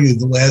could tell you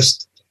the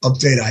last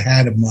update I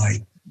had of my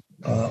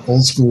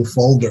old school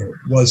folder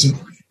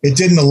it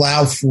didn't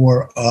allow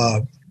for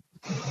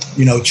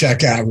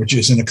check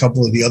averages and a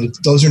couple of the other.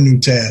 Those are new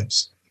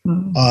tabs.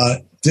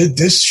 Mm-hmm.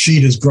 This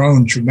sheet has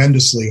grown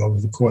tremendously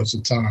over the course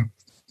of time.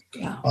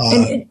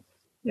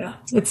 Yeah.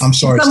 It's, I'm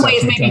sorry. In some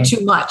ways, maybe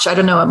too much. I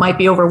don't know. It might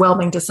be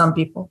overwhelming to some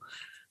people,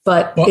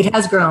 but it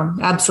has grown.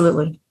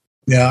 Absolutely.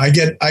 Yeah, I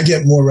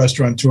get more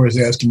restaurateurs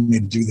asking me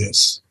to do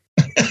this,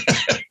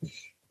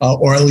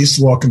 or at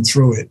least walk them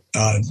through it.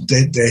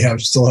 They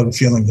still have a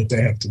feeling that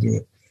they have to do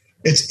it.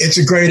 It's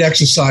a great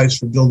exercise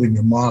for building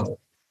your model.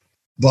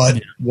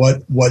 But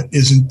what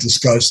isn't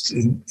discussed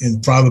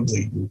in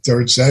probably the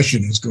third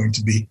session is going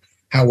to be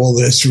how all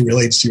this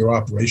relates to your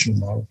operational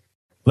model.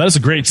 Well, that is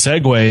a great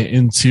segue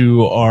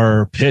into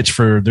our pitch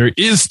for there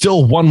is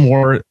still one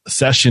more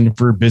session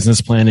for business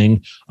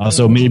planning.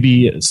 So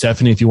maybe,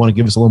 Stephanie, if you want to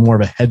give us a little more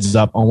of a heads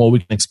up on what we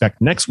can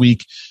expect next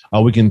week,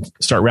 we can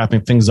start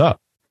wrapping things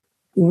up.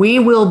 We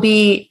will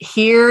be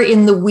here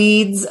in the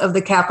weeds of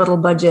the capital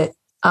budget.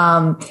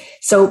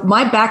 So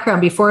my background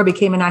before I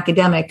became an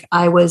academic,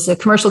 I was a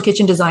commercial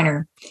kitchen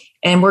designer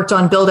and worked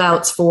on build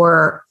outs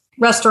for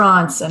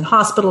restaurants and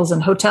hospitals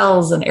and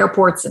hotels and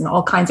airports and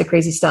all kinds of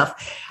crazy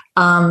stuff.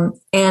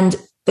 And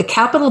the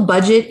capital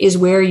budget is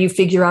where you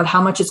figure out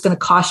how much it's going to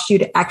cost you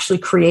to actually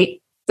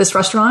create this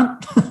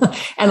restaurant.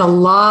 And a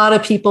lot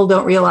of people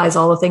don't realize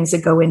all the things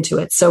that go into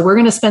it. So we're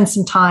going to spend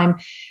some time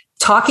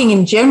talking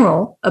in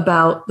general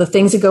about the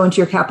things that go into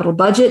your capital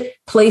budget,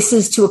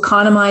 places to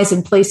economize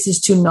and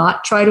places to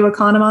not try to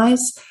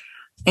economize.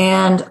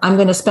 And I'm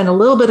going to spend a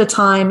little bit of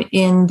time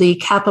in the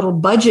capital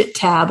budget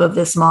tab of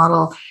this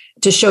model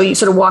to show you,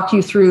 sort of walk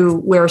you through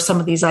where some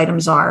of these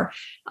items are,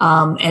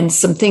 and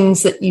some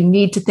things that you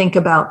need to think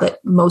about that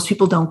most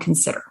people don't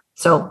consider.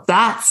 So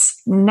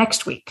that's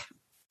next week.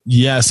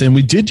 Yes. And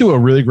we did do a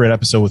really great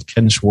episode with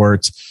Ken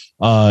Schwartz.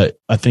 I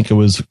think it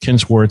was Ken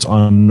Schwartz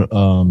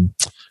on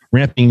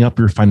ramping up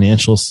your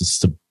financial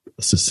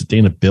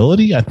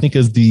sustainability, I think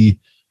is the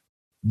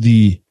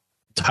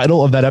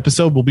title of that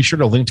episode. We'll be sure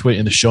to link to it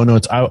in the show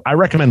notes. I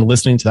recommend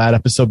listening to that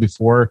episode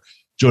before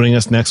joining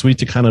us next week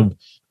to kind of,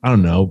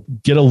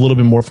 get a little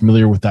bit more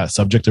familiar with that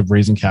subject of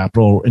raising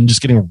capital and just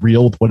getting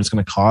real with what it's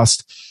going to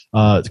cost.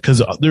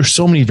 Because there's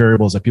so many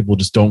variables that people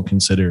just don't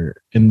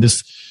consider. And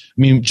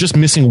just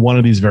missing one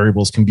of these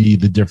variables can be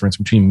the difference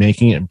between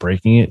making it and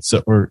breaking it.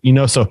 So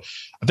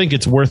I think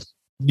it's worth.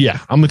 Yeah,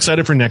 I'm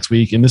excited for next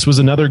week. And this was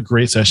another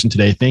great session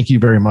today. Thank you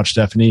very much,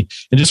 Stephanie.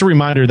 And just a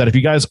reminder that if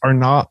you guys are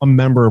not a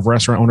member of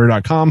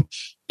restaurantowner.com,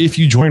 if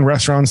you join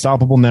Restaurant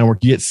Unstoppable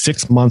Network, you get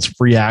 6 months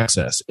free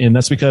access. And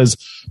that's because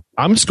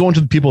I'm just going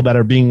to the people that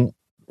are being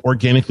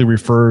organically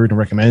referred and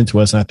recommended to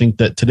us. And I think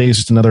that today is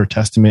just another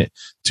testament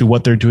to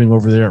what they're doing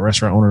over there at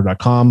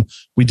restaurantowner.com.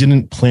 We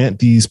didn't plant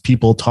these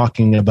people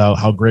talking about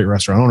how great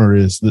Restaurant Owner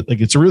is.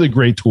 It's a really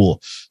great tool.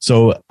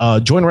 So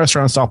join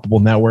Restaurant Unstoppable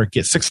Network,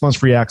 get 6 months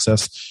free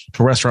access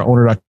to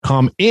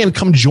restaurantowner.com, and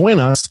come join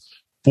us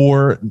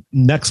for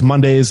next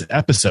Monday's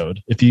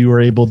episode if you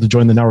are able to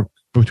join the network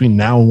between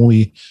now and when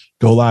we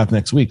go live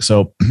next week.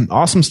 So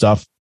awesome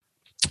stuff.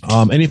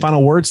 Any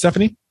final words,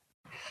 Stephanie?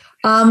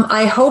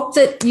 I hope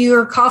that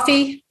your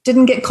coffee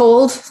didn't get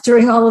cold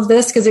during all of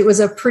this, because it was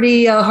a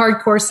pretty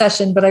hardcore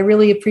session, but I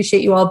really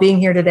appreciate you all being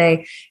here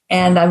today.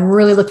 And I'm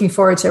really looking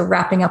forward to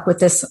wrapping up with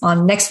this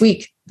on next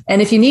week.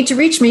 And if you need to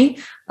reach me,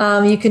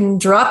 you can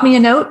drop me a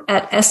note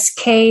at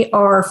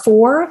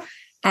skr4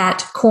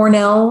 at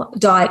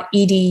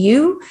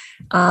cornell.edu.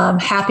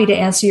 Happy to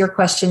answer your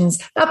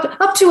questions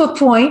up to a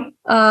point.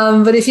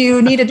 But if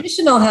you need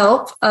additional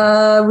help,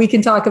 we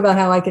can talk about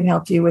how I can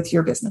help you with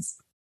your business.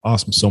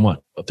 Awesome. So much.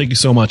 Thank you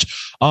so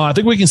much. I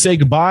think we can say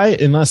goodbye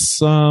unless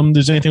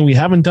there's anything we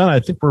haven't done. I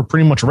think we're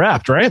pretty much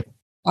wrapped, right?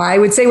 I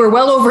would say we're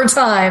well over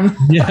time.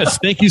 Yes.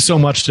 Thank you so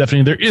much,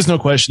 Stephanie. There is no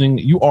questioning.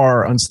 You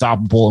are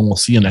unstoppable, and we'll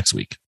see you next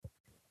week.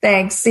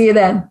 Thanks. See you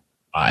then.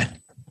 Bye.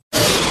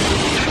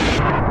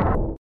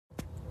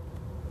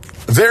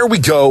 There we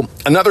go.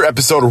 Another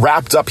episode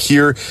wrapped up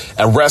here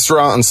at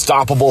Restaurant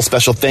Unstoppable.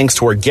 Special thanks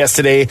to our guest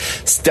today,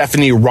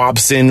 Stephanie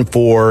Robson,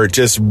 for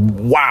just,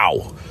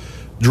 wow,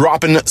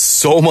 dropping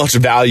so much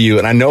value.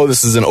 And I know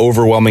this is an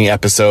overwhelming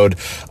episode,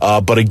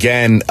 but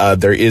again,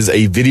 there is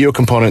a video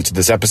component to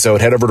this episode.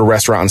 Head over to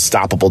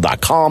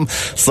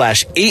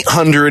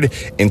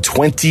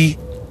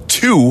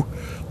restaurantunstoppable.com/822.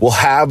 We'll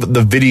have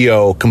the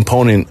video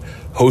component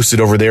hosted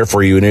over there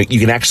for you. And you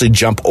can actually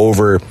jump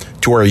over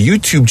to our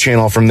YouTube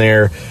channel from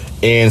there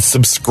and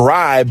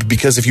subscribe,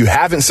 because if you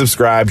haven't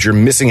subscribed, you're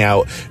missing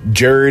out.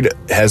 Jared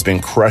has been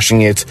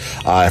crushing it.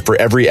 For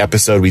every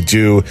episode we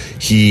do,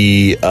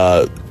 he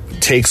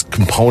takes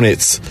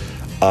components,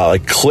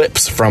 like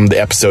clips from the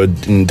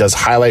episode, and does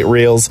highlight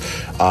reels.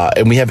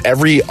 And we have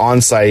every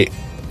on-site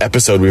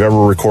episode we've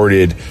ever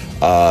recorded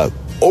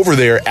over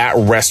there at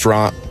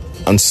Restaurant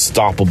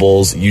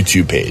Unstoppable's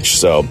YouTube page.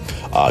 So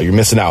you're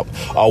missing out.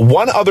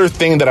 One other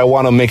thing that I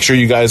want to make sure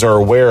you guys are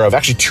aware of,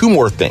 actually two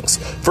more things.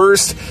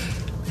 First,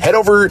 head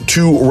over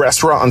to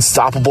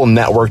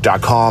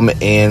restaurantunstoppablenetwork.com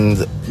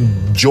and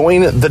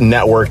join the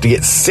network to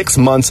get 6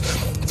 months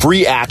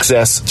free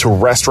access to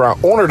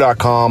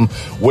restaurantowner.com,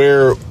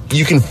 where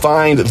you can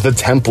find the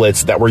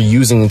templates that we're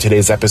using in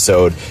today's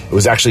episode. It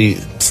was actually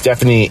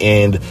Stephanie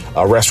and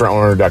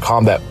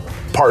restaurantowner.com that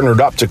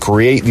partnered up to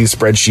create these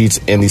spreadsheets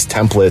and these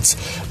templates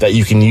that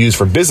you can use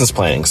for business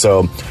planning.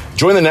 So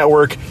join the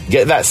network,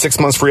 get that 6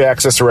 months free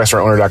access to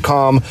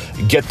restaurantowner.com,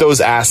 get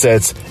those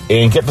assets,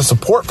 and get the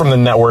support from the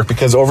network,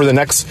 because over the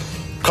next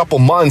couple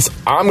months,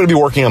 I'm going to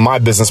be working on my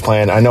business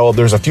plan. I know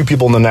there's a few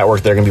people in the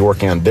network that are going to be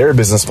working on their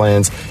business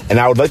plans, and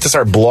I would like to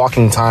start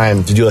blocking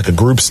time to do like a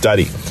group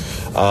study.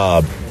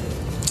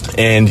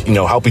 And,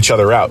 help each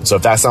other out. So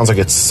if that sounds like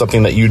it's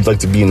something that you'd like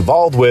to be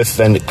involved with,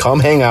 then come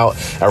hang out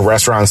at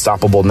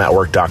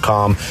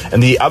restaurantunstoppablenetwork.com.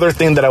 And the other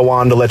thing that I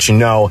wanted to let you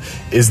know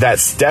is that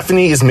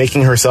Stephanie is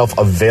making herself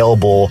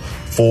available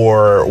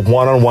for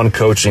one-on-one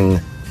coaching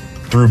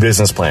through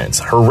business plans.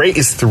 Her rate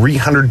is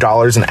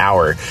 $300 an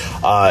hour.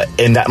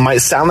 And that might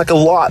sound like a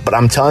lot, but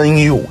I'm telling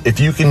you, if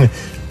you can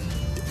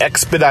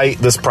expedite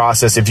this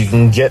process, if you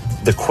can get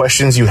the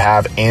questions you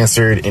have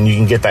answered and you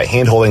can get that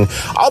hand holding,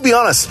 I'll be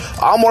honest,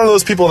 I'm one of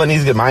those people that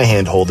needs to get my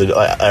hand held,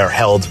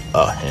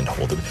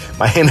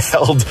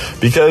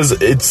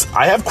 because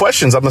I have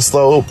questions. I'm a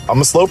slow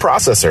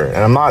processor, and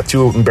I'm not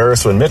too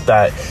embarrassed to admit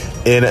that.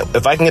 And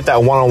if I can get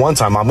that one-on-one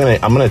time, I'm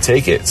gonna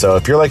take it. So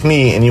if you're like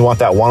me and you want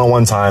that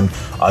one-on-one time,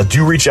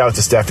 do reach out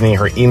to Stephanie.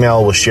 Her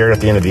email was shared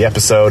at the end of the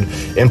episode.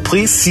 And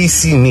please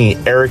CC me,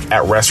 Eric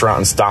at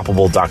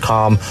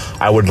restaurantunstoppable.com.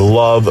 I would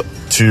love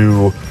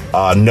to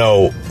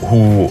know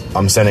who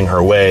I'm sending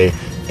her way.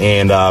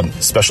 And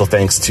special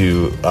thanks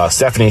to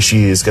Stephanie.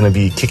 She is going to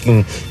be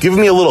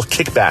giving me a little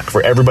kickback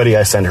for everybody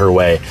I send her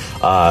way.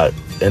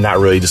 And that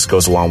really just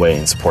goes a long way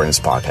in supporting this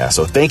podcast.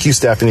 So thank you,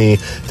 Stephanie.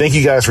 Thank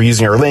you guys for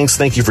using our links.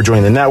 Thank you for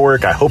joining the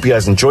network. I hope you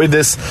guys enjoyed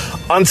this.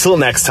 Until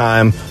next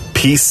time,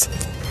 peace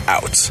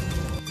out.